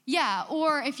 Yeah,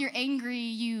 or if you're angry,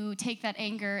 you take that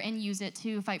anger and use it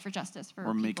to fight for justice for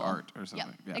people. Or make art or something.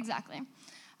 Yep, yeah, exactly.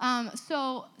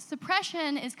 So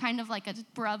suppression is kind of like a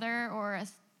brother or a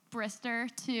brister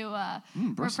to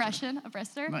repression, a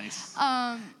brister. Nice.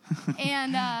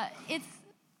 And it's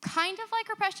kind of like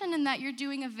repression in that you're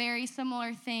doing a very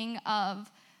similar thing of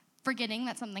forgetting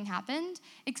that something happened,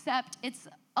 except it's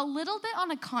a little bit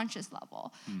on a conscious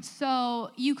level.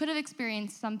 So you could have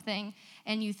experienced something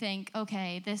and you think,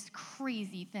 okay, this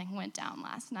crazy thing went down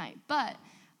last night, but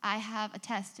I have a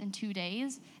test in 2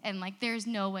 days, and like there's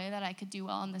no way that I could do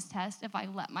well on this test if I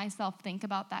let myself think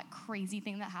about that crazy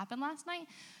thing that happened last night.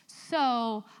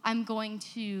 So I'm going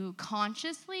to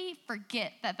consciously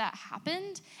forget that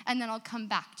happened, and then I'll come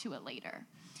back to it later.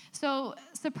 So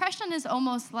suppression is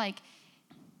almost like,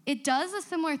 it does a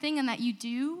similar thing in that you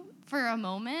do, for a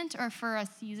moment or for a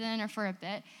season or for a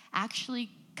bit, actually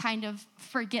kind of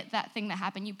forget that thing that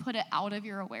happened. You put it out of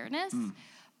your awareness,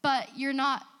 but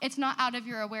it's not out of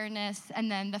your awareness,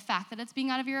 and then the fact that it's being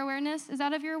out of your awareness is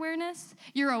out of your awareness.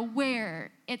 You're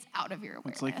aware it's out of your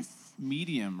awareness. It's like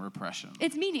medium repression.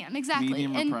 It's medium, exactly.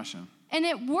 Medium repression. And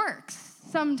it works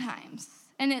sometimes,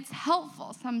 and it's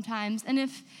helpful sometimes, and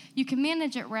if you can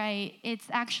manage it right, it's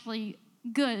actually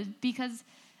good, because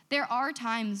there are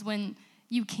times when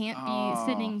you can't be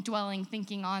sitting, dwelling,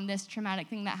 thinking on this traumatic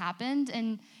thing that happened,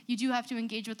 and you do have to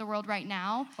engage with the world right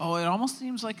now. Oh, it almost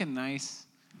seems like a nice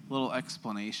little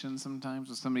explanation sometimes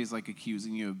when somebody's like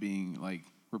accusing you of being like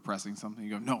repressing something.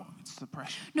 You go, no, it's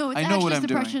suppression. No, it's actually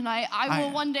suppression. I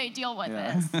will one day deal with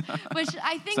this. Which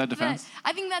I think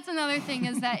that's another thing,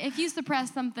 is that if you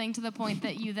suppress something to the point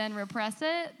that you then repress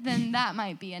it, then that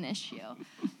might be an issue.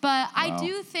 But I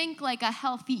do think like a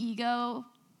healthy ego,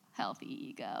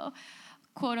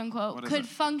 quote unquote, could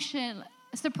function.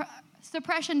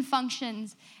 Suppression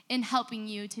functions in helping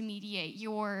you to mediate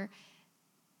your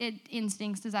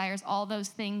instincts, desires, all those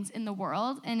things in the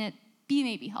world, and it be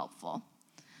maybe helpful.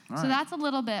 So that's a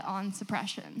little bit on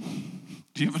suppression.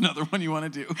 Do you have another one you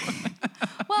want to do?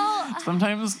 Well,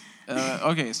 sometimes.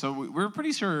 Okay, so we're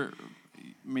pretty sure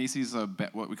Macy's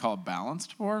what we call a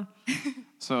balanced 4.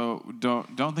 So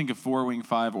don't think of 4-wing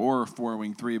 5 or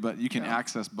 4-wing 3, but you can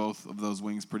access both of those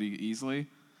wings pretty easily.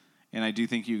 And I do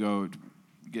think you go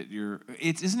get your.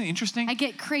 Isn't it interesting? I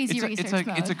get crazy research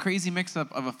mode. It's a crazy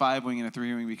mix-up of a 5-wing and a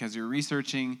 3-wing, because you're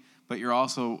researching, but you're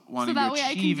also wanting to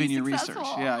achieve in your resuccessful.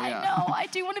 Research. Yeah. I know. I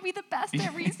do want to be the best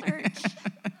at research.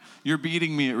 You're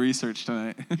beating me at research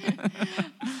tonight.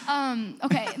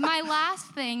 Okay, my last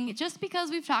thing, just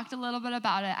because we've talked a little bit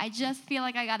about it, I just feel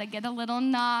like I got to get a little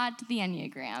nod to the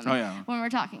Enneagram when we're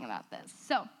talking about this.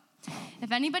 So,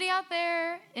 if anybody out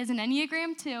there is an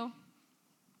Enneagram 2,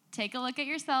 take a look at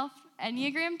yourself.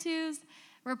 Enneagram 2s,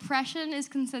 repression is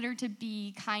considered to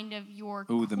be kind of your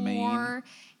core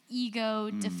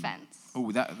ego defense.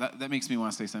 Oh, that makes me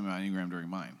want to say something about Enneagram during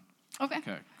mine. Okay,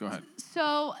 go ahead.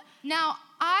 So now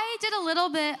I did a little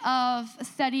bit of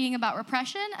studying about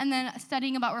repression and then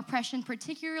studying about repression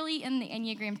particularly in the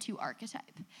Enneagram 2 archetype.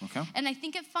 Okay. And I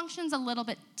think it functions a little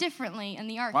bit differently in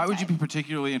the archetype. Why would you be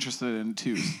particularly interested in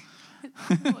 2s?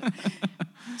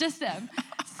 Just them.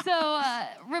 So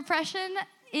repression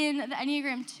in the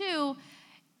Enneagram 2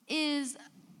 is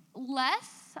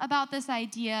less about this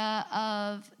idea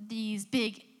of these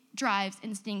big drives,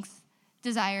 instincts,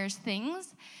 desires,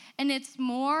 things, and it's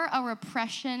more a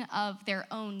repression of their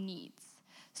own needs.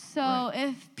 So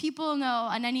if people know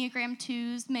an Enneagram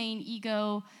 2's main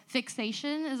ego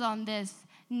fixation is on this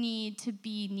need to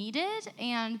be needed,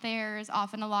 and there's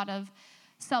often a lot of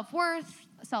self-worth,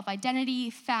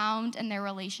 self-identity found in their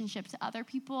relationship to other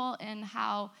people and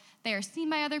how they are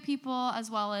seen by other people, as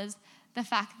well as the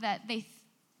fact that they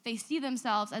see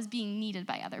themselves as being needed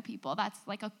by other people. That's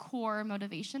like a core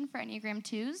motivation for Enneagram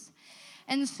 2s.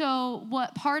 And so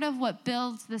part of what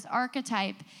builds this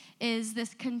archetype is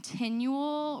this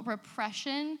continual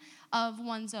repression of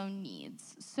one's own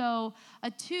needs. So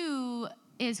a 2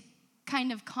 is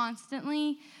kind of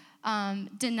constantly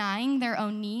denying their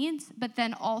own needs, but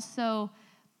then also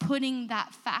putting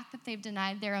that fact that they've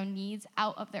denied their own needs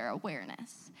out of their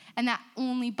awareness. And that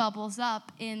only bubbles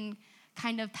up in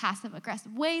kind of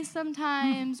passive-aggressive ways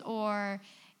sometimes, or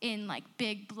in like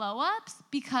big blow-ups,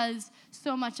 because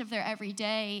so much of their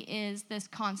everyday is this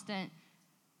constant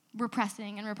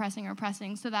repressing and repressing and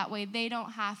repressing, so that way they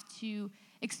don't have to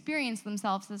experience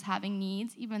themselves as having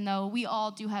needs, even though we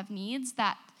all do have needs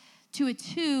that to a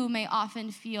 2 may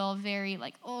often feel very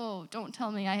like, oh, don't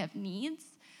tell me I have needs.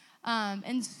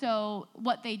 And so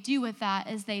what they do with that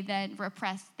is they then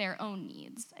repress their own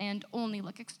needs and only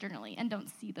look externally and don't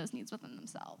see those needs within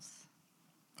themselves.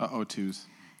 2s.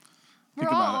 Think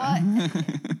about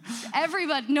it.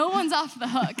 Everybody, no one's off the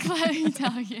hook, let me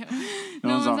tell you.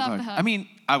 No one's off the hook. I mean,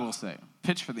 I will say,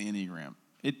 pitch for the Enneagram.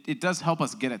 It does help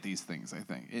us get at these things, I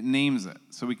think. It names it,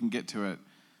 so we can get to it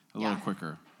a little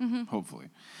quicker, hopefully.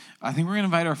 I think we're going to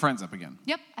invite our friends up again.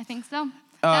 Yep, I think so.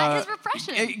 That is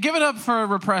repression. Give it up for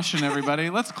repression, everybody.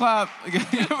 Let's clap. Give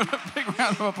it a big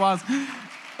round of applause.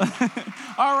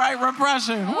 All right,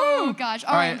 repression. Oh, Woo! gosh.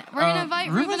 All right, we're going to invite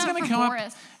Reuven up for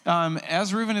Boris.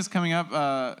 As Reuven is coming up,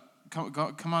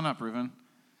 come on up, Reuven.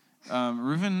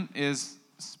 Reuven is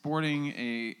sporting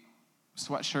a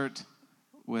sweatshirt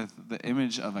with the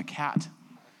image of a cat.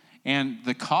 And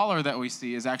the collar that we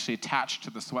see is actually attached to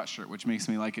the sweatshirt, which makes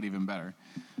me like it even better.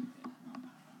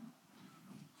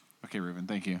 Okay, Reuven,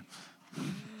 thank you.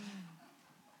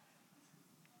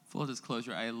 Full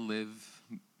disclosure, I live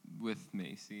with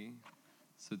Macy,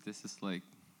 so this is like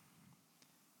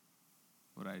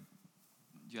what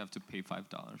you have to pay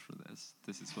 $5 for this.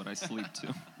 This is what I sleep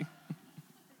to.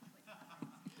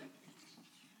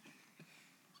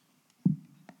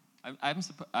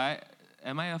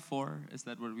 Am I a 4? Is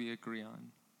that what we agree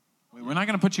on? We're not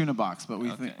going to put you in a box, but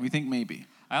we think maybe.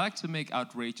 I like to make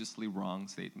outrageously wrong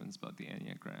statements about the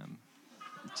Enneagram,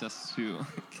 just to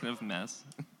kind of mess.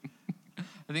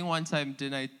 I think one time,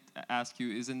 didn't I ask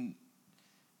you, isn't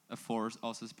a 4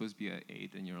 also supposed to be an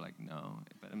 8? And you're like, no.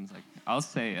 But I'm like, I'll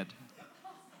say it.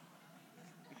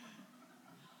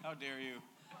 How dare you?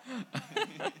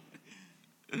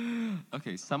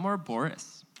 Okay, some more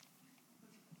Boris.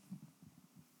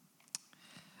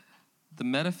 The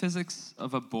metaphysics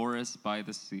of a Boris by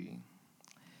the sea.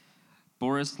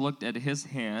 Boris looked at his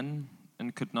hand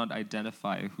and could not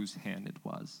identify whose hand it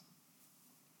was.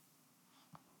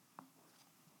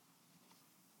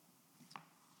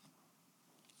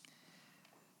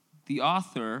 The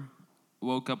author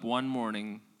woke up one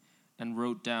morning and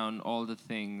wrote down all the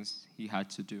things he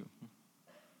had to do.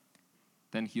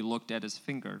 Then he looked at his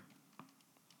finger,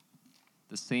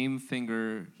 the same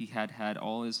finger he had had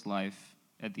all his life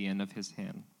at the end of his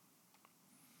hand.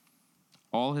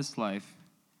 All his life,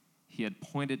 he had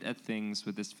pointed at things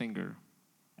with his finger,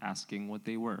 asking what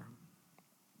they were.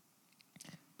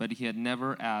 But he had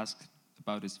never asked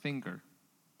about his finger.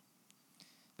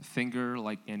 The finger,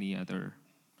 like any other,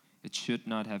 it should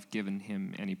not have given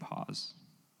him any pause.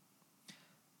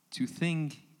 To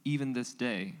think even this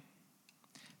day,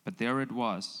 but there it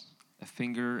was, a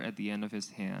finger at the end of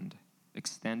his hand,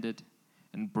 extended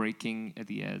and breaking at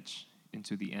the edge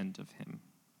into the end of him.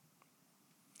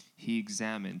 He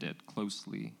examined it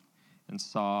closely and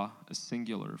saw a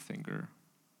singular finger.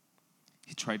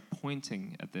 He tried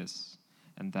pointing at this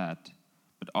and that,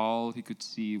 but all he could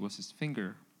see was his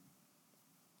finger.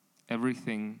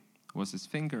 Everything was his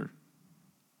finger.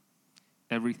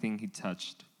 Everything he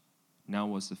touched now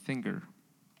was a finger.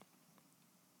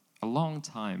 A long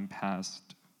time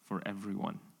passed for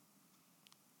everyone.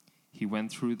 He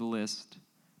went through the list,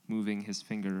 moving his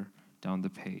finger down the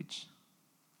page.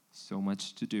 So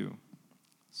much to do,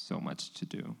 so much to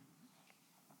do.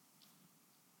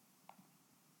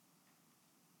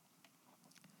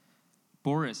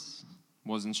 Boris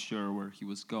wasn't sure where he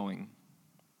was going.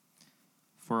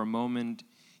 For a moment,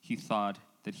 he thought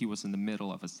that he was in the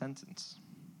middle of a sentence.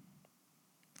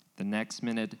 The next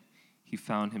minute, he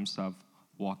found himself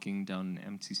walking down an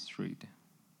empty street.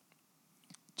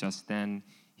 Just then,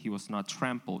 he was not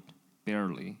trampled,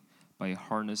 barely, by a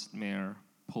harnessed mare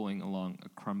pulling along a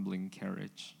crumbling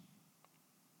carriage.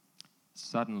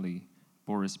 Suddenly,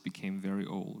 Boris became very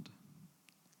old,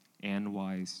 and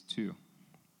wise too.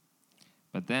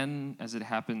 But then, as it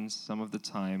happens some of the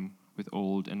time with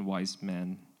old and wise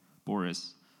men,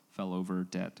 Boris fell over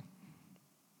dead.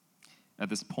 At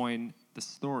this point, the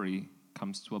story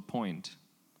comes to a point,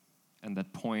 and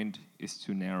that point is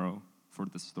too narrow for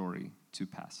the story to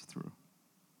pass through.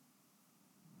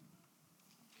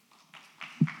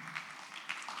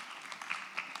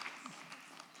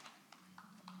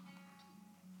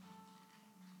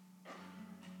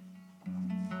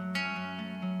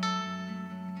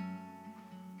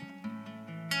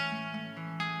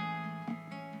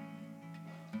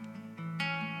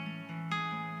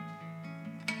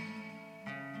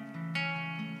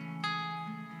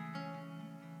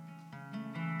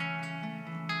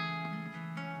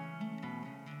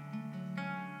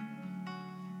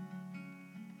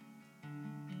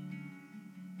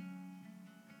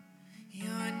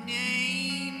 Your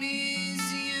name is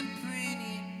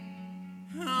imprinted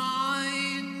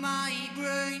on my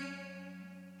brain.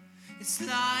 It's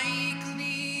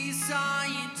likely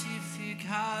scientific.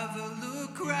 Have a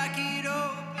look, crack it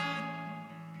open.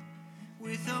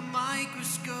 With a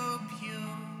microscope,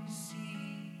 you'll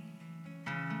see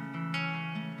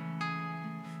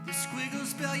the squiggles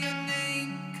spell your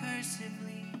name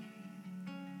cursively.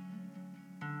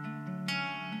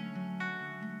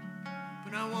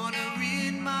 But I want to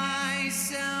rid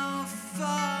myself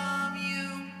from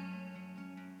you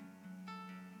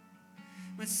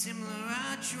with similar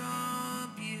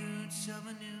attributes of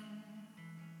a new.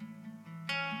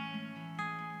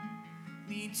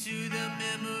 Lead to the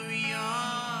memory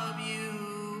of you.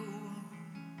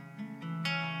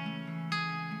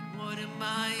 What am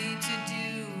I to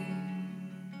do?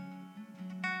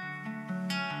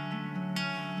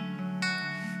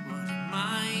 What am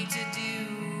I to do?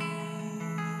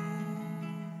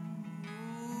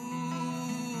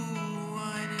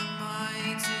 What am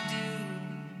I to do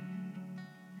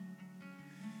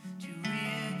to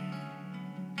rid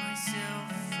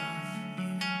myself of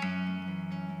you?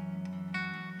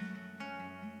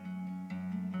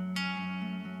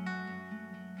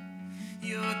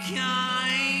 Your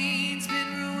kind's been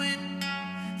ruined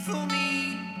for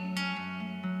me.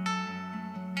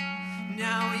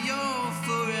 Now you'll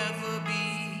forever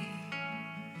be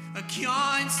a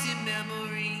constant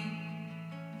memory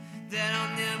that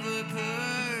I'll never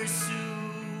pursue.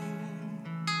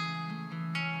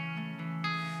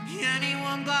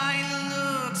 Anyone by the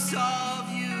looks of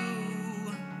you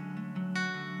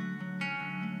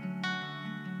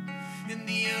and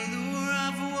the allure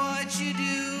of what you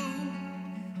do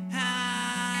has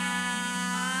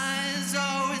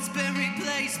always been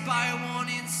replaced by a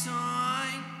warning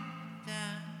sign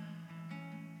that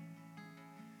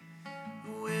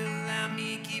will let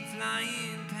me keep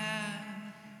flying past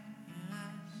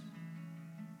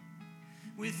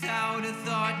without a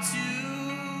thought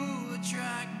to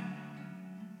attract.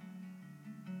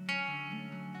 Well,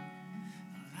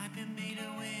 I've been made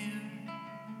aware.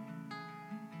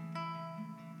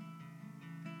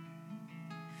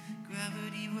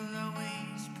 Gravity will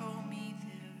always pull me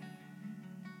there.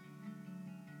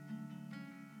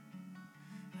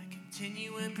 I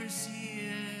continue and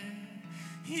persevere.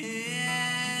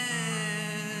 Yes.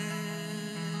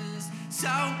 So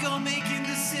don't go making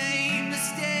the same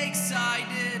mistakes I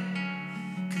did.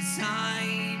 'Cause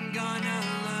I'm gonna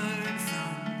learn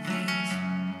from this.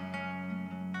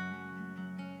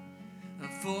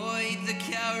 Avoid the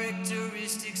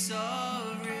characteristics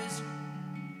of risk.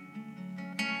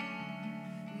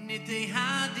 And if they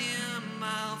hide them,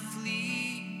 I'll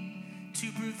flee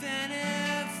to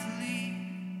preventively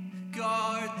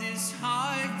guard this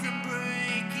heart from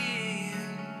breaking.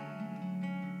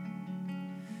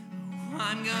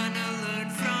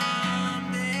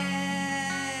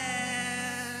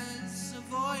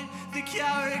 the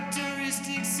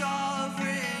characteristics of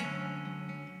it.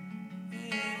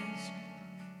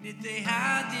 Yet they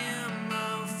had them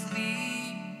all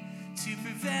flee to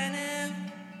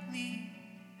preventively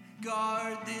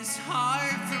guard this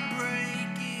heart from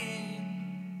breaking.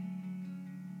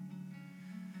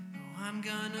 Oh, I'm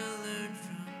gonna learn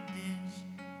from this.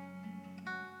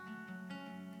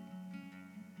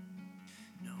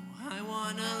 No, I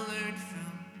wanna learn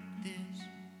from this.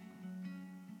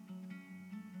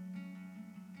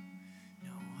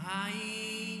 No, I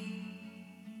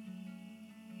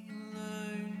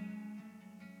learn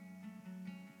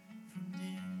from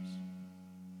this.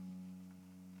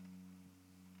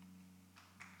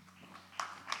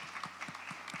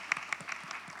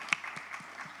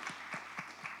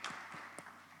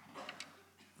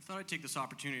 I thought I'd take this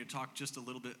opportunity to talk just a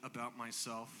little bit about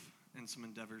myself and some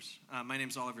endeavors. My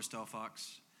name's Oliver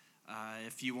Stelfox.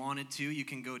 If you wanted to, you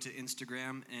can go to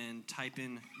Instagram and type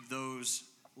in those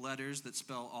letters that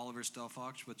spell Oliver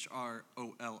Stelfox, which are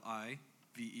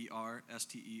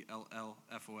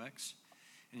OLIVERSTELLFOX,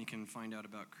 and you can find out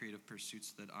about creative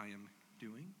pursuits that I am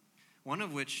doing. One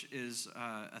of which is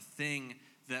a thing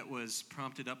that was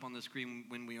prompted up on the screen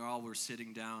when we all were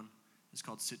sitting down. It's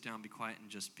called Sit Down, Be Quiet, and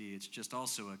Just Be. It's just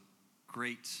also a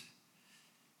great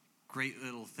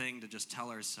little thing to just tell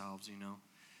ourselves, you know.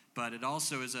 But it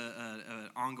also is an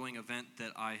ongoing event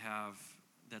that I have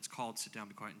that's called Sit Down,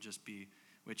 Be Quiet, and Just Be,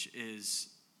 which is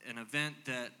an event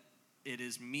that it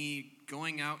is me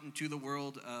going out into the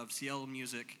world of Seattle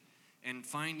music and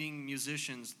finding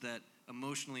musicians that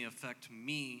emotionally affect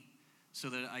me so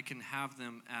that I can have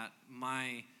them at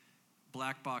my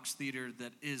black box theater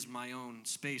that is my own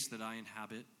space that I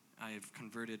inhabit. I've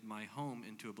converted my home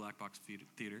into a black box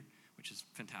theater, which is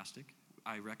fantastic.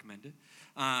 I recommend it.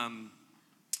 I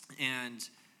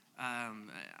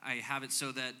have it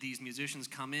so that these musicians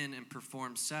come in and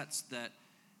perform sets that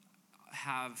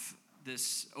have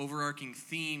this overarching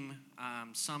theme.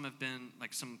 Some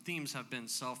themes have been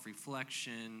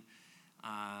self-reflection,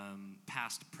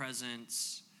 past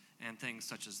presence, and things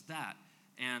such as that.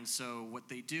 And so what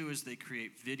they do is they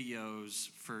create videos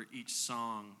for each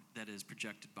song that is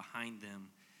projected behind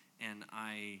them. And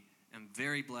I am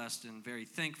very blessed and very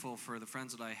thankful for the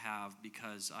friends that I have,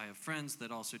 because I have friends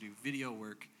that also do video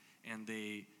work, and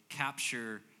they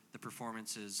capture the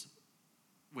performances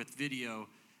with video.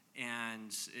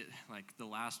 And like the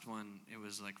last one, it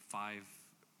was like 5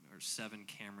 or 7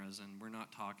 cameras, and we're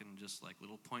not talking just like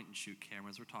little point and shoot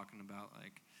cameras. We're talking about,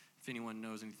 like, if anyone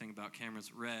knows anything about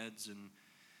cameras, Reds and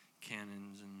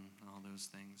Canons and all those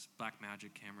things,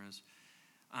 Blackmagic cameras.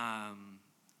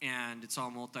 And it's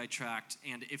all multi-tracked.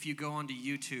 And if you go onto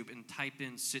YouTube and type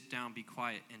in Sit Down, Be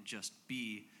Quiet, and Just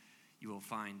Be, you will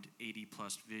find 80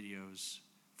 plus videos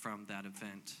from that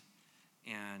event.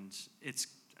 And it's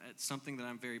something that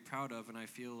I'm very proud of, and I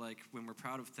feel like when we're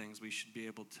proud of things, we should be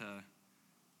able to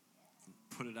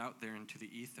put it out there into the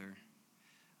ether.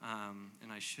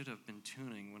 And I should have been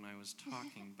tuning when I was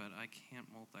talking, but I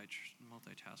can't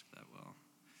multitask that well.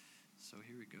 So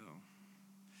here we go.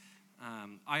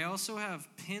 I also have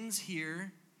pins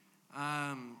here. It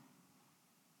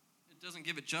doesn't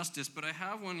give it justice, but I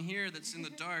have one here that's in the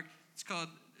dark.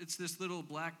 It's this little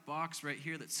black box right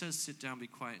here that says Sit Down, Be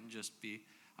Quiet, and Just Be.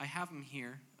 I have them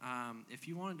here. If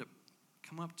you wanted to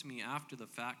come up to me after the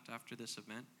fact, after this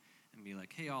event, and be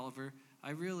like, hey, Oliver, I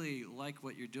really like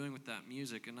what you're doing with that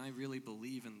music, and I really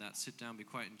believe in that Sit Down, Be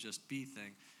Quiet, and Just Be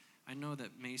thing. I know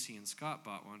that Macy and Scott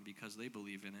bought one because they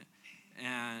believe in it.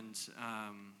 And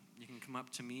you can come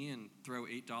up to me and throw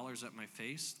 $8 at my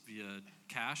face via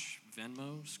cash,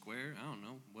 Venmo, Square, I don't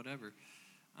know, whatever.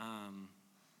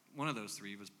 One of those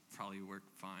 3 would probably work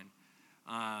fine.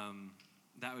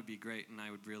 That would be great, and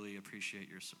I would really appreciate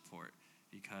your support,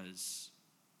 because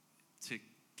to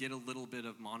get a little bit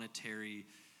of monetary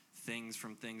things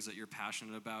from things that you're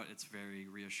passionate about, it's very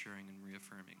reassuring and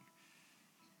reaffirming.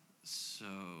 So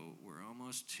we're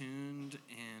almost tuned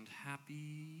and happy.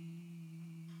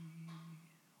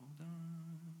 Hold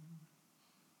on.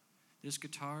 This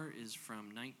guitar is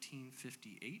from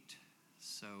 1958,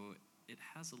 so it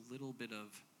has a little bit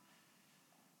of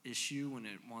issue when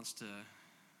it wants to,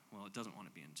 well, it doesn't want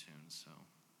to be in tune, so.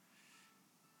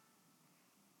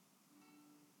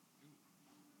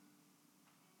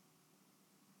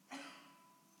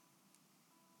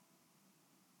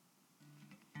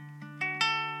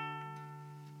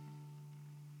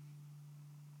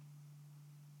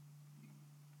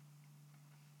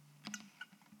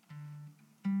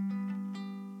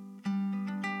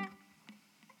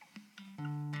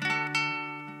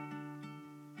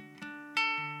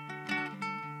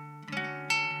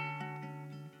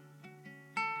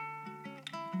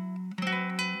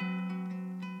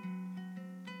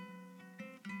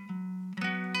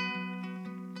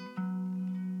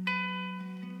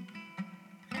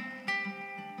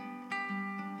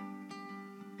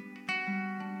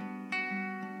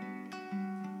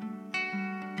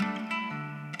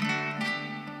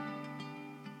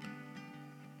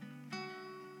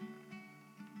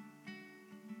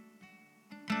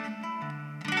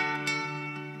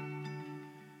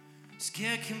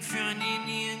 Scared confronting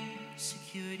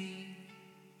insecurity.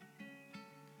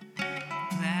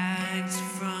 Plagues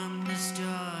from the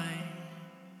start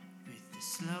with the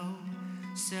slow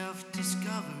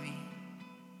self-discovery.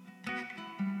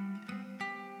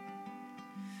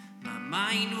 My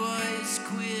mind was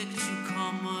quick to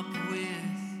come up with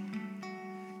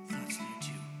thoughts not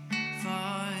too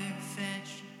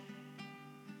far-fetched.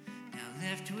 Now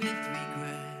left with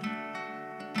regret.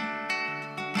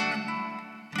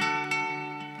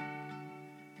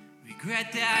 Regret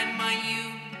that my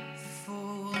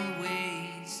youthful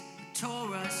ways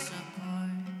tore us apart.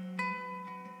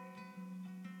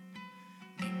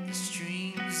 Make the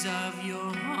strings of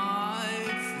your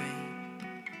heart frayed.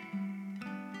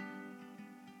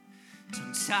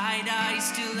 Tongue-tied, I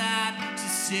still have to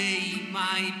say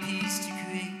my piece to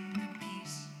create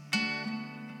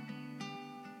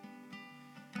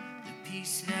the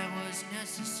peace that was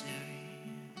necessary.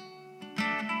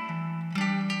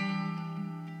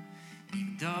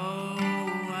 Though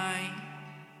I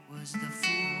was the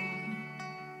fool,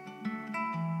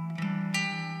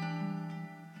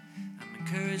 I'm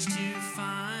encouraged to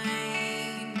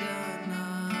find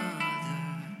another.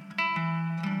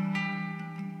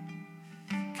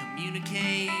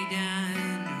 Communicate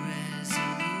and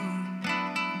resolute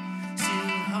to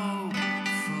hope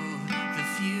for the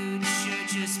future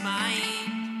just might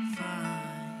find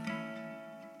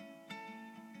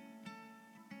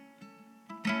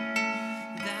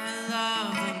that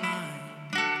love of mine.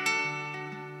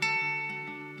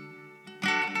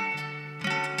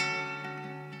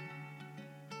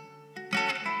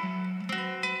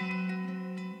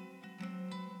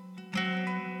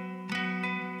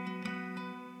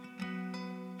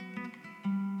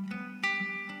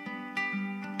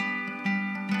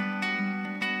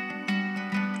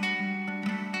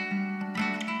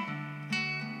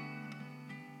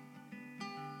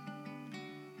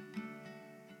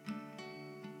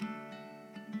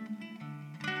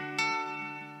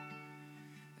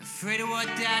 Afraid of what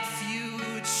that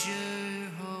future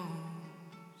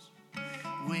holds,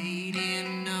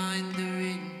 waiting on the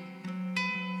written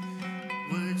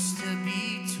words to be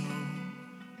told.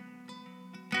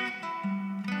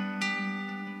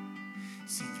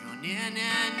 Seems thrown in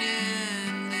an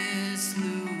endless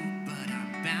loop, but I'm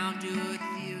bound to a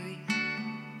theory,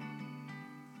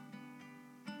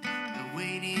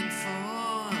 waiting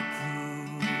for proof.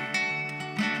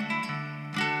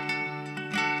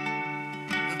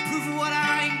 Proof of what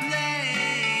I'm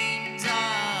blamed of.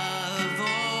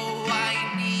 Oh, I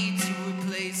need to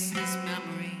replace this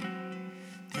memory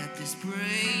that this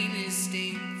brain is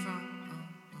stained from.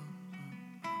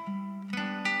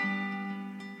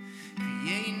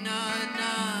 Create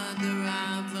another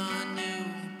avenue,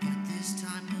 but this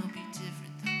time it'll be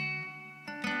different though.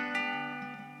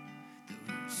 The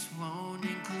roots won't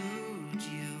include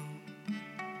you.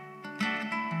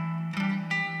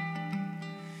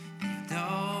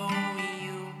 Though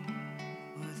you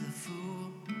were the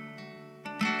fool,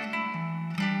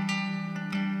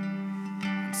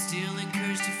 I'm still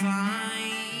encouraged to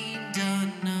find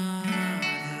another.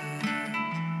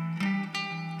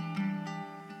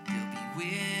 They'll be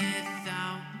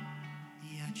without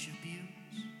the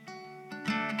attributes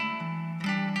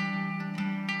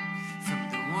from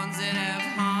the ones that have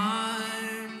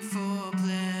harmed for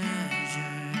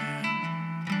pleasure.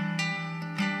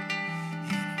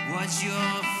 What's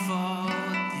your fault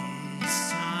this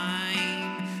time?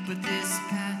 But this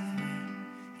pathway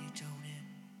you don't end.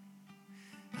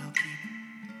 I'll keep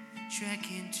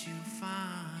trekking to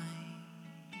find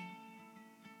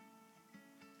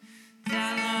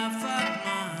that love of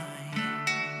mine.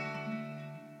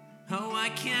 Oh, I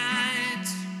can't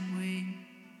wait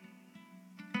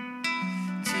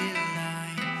till I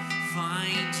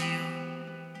find you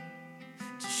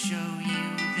to show you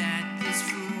that this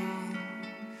fool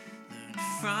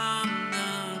from the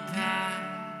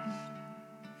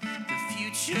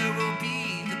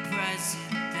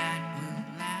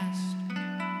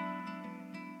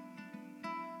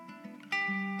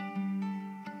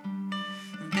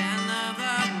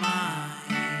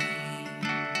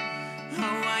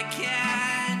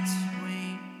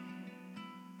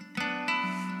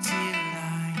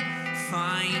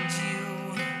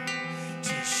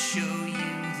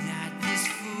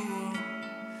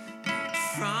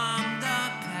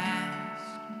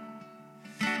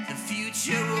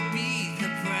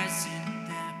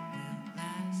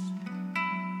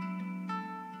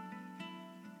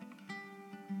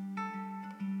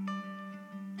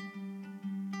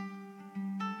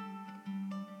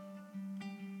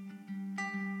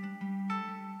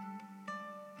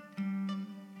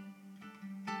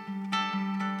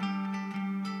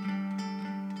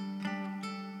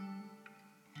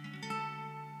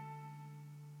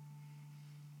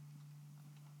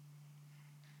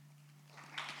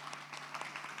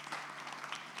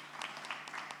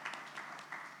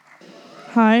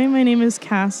Hi, my name is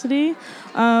Cassidy.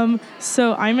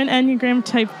 So I'm an Enneagram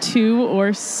Type 2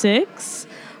 or 6.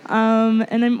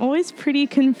 And I'm always pretty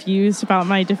confused about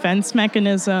my defense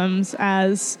mechanisms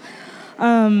as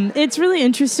it's really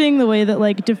interesting the way that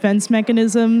like defense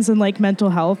mechanisms and like mental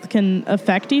health can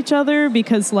affect each other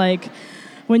because like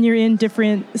when you're in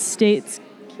different states,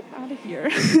 get out of here.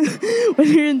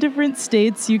 When you're in different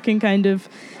states, you can kind of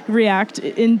react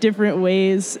in different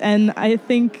ways. And I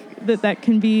think that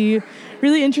can be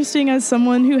really interesting as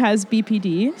someone who has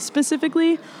BPD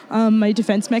specifically. My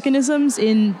defense mechanisms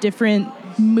in different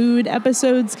mood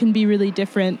episodes can be really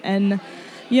different. And,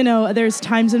 you know, there's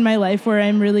times in my life where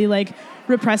I'm really like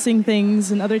repressing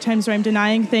things and other times where I'm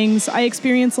denying things. I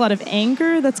experience a lot of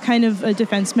anger. That's kind of a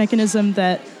defense mechanism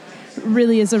that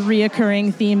really is a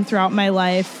reoccurring theme throughout my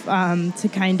life, to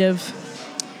kind of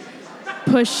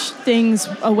push things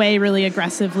away really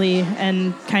aggressively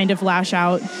and kind of lash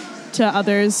out to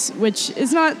others, which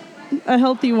is not a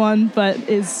healthy one, but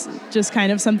is just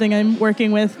kind of something I'm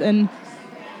working with and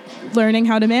learning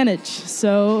how to manage.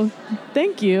 So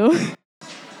thank you.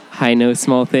 Hi, No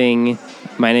Small Thing.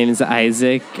 My name is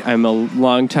Isaac. I'm a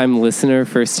longtime listener,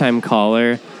 first-time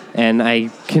caller, and I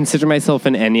consider myself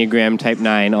an Enneagram Type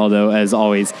 9, although, as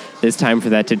always, there's time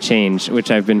for that to change,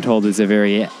 which I've been told is a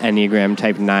very Enneagram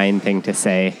Type 9 thing to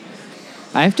say.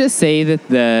 I have to say that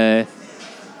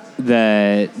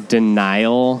the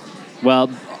denial, well,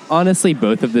 honestly,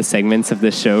 both of the segments of the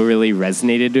show really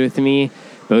resonated with me,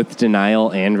 both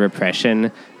denial and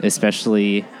repression,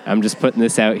 especially, I'm just putting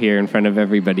this out here in front of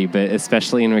everybody, but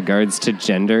especially in regards to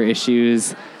gender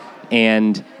issues.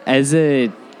 And as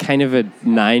a kind of a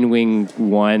 9-wing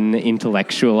 1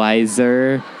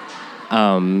 intellectualizer,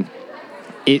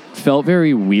 it felt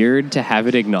very weird to have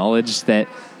it acknowledged that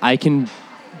I can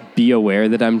be aware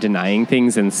that I'm denying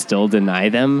things and still deny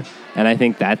them. And I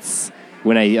think that's,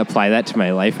 when I apply that to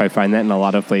my life, I find that in a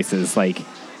lot of places. Like,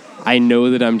 I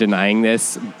know that I'm denying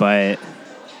this, but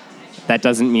that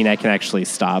doesn't mean I can actually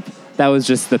stop. That was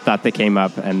just the thought that came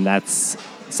up, and that's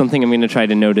something I'm going to try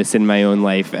to notice in my own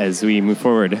life as we move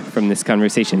forward from this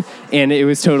conversation. And it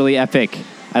was totally epic.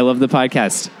 I love the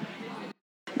podcast.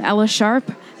 Ella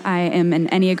Sharp. I am an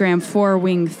Enneagram 4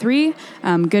 Wing 3,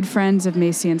 good friends of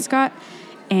Macy and Scott.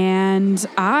 And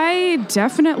I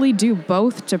definitely do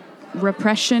both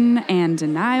repression and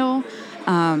denial.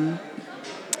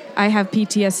 I have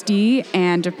PTSD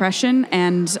and depression,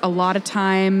 and a lot of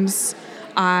times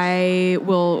I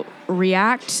will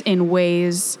react in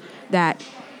ways that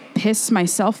piss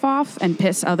myself off and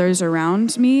piss others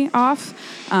around me off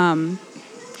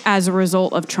as a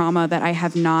result of trauma that I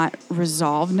have not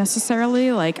resolved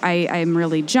necessarily. Like I'm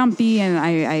really jumpy, and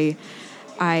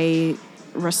I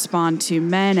respond to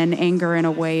men and anger in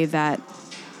a way that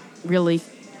really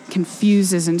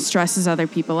confuses and stresses other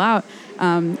people out.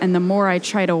 And the more I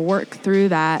try to work through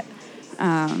that,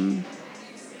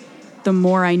 the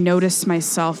more I notice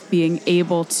myself being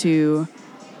able to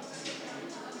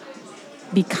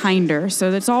be kinder.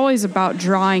 So it's always about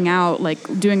drawing out,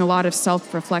 like doing a lot of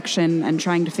self-reflection and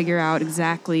trying to figure out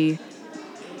exactly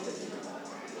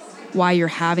why you're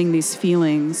having these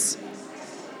feelings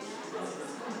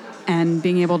and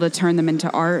being able to turn them into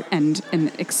art and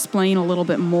explain a little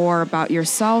bit more about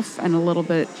yourself and a little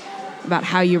bit about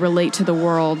how you relate to the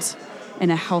world in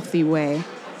a healthy way.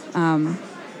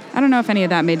 I don't know if any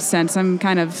of that made sense. I'm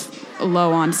kind of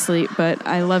low on sleep, but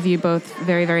I love you both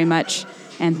very, very much.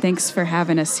 And thanks for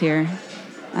having us here.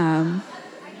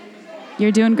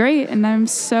 You're doing great, and I'm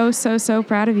so, so, so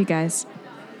proud of you guys.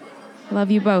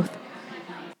 Love you both.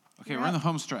 Okay, we're in the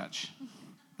home stretch.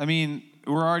 I mean,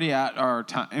 we're already at our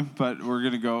time, but we're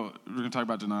gonna talk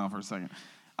about denial for a second.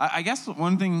 I guess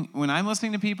one thing, when I'm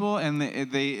listening to people, and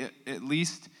they at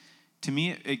least, to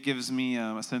me, it gives me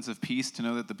a sense of peace to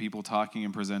know that the people talking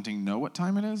and presenting know what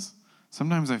time it is.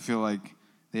 Sometimes I feel like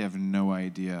they have no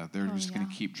idea. They're just going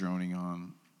to keep droning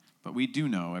on. But we do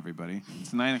know, everybody.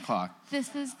 It's 9 o'clock. We're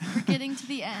getting to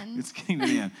the end. It's getting to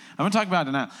the end. I'm going to talk about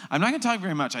denial. I'm not going to talk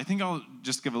very much. I think I'll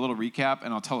just give a little recap,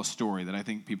 and I'll tell a story that I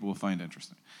think people will find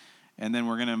interesting. And then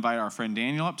we're going to invite our friend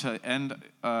Daniel up to end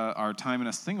our time in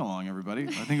a sing-along, everybody.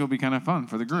 I think it'll be kind of fun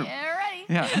for the group. Get ready.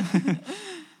 Yeah.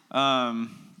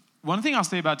 One thing I'll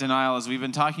say about denial is we've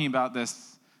been talking about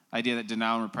this idea that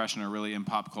denial and repression are really in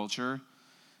pop culture.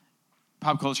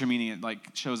 Pop culture meaning it like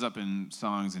shows up in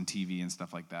songs and TV and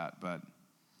stuff like that. But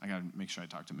I got to make sure I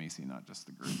talk to Macy, not just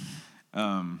the group.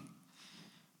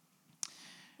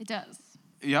 It does.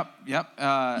 Yep.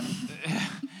 And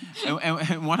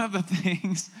one of the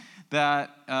things that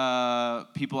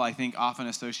people, I think, often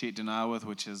associate denial with,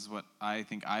 which is what I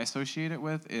think I associate it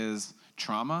with, is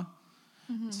trauma.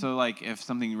 So like if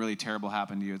something really terrible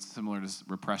happened to you, it's similar to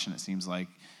repression, it seems like.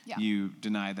 Yeah. You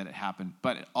deny that it happened.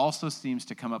 But it also seems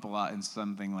to come up a lot in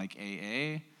something like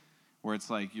AA, where it's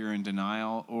like you're in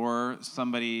denial, or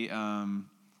somebody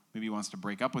maybe wants to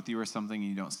break up with you or something and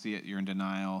you don't see it, you're in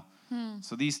denial.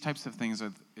 So these types of things,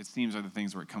 it seems, are the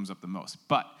things where it comes up the most.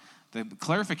 But the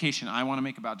clarification I want to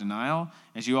make about denial,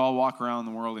 as you all walk around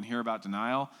the world and hear about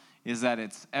denial, is that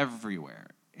it's everywhere.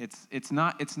 It's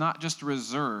not just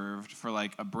reserved for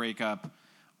like a breakup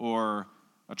or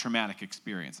a traumatic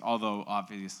experience, although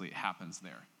obviously it happens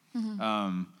there.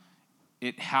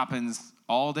 It happens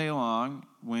all day long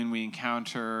when we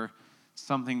encounter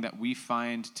something that we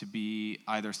find to be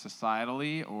either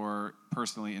societally or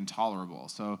personally intolerable.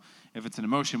 So if it's an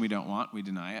emotion we don't want, we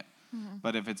deny it.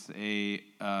 But if it's a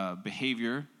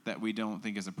behavior that we don't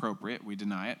think is appropriate, we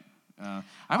deny it. I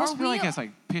almost feel like it's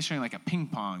like picturing like a ping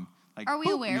pong. Like, Are we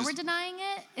boop, aware we're denying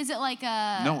it? Is it like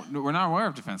a... No, we're not aware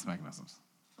of defense mechanisms.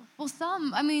 Well,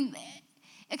 some. I mean,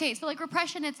 okay, so like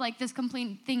repression, it's like this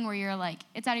complete thing where you're like,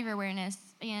 it's out of your awareness,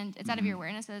 and it's out of your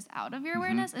awareness is out of your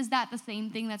awareness. Is that the same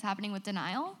thing that's happening with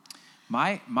denial?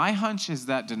 My hunch is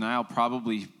that denial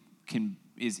probably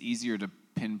is easier to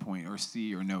pinpoint or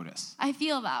see or notice. I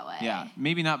feel that way. Yeah,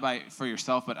 maybe not for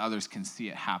yourself, but others can see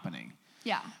it happening.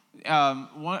 Yeah.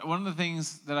 One of the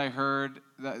things that I heard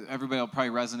that everybody will probably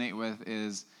resonate with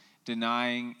is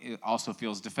denying it also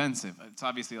feels defensive. It's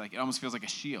obviously like, it almost feels like a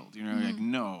shield. You know, like,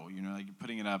 no, you know, like you're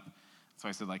putting it up. That's why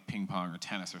I said like ping pong or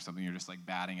tennis or something. You're just like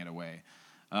batting it away.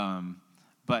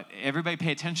 But everybody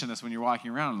pay attention to this when you're walking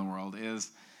around in the world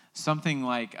is something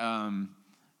like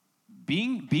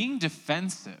being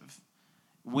defensive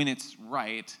when it's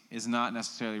right is not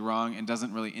necessarily wrong and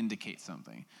doesn't really indicate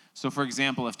something. So for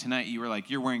example, if tonight you were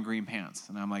like, you're wearing green pants,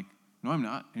 and I'm like, no, I'm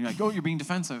not. And you're like, oh, you're being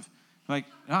defensive. I'm like,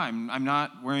 no, I'm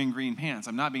not wearing green pants.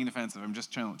 I'm not being defensive. I'm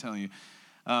just telling you.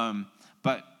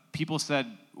 But people said,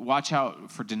 watch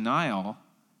out for denial.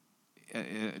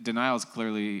 Denial is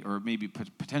clearly, or maybe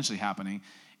potentially happening,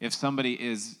 if somebody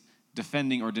is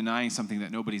defending or denying something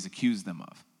that nobody's accused them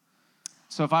of.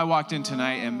 So if I walked in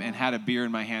tonight and had a beer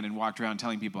in my hand and walked around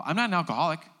telling people, I'm not an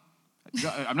alcoholic.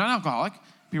 I'm not an alcoholic.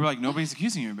 People are like, nobody's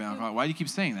accusing you of being an alcoholic. Why do you keep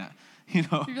saying that? You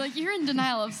know? You're like, you're in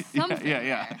denial of something.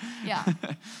 Yeah.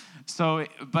 So,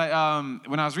 but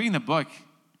when I was reading the book,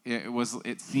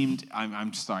 it seemed,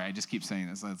 I'm sorry, I just keep saying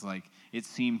this. It's like, it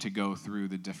seemed to go through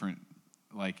the different,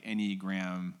 like,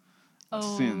 Enneagram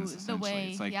sins, essentially. The way,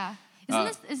 it's like, yeah.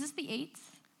 Is this the 8th?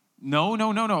 No.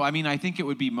 I mean, I think it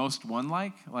would be most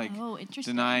one-like, like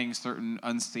interesting. denying certain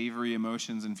unsavory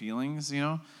emotions and feelings, you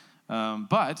know.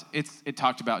 But it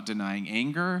talked about denying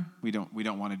anger. We don't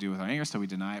want to deal with our anger, so we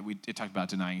deny it. It talked about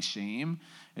denying shame.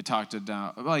 It talked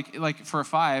about like for a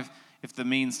 5, if the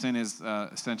main sin is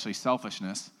essentially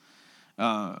selfishness,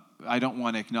 I don't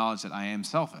want to acknowledge that I am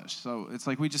selfish. So it's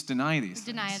like we just deny these.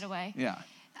 Deny things. it away. Yeah.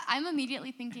 I'm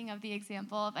immediately thinking of the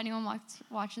example, if anyone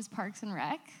watches Parks and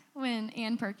Rec, when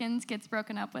Ann Perkins gets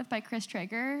broken up with by Chris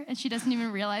Traeger, and she doesn't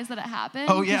even realize that it happened.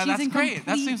 Oh, yeah, she's that's in great.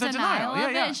 That seems like denial. of Yeah.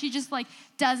 it, and she just like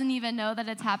doesn't even know that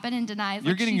it's happened and denies.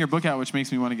 You're getting your book out, which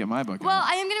makes me want to get my book Well, out.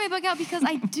 I am getting my book out because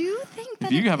I do think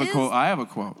that If you have a quote, I have a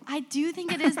quote. I do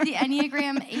think it is the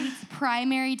Enneagram 8's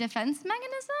primary defense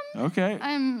mechanism.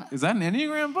 Okay. Is that an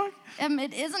Enneagram book?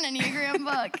 It is an Enneagram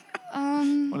book.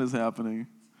 What is happening?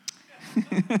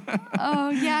 Oh,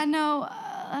 yeah, no.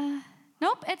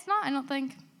 Nope, it's not, I don't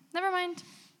think. Never mind.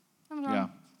 I'm wrong. Yeah.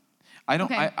 I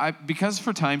don't, Okay. I because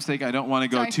for time's sake, I don't want to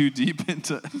go Sorry. too deep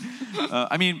into,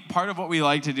 I mean, part of what we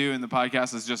like to do in the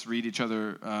podcast is just read each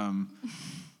other,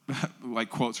 like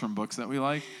quotes from books that we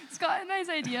like. Scott and I's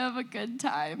idea of a good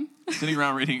time. Sitting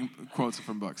around reading quotes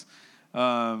from books.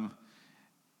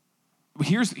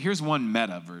 Here's one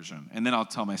meta version, and then I'll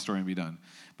tell my story and be done.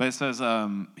 But it says,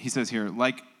 he says here,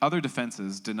 like other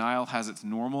defenses, denial has its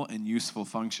normal and useful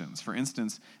functions. For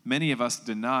instance, many of us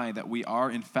deny that we are,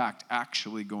 in fact,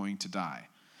 actually going to die.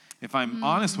 If I'm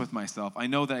honest with myself, I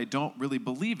know that I don't really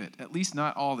believe it, at least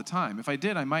not all the time. If I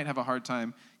did, I might have a hard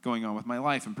time going on with my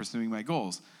life and pursuing my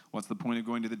goals. What's the point of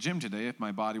going to the gym today if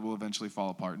my body will eventually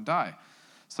fall apart and die?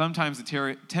 Sometimes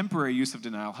the temporary use of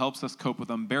denial helps us cope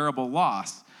with unbearable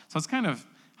loss. So it's kind of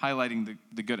highlighting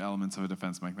the good elements of a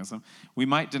defense mechanism. We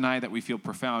might deny that we feel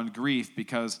profound grief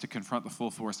because to confront the full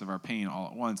force of our pain all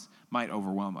at once might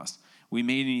overwhelm us. We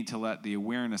may need to let the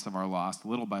awareness of our loss,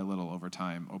 little by little over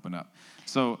time, open up.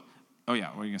 So, oh yeah,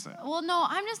 what are you going to say? Well, no,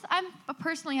 I'm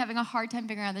personally having a hard time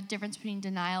figuring out the difference between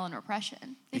denial and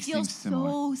repression. They feel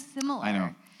so similar. I know.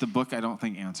 The book, I don't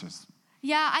think, answers.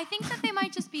 Yeah, I think that they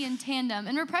might just be in tandem.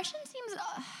 And repression seems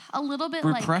a little bit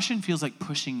Repression feels like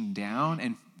pushing down,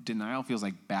 and denial feels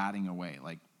like batting away.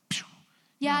 Like,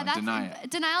 Yeah, deny it.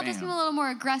 Denial does Bam. seem a little more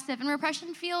aggressive, and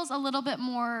repression feels a little bit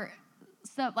more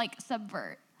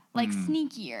subvert, like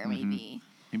sneakier, maybe.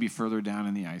 Maybe further down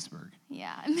in the iceberg.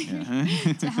 Yeah,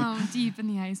 Yeah. down deep in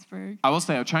the iceberg. I will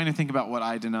say, I'm trying to think about what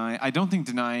I deny. I don't think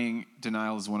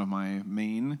denial is one of my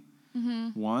main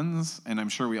ones, and I'm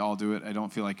sure we all do it. I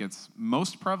don't feel like it's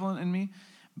most prevalent in me,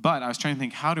 but I was trying to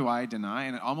think, how do I deny?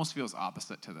 And it almost feels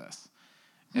opposite to this.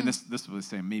 And this was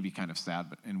saying maybe kind of sad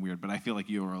and weird, but I feel like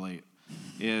you'll relate.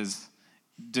 Is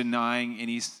denying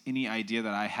any idea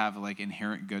that I have like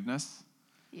inherent goodness,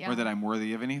 or that I'm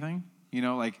worthy of anything. You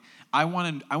know, like I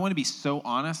want to be so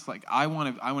honest. Like I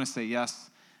want to say, yes,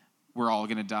 we're all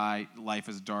gonna die. Life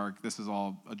is dark. This is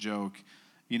all a joke.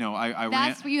 You know,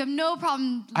 That's where you have no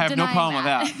problem. I have no denying problem with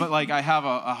that. But like I have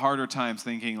a harder time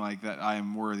thinking like that I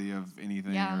am worthy of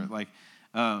anything. Yeah. Or like,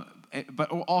 but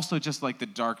also just like the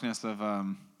darkness of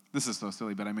this is so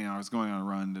silly. But I mean, I was going on a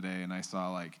run today and I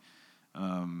saw like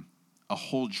a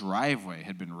whole driveway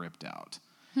had been ripped out.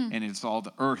 And it's all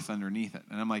the earth underneath it.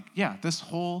 And I'm like, yeah, this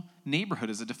whole neighborhood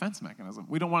is a defense mechanism.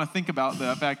 We don't want to think about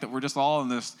the fact that we're just all in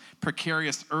this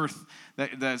precarious earth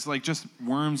that's like just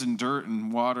worms and dirt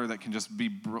and water that can just be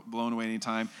blown away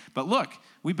anytime. But look,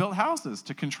 we built houses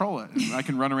to control it. And I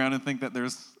can run around and think that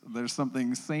there's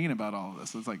something sane about all of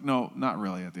this. It's like, no, not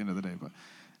really at the end of the day. But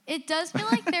it does feel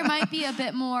like there might be a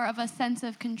bit more of a sense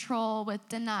of control with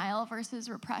denial versus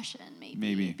repression,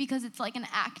 maybe. Because it's like an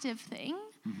active thing.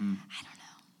 Mm-hmm.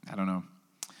 I don't know.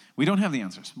 We don't have the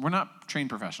answers. We're not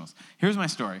trained professionals. Here's my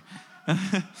story.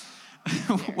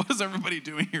 What is everybody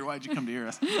doing here? Why'd you come to hear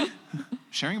us?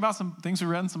 Sharing about some things we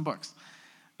read in some books.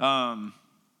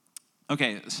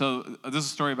 Okay, so this is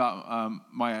a story about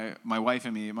my wife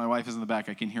and me. My wife is in the back.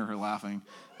 I can hear her laughing.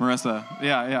 Marissa,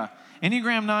 yeah.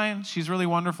 Enneagram 9, she's really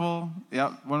wonderful.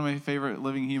 Yeah, one of my favorite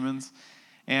living humans.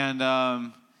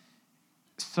 And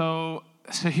so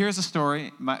here's a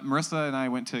story. Marissa and I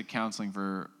went to counseling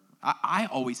for, I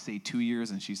always say 2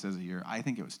 years, and she says a year. I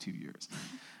think it was 2 years.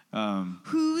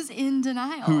 Who's in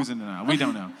denial? Who's in denial? We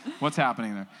don't know. What's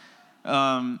happening there?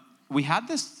 We had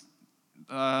this,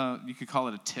 you could call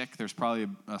it a tick. There's probably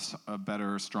a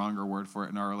better, stronger word for it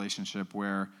in our relationship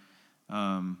where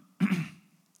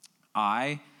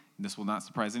this will not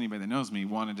surprise anybody that knows me,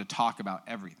 wanted to talk about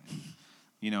everything.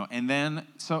 You know, and then,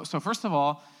 so first of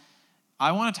all,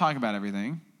 I want to talk about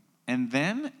everything, and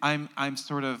then I'm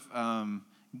sort of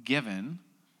given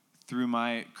through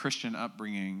my Christian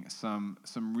upbringing some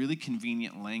really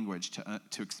convenient language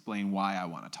to explain why I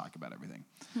want to talk about everything.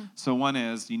 So one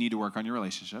is you need to work on your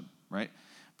relationship, right?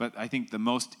 But I think the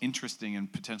most interesting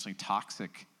and potentially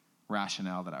toxic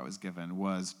rationale that I was given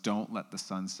was don't let the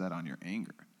sun set on your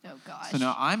anger. Oh gosh. So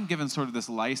now I'm given sort of this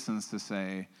license to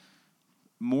say,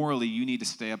 morally, you need to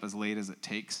stay up as late as it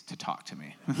takes to talk to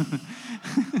me.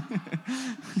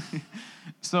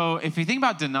 So if you think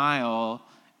about denial,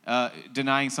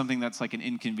 denying something that's like an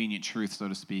inconvenient truth, so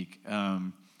to speak,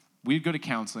 we'd go to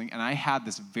counseling, and I had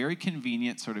this very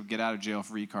convenient sort of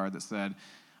get-out-of-jail-free card that said,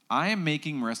 I am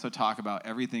making Marissa talk about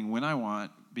everything when I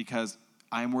want because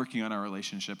I'm working on our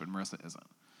relationship and Marissa isn't.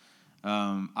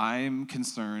 I'm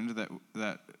concerned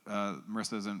that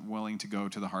Marissa isn't willing to go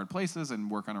to the hard places and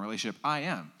work on a relationship. I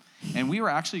am. And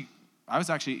I was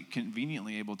actually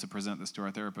conveniently able to present this to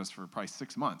our therapist for probably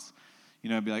 6 months. You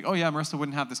know, I'd be like, oh yeah, Marissa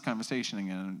wouldn't have this conversation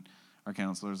again. And our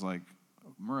counselor's like,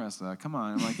 Marissa, come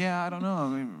on. I'm like, yeah, I don't know. I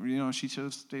mean, you know, she should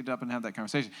have stayed up and had that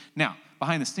conversation. Now,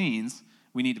 behind the scenes,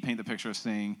 we need to paint the picture of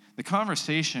saying the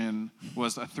conversation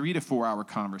was a 3 to 4 hour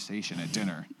conversation at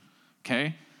dinner,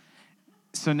 okay?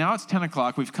 So now it's 10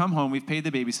 o'clock, we've come home, we've paid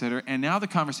the babysitter, and now the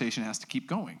conversation has to keep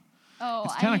going. Oh,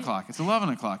 it's 10 o'clock, it's 11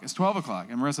 o'clock, it's 12 o'clock,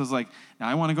 and Marissa's like, now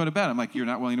I want to go to bed. I'm like, you're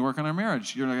not willing to work on our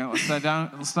marriage. You're not going to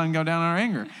let the sun go down on our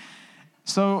anger.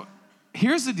 So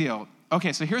here's the deal.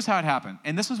 Okay, so here's how it happened.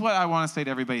 And this is what I want to say to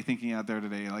everybody thinking out there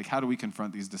today, like how do we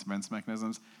confront these defense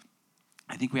mechanisms?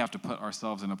 I think we have to put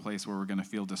ourselves in a place where we're going to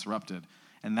feel disrupted.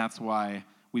 And that's why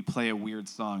we play a weird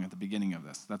song at the beginning of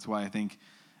this. That's why I think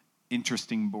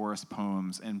interesting Boris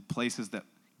poems and places that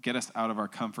get us out of our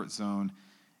comfort zone.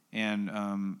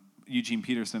 And Eugene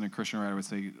Peterson, a Christian writer, would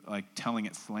say, like, telling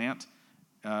it slant.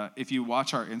 If you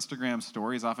watch our Instagram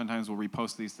stories, oftentimes we'll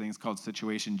repost these things called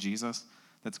Situation Jesus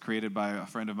that's created by a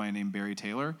friend of mine named Barry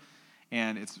Taylor.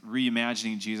 And it's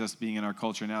reimagining Jesus being in our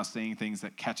culture now, saying things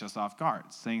that catch us off guard,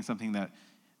 saying something that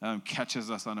catches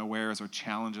us unawares or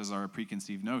challenges our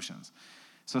preconceived notions.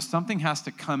 So something has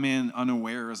to come in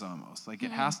unawares almost. Like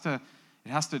it has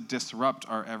to disrupt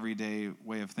our everyday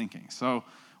way of thinking. So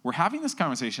we're having this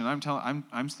conversation.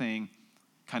 I'm saying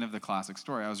kind of the classic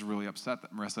story. I was really upset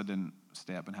that Marissa didn't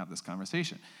stay up and have this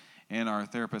conversation. And our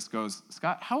therapist goes,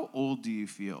 Scott, how old do you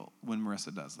feel when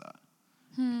Marissa does that?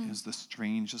 It was the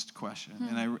strangest question.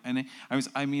 And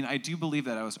I do believe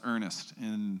that I was earnest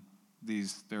in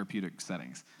these therapeutic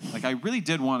settings. Like, I really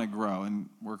did want to grow and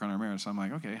work on our marriage. So I'm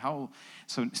like, okay,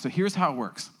 so here's how it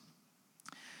works.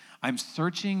 I'm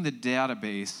searching the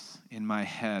database in my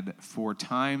head for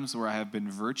times where I have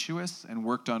been virtuous and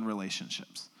worked on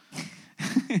relationships.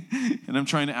 And I'm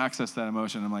trying to access that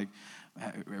emotion. I'm like,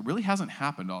 it really hasn't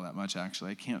happened all that much,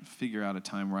 actually. I can't figure out a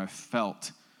time where I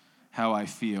felt how I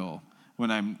feel when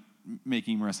I'm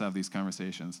making Marissa have these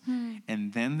conversations.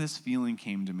 And then this feeling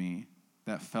came to me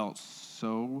that felt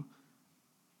so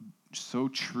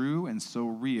true and so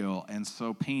real and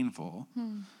so painful.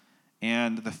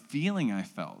 And the feeling I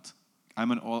felt,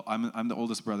 I'm the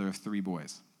oldest brother of 3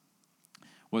 boys,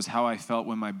 was how I felt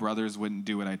when my brothers wouldn't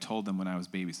do what I told them when I was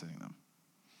babysitting them.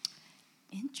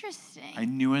 Interesting. I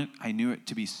knew it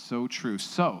to be so true.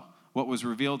 So what was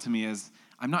revealed to me is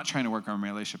I'm not trying to work on my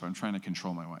relationship. I'm trying to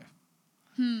control my wife.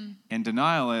 And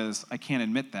denial is I can't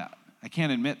admit that. I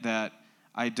can't admit that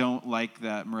I don't like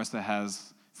that Marissa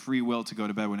has free will to go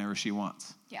to bed whenever she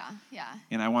wants. Yeah.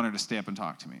 And I want her to stay up and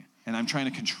talk to me. And I'm trying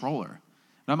to control her.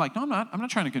 And I'm like, no, I'm not. I'm not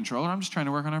trying to control her. I'm just trying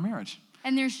to work on our marriage.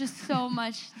 And there's just so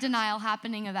much denial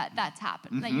happening of that's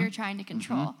happened, that you're trying to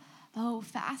control. Oh,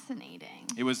 fascinating.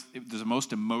 It was the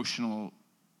most emotional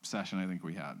session I think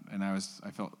we had, and I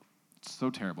felt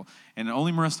so terrible. And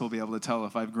only Marissa will be able to tell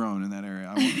if I've grown in that area.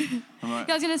 I'm like,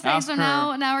 I was gonna say, so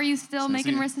now are you still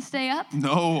making Marissa stay up?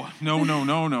 No.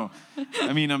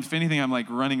 I mean, if anything, I'm like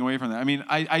running away from that. I mean,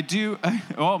 I do.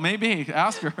 Well, maybe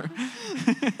ask her.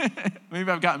 Maybe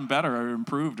I've gotten better or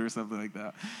improved or something like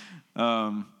that.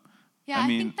 I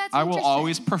mean, think that's I will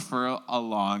always prefer a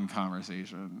long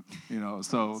conversation,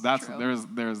 so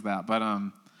there's that. But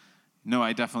no,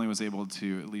 I definitely was able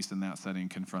to, at least in that setting,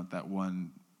 confront that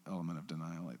one element of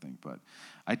denial, I think. But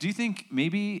I do think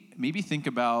maybe think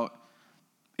about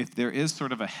if there is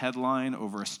sort of a headline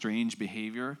over a strange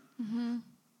behavior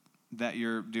that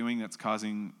you're doing that's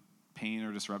causing pain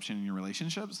or disruption in your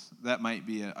relationships, that might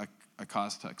be a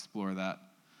cause to explore that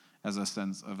as a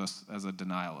sense of as a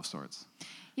denial of sorts.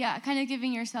 Yeah, kind of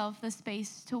giving yourself the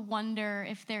space to wonder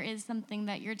if there is something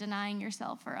that you're denying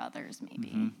yourself or others,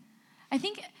 maybe. I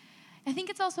think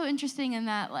it's also interesting in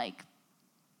that, like,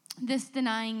 this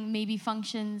denying maybe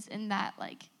functions in that,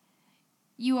 like,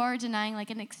 you are denying,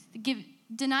 like,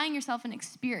 denying yourself an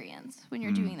experience when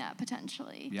you're doing that,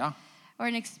 potentially. Yeah. Or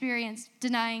an experience,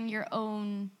 denying your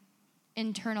own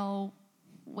internal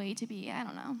way to be. I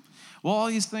don't know. Well, all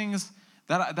these things...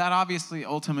 That obviously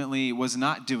ultimately was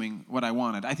not doing what I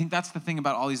wanted. I think that's the thing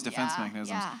about all these defense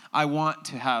mechanisms. Yeah. I want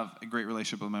to have a great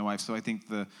relationship with my wife, so I think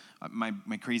my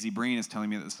crazy brain is telling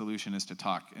me that the solution is to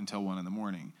talk until 1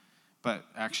 a.m. But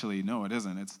actually, no, it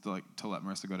isn't. It's to let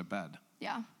Marissa go to bed.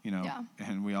 Yeah.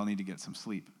 And we all need to get some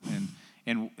sleep.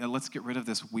 And let's get rid of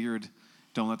this weird,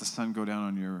 don't let the sun go down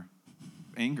on your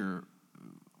anger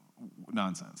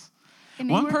nonsense.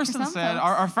 One person said,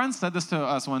 our friend said this to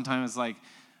us one time, is like,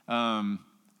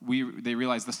 they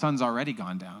realized the sun's already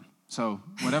gone down. So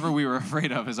whatever we were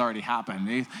afraid of has already happened.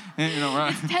 It's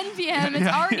 10 p.m. It's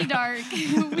already dark.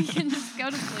 We can just go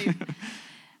to sleep.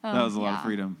 That was a lot of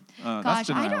freedom. Gosh,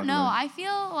 I don't know. I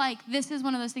feel like this is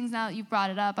one of those things now that you've brought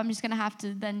it up. I'm just going to have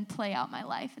to then play out my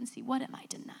life and see, what am I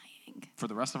denying? For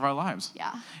the rest of our lives.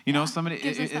 Yeah. Somebody,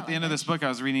 at the end of this book, I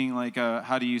was reading, like,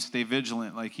 how do you stay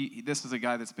vigilant? Like, this is a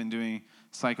guy that's been doing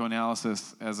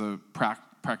psychoanalysis as a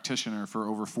practitioner for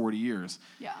over 40 years.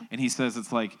 Yeah. And he says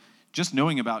it's like, just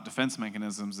knowing about defense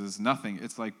mechanisms is nothing.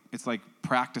 It's like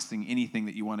practicing anything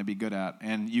that you want to be good at,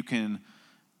 and you can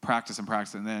practice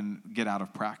and then get out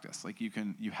of practice. Like,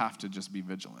 you have to just be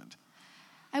vigilant.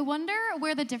 I wonder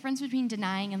where the difference between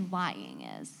denying and lying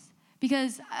is.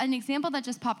 Because an example that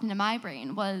just popped into my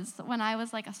brain was when I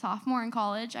was like a sophomore in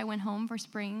college, I went home for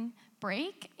spring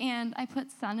break and I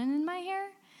put Sun-In in my hair.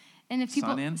 And if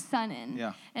people Sun-In.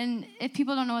 Yeah. And if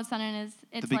people don't know what Sun-In is,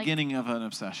 it's the beginning of an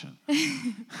obsession.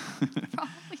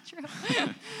 Probably true.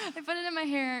 I put it in my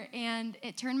hair and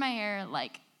it turned my hair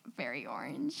like very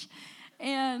orange.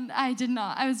 And I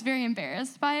was very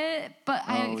embarrassed by it, but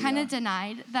I kind of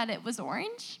denied that it was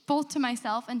orange, both to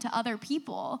myself and to other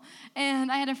people.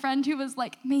 And I had a friend who was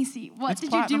like, Macy, what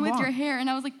did you do with your hair? And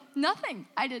I was like, nothing.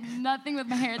 I did nothing with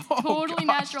my hair. It's totally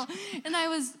natural. And I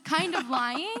was kind of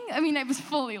lying. I mean, I was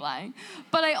fully lying.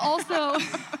 But I also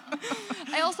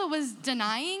was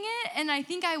denying it. And I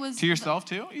think I was... To yourself,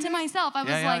 too? To myself. I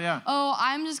was oh,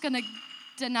 I'm just going to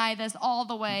deny this all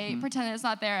the way, pretend it's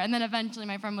not there. And then eventually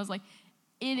my friend was like,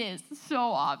 it is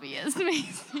so obvious,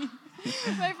 Macy.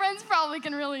 My friends probably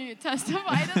can really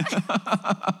testify to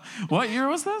that. What year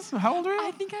was this? How old were you?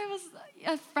 I think I was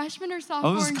a freshman or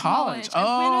sophomore Oh, this is in college. I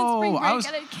went on spring break I was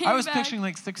and I came I was back. picturing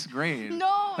like 6th grade.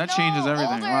 No, that changes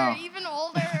everything. Older, Wow. even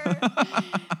older.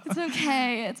 It's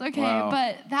okay. It's okay. Wow.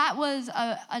 But that was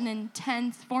an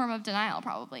intense form of denial,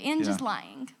 probably, and just Yeah.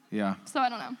 lying. Yeah. So I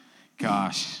don't know.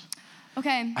 Gosh.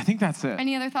 Okay. I think that's it.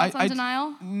 Any other thoughts on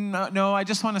denial? No, I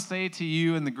just want to say to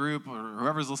you in the group or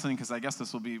whoever's listening, because I guess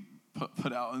this will be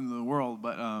put out in the world,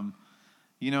 but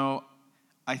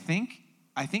I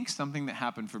think something that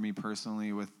happened for me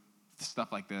personally with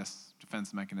stuff like this,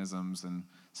 defense mechanisms and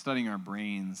studying our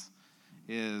brains,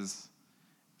 is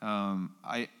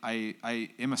I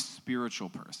am a spiritual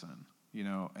person,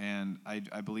 and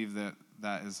I believe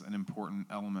that is an important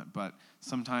element, but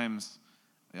sometimes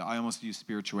I almost use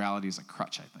spirituality as a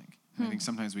crutch, I think. I think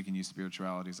sometimes we can use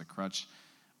spirituality as a crutch,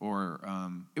 or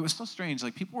it was so strange.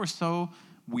 Like, people were so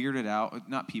weirded out,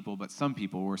 not people, but some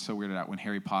people were so weirded out when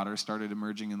Harry Potter started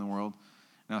emerging in the world.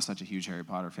 And I was such a huge Harry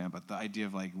Potter fan, but the idea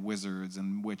of like wizards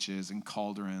and witches and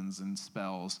cauldrons and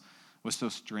spells was so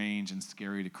strange and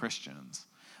scary to Christians.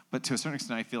 But to a certain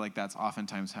extent, I feel like that's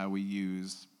oftentimes how we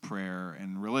use prayer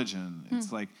and religion.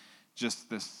 It's like just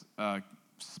this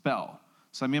spell.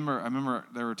 So I remember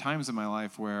there were times in my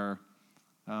life where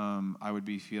I would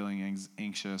be feeling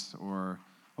anxious or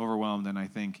overwhelmed, and I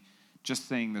think just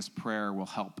saying this prayer will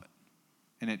help.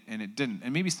 And it didn't.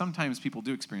 And maybe sometimes people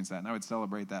do experience that, and I would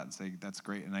celebrate that and say that's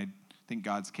great. And I think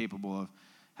God's capable of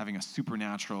having a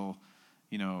supernatural,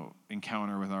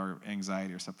 encounter with our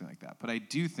anxiety or something like that. But I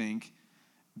do think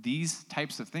these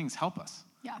types of things help us.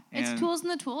 Yeah, it's tools in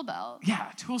the tool belt.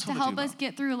 Yeah, tools to help us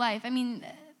get through life. I mean,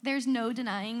 there's no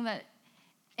denying that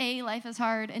A, life is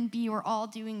hard, and B, we're all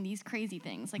doing these crazy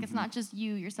things. Like, it's not just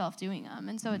you yourself doing them.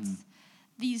 And so it's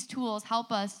these tools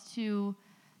help us to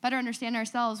better understand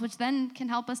ourselves, which then can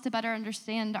help us to better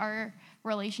understand our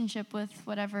relationship with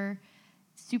whatever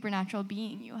supernatural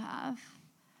being you have.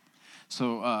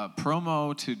 So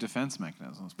promo to defense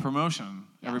mechanisms. Promotion,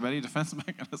 everybody, defense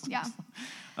mechanisms. Yeah.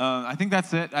 I think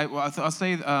that's it. I'll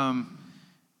say we're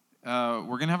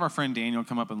going to have our friend Daniel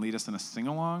come up and lead us in a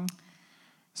sing-along.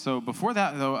 So before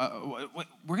that, though,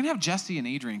 we're going to have Jesse and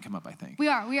Adrian come up, I think. We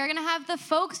are. We are going to have the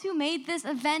folks who made this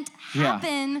event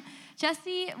happen. Yeah.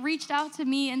 Jesse reached out to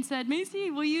me and said,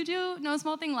 Macy, will you do No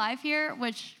Small Thing live here?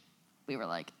 Which we were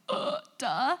like,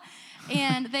 duh.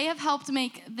 And they have helped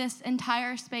make this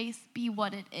entire space be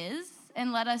what it is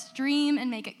and let us dream and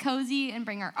make it cozy and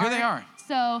bring our art. Here they are.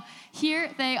 So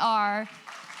here they are.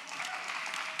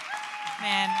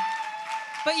 Man.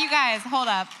 But you guys, hold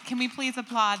up. Can we please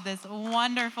applaud this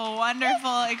wonderful,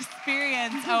 wonderful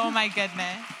experience? Oh my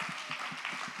goodness.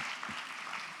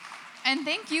 And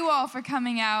thank you all for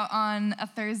coming out on a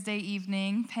Thursday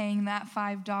evening, paying that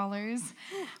 $5.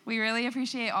 We really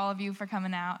appreciate all of you for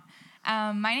coming out.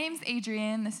 My name's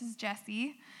Adrian. This is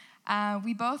Jesse.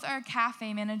 We both are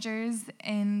cafe managers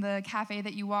in the cafe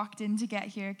that you walked in to get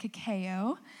here,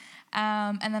 Cacao.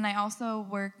 And then I also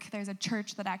there's a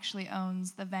church that actually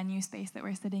owns the venue space that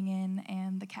we're sitting in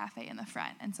and the cafe in the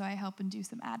front. And so I help and do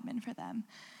some admin for them.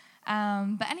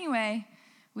 But anyway,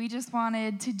 we just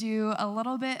wanted to do a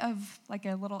little bit of like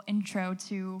a little intro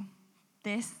to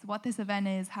what this event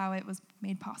is, how it was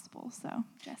made possible. So,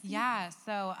 Jesse. Yeah,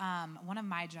 so one of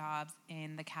my jobs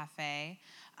in the cafe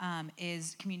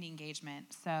is community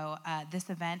engagement. So this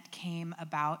event came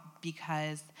about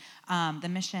because the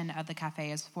mission of the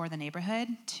cafe is for the neighborhood,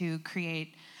 to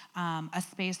create a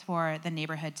space for the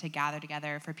neighborhood to gather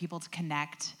together, for people to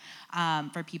connect,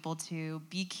 for people to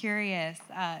be curious,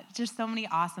 just so many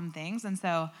awesome things. And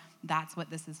so that's what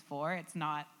this is for. It's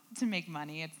not to make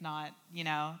money. It's not,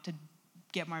 to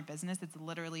get more business. It's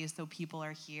literally so people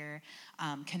are here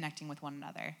connecting with one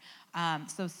another.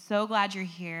 So glad you're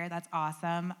here. That's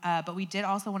awesome. But we did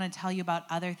also want to tell you about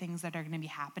other things that are going to be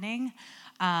happening.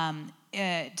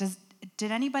 Does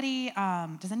anybody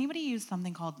use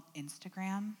something called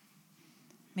Instagram?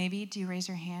 Maybe? Do you raise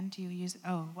your hand? Do you use?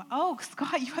 Oh,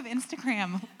 Scott, you have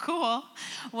Instagram. Cool.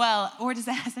 Well, or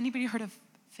has anybody heard of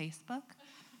Facebook?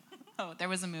 Oh, there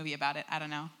was a movie about it. I don't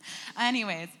know.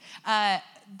 Anyways,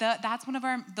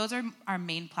 those are our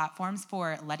main platforms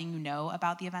for letting you know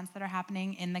about the events that are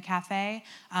happening in the cafe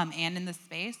and in the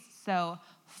space. So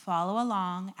follow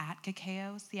along at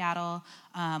Cacao Seattle.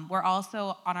 We're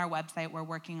also on our website. We're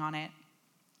working on it.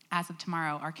 As of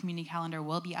tomorrow, our community calendar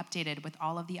will be updated with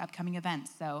all of the upcoming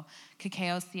events. So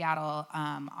Cacao Seattle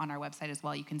on our website as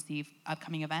well. You can see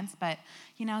upcoming events. But,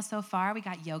 so far we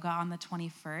got yoga on the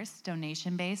 21st,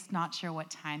 donation-based. Not sure what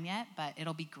time yet, but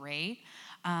it'll be great.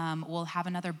 We'll have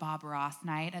another Bob Ross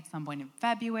night at some point in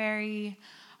February.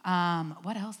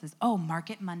 What else is?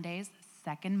 Market Mondays,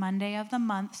 second Monday of the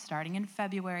month, starting in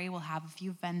February. We'll have a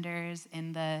few vendors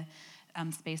in the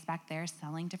space back there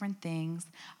selling different things.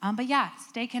 But yeah,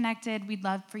 stay connected. We'd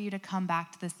love for you to come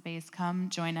back to the space. Come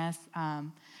join us.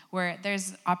 Where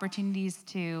there's opportunities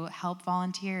to help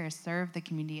volunteer or serve the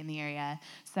community in the area.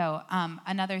 So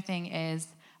another thing is,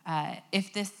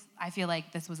 I feel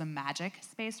like this was a magic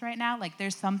space right now. Like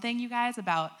there's something, you guys,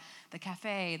 about the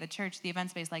cafe, the church, the event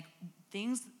space, like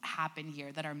things happen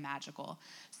here that are magical.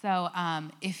 So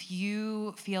if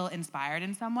you feel inspired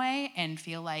in some way and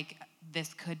feel like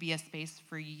this could be a space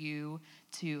for you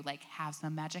to like have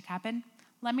some magic happen,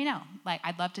 let me know. Like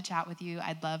I'd love to chat with you.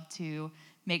 I'd love to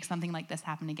make something like this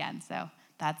happen again. So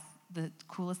that's the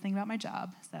coolest thing about my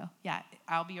job. So yeah,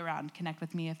 I'll be around. Connect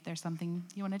with me if there's something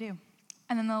you want to do.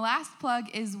 And then the last plug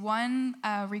is one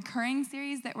recurring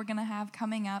series that we're going to have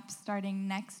coming up starting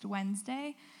next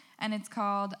Wednesday. And it's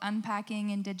called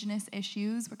Unpacking Indigenous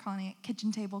Issues. We're calling it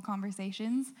Kitchen Table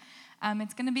Conversations.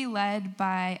 It's going to be led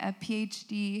by a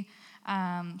PhD.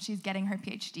 She's getting her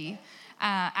PhD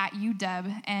at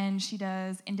UW, and she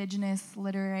does Indigenous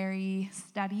literary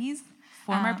studies.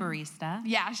 Former barista.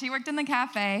 Yeah, she worked in the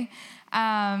cafe.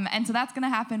 And so that's going to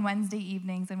happen Wednesday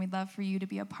evenings, and we'd love for you to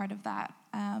be a part of that.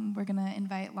 We're going to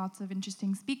invite lots of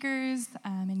interesting speakers,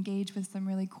 engage with some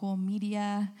really cool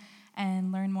media,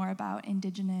 and learn more about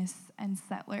Indigenous and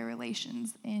settler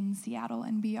relations in Seattle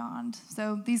and beyond.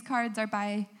 So these cards are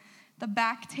by the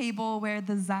back table where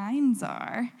the zines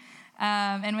are.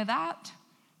 And with that,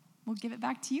 we'll give it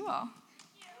back to you all.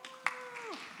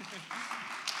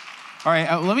 All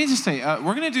right, let me just say,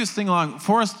 we're going to do a sing-along.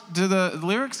 Forrest, do the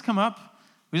lyrics come up?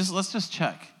 Let's just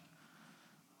check.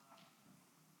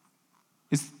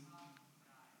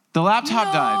 The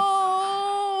laptop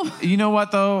died. You know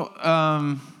what, though?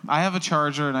 I have a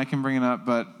charger, and I can bring it up,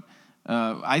 but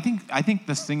I think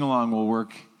the sing-along will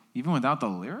work even without the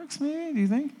lyrics, maybe? Do you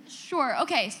think? Sure.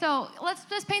 Okay, so let's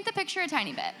just paint the picture a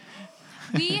tiny bit.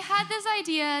 We had this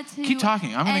idea to keep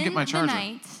talking. I'm going to get my charger. The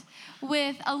night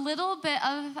with a little bit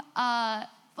of,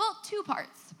 two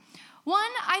parts.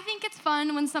 One, I think it's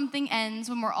fun when something ends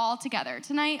when we're all together.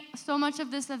 Tonight, so much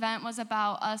of this event was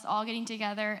about us all getting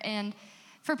together, and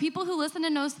for people who listen to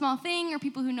No Small Thing or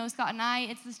people who know Scott and I,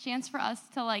 it's this chance for us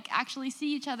to like actually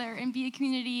see each other and be a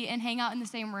community and hang out in the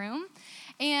same room.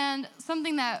 And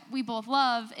something that we both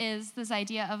love is this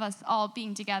idea of us all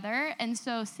being together. And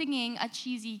so singing a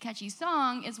cheesy, catchy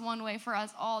song is one way for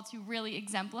us all to really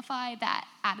exemplify that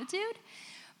attitude.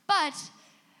 But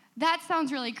that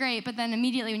sounds really great, but then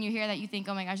immediately when you hear that, you think,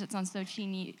 oh my gosh, that sounds so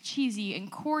cheesy and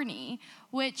corny,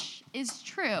 which is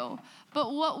true.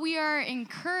 But what we are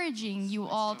encouraging you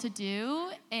all to do,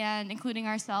 and including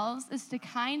ourselves, is to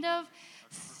kind of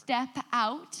step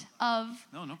out of,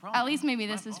 at least maybe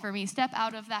this is for me, step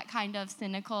out of that kind of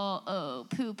cynical,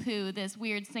 poo-poo, this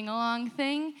weird sing-along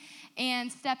thing, and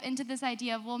step into this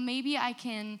idea of, well, maybe I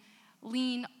can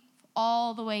lean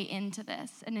all the way into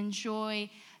this and enjoy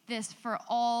this for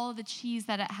all the cheese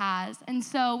that it has. And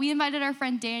so we invited our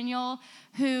friend Daniel,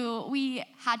 who we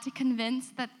had to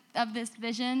convince of this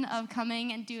vision of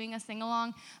coming and doing a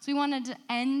sing-along. So we wanted to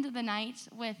end the night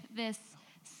with this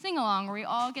sing-along where we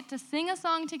all get to sing a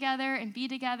song together and be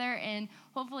together, and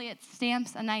hopefully it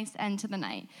stamps a nice end to the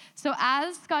night. So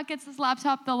as Scott gets his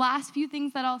laptop, the last few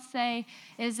things that I'll say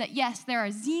is that, yes, there are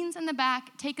zines in the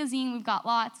back. Take a zine. We've got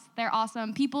lots. They're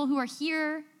awesome. People who are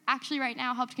here actually right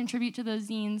now helped contribute to those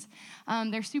zines.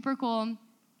 They're super cool.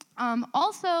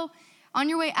 Also, on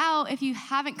your way out, if you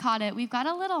haven't caught it, we've got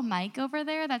a little mic over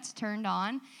there that's turned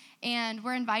on, and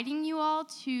we're inviting you all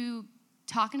to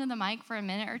talk into the mic for a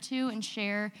minute or two and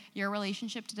share your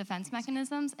relationship to defense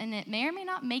mechanisms, and it may or may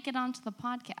not make it onto the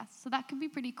podcast. So that could be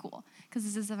pretty cool, because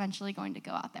this is eventually going to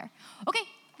go out there. Okay,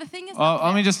 the thing is...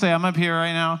 let me just say, I'm up here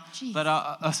right now, Jeez.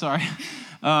 but sorry.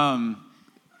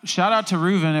 Shout out to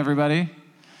Reuven, everybody.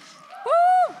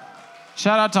 Woo!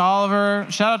 Shout out to Oliver.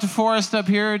 Shout out to Forrest up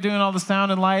here doing all the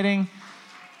sound and lighting.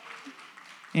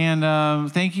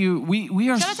 And thank you. We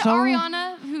are Shout out to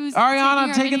Ariana,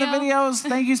 who's taking the videos.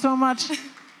 Thank you so much.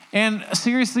 And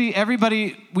seriously,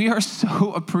 everybody, we are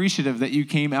so appreciative that you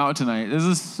came out tonight. This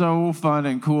is so fun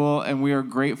and cool, and we are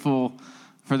grateful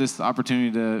for this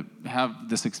opportunity to have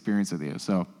this experience with you.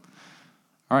 So,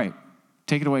 all right,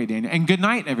 take it away, Daniel. And good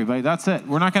night, everybody. That's it.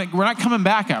 We're not coming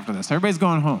back after this. Everybody's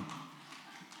going home.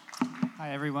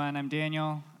 Hi, everyone. I'm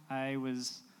Daniel. I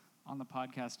was on the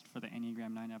podcast for the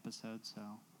Enneagram 9 episode, so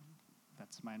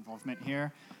that's my involvement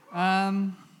here.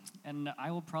 And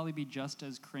I will probably be just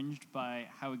as cringed by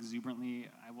how exuberantly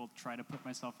I will try to put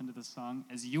myself into this song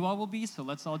as you all will be, so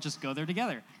let's all just go there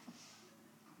together.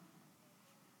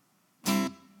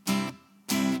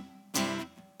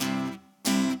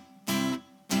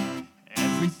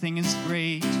 everything is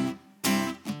great.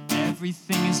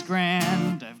 Everything is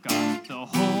grand. I've got the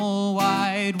whole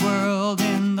wide world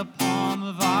in the palm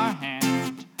of our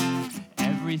hand.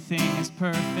 Everything is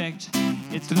perfect.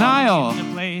 It's Denial. falling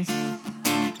into place.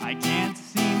 I can't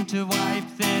seem to wipe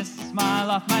this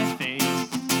smile off my face.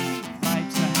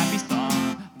 Life's a happy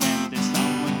song when there's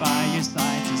someone by your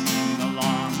side to sing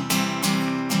along.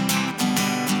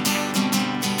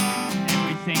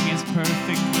 Everything is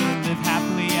perfect. We'll live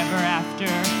happily ever after.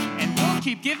 And we'll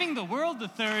keep giving the world the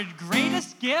third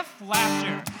greatest gift,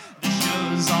 laughter. The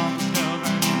show's almost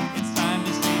over. It's time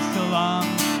to say so long.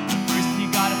 But first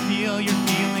you gotta feel your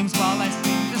feelings while I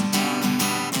sing this song.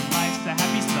 Life's a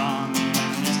happy song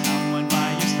when there's someone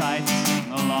by your side to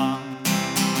sing along.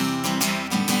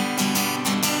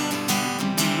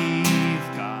 We've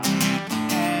got everything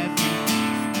that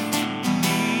we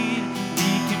need.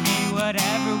 We can be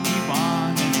whatever we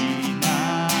want to be.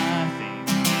 Nothing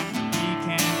we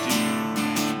can't do.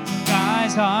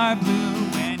 Skies are blue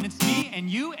when it's me and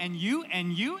you and you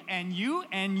and you and you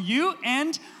and you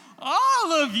and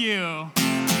all of you.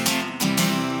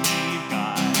 We've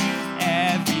got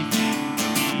everything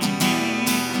that we need.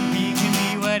 We can be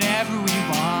whatever we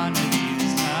want to be.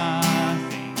 There's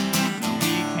nothing that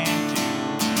we can't do.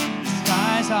 The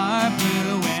skies are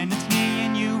blue when it's me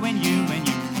and you and you and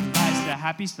you. Life's a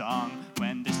happy song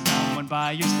when there's someone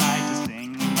by your side to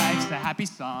sing. Life's a happy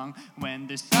song when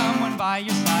there's someone by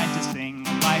your side to sing.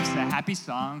 Life's a happy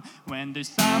song when there's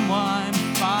someone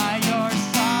by your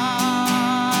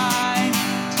side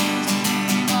to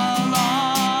sing along.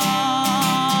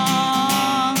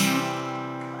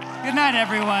 Good night,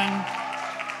 everyone.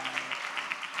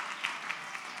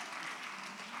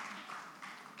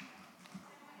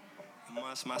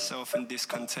 Immerse myself in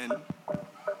discontent,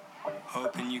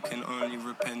 hoping you can only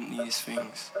repent these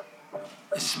things.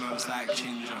 It smells like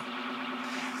ginger.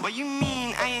 What you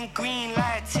mean I ain't green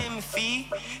like Timothy?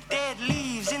 Dead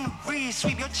leaves in the breeze,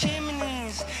 sweep your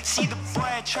chimneys. See the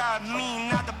boy tried me,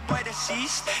 not the boy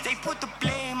deceased. They put the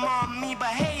blame on me, but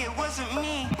hey, it wasn't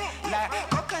me. Like,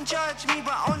 God can judge me,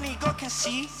 but only God can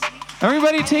see.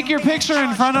 Everybody take your picture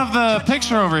in front of the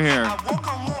picture over here.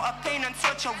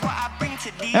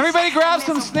 Everybody grab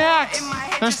some snacks.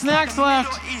 There's snacks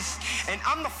left. And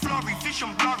I'm the flurry,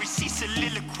 vision blurry, see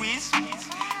soliloquies.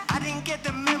 I didn't get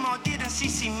the memo, didn't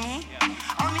CC me.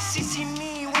 Only CC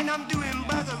me when I'm doing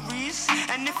burglaries.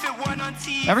 And if it weren't on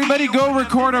TV, Everybody go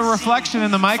record a reflection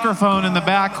in the microphone in the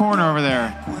back corner over there.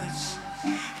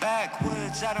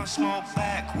 Backwards, I don't smoke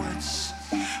backwards.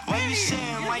 What you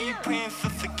saying? Why you praying for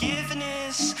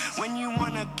forgiveness? When you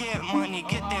wanna get money,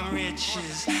 get them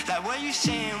riches. Like what you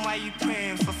saying? Why you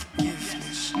praying for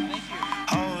forgiveness?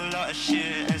 Whole lot of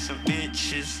shit and some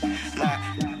bitches. Like,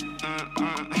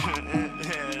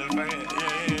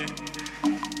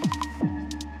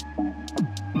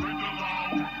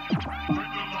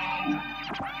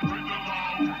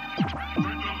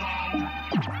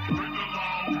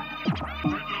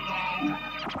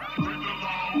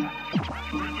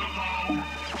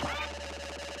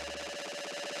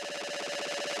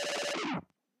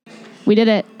 We did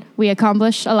it. We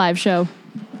accomplished a live show.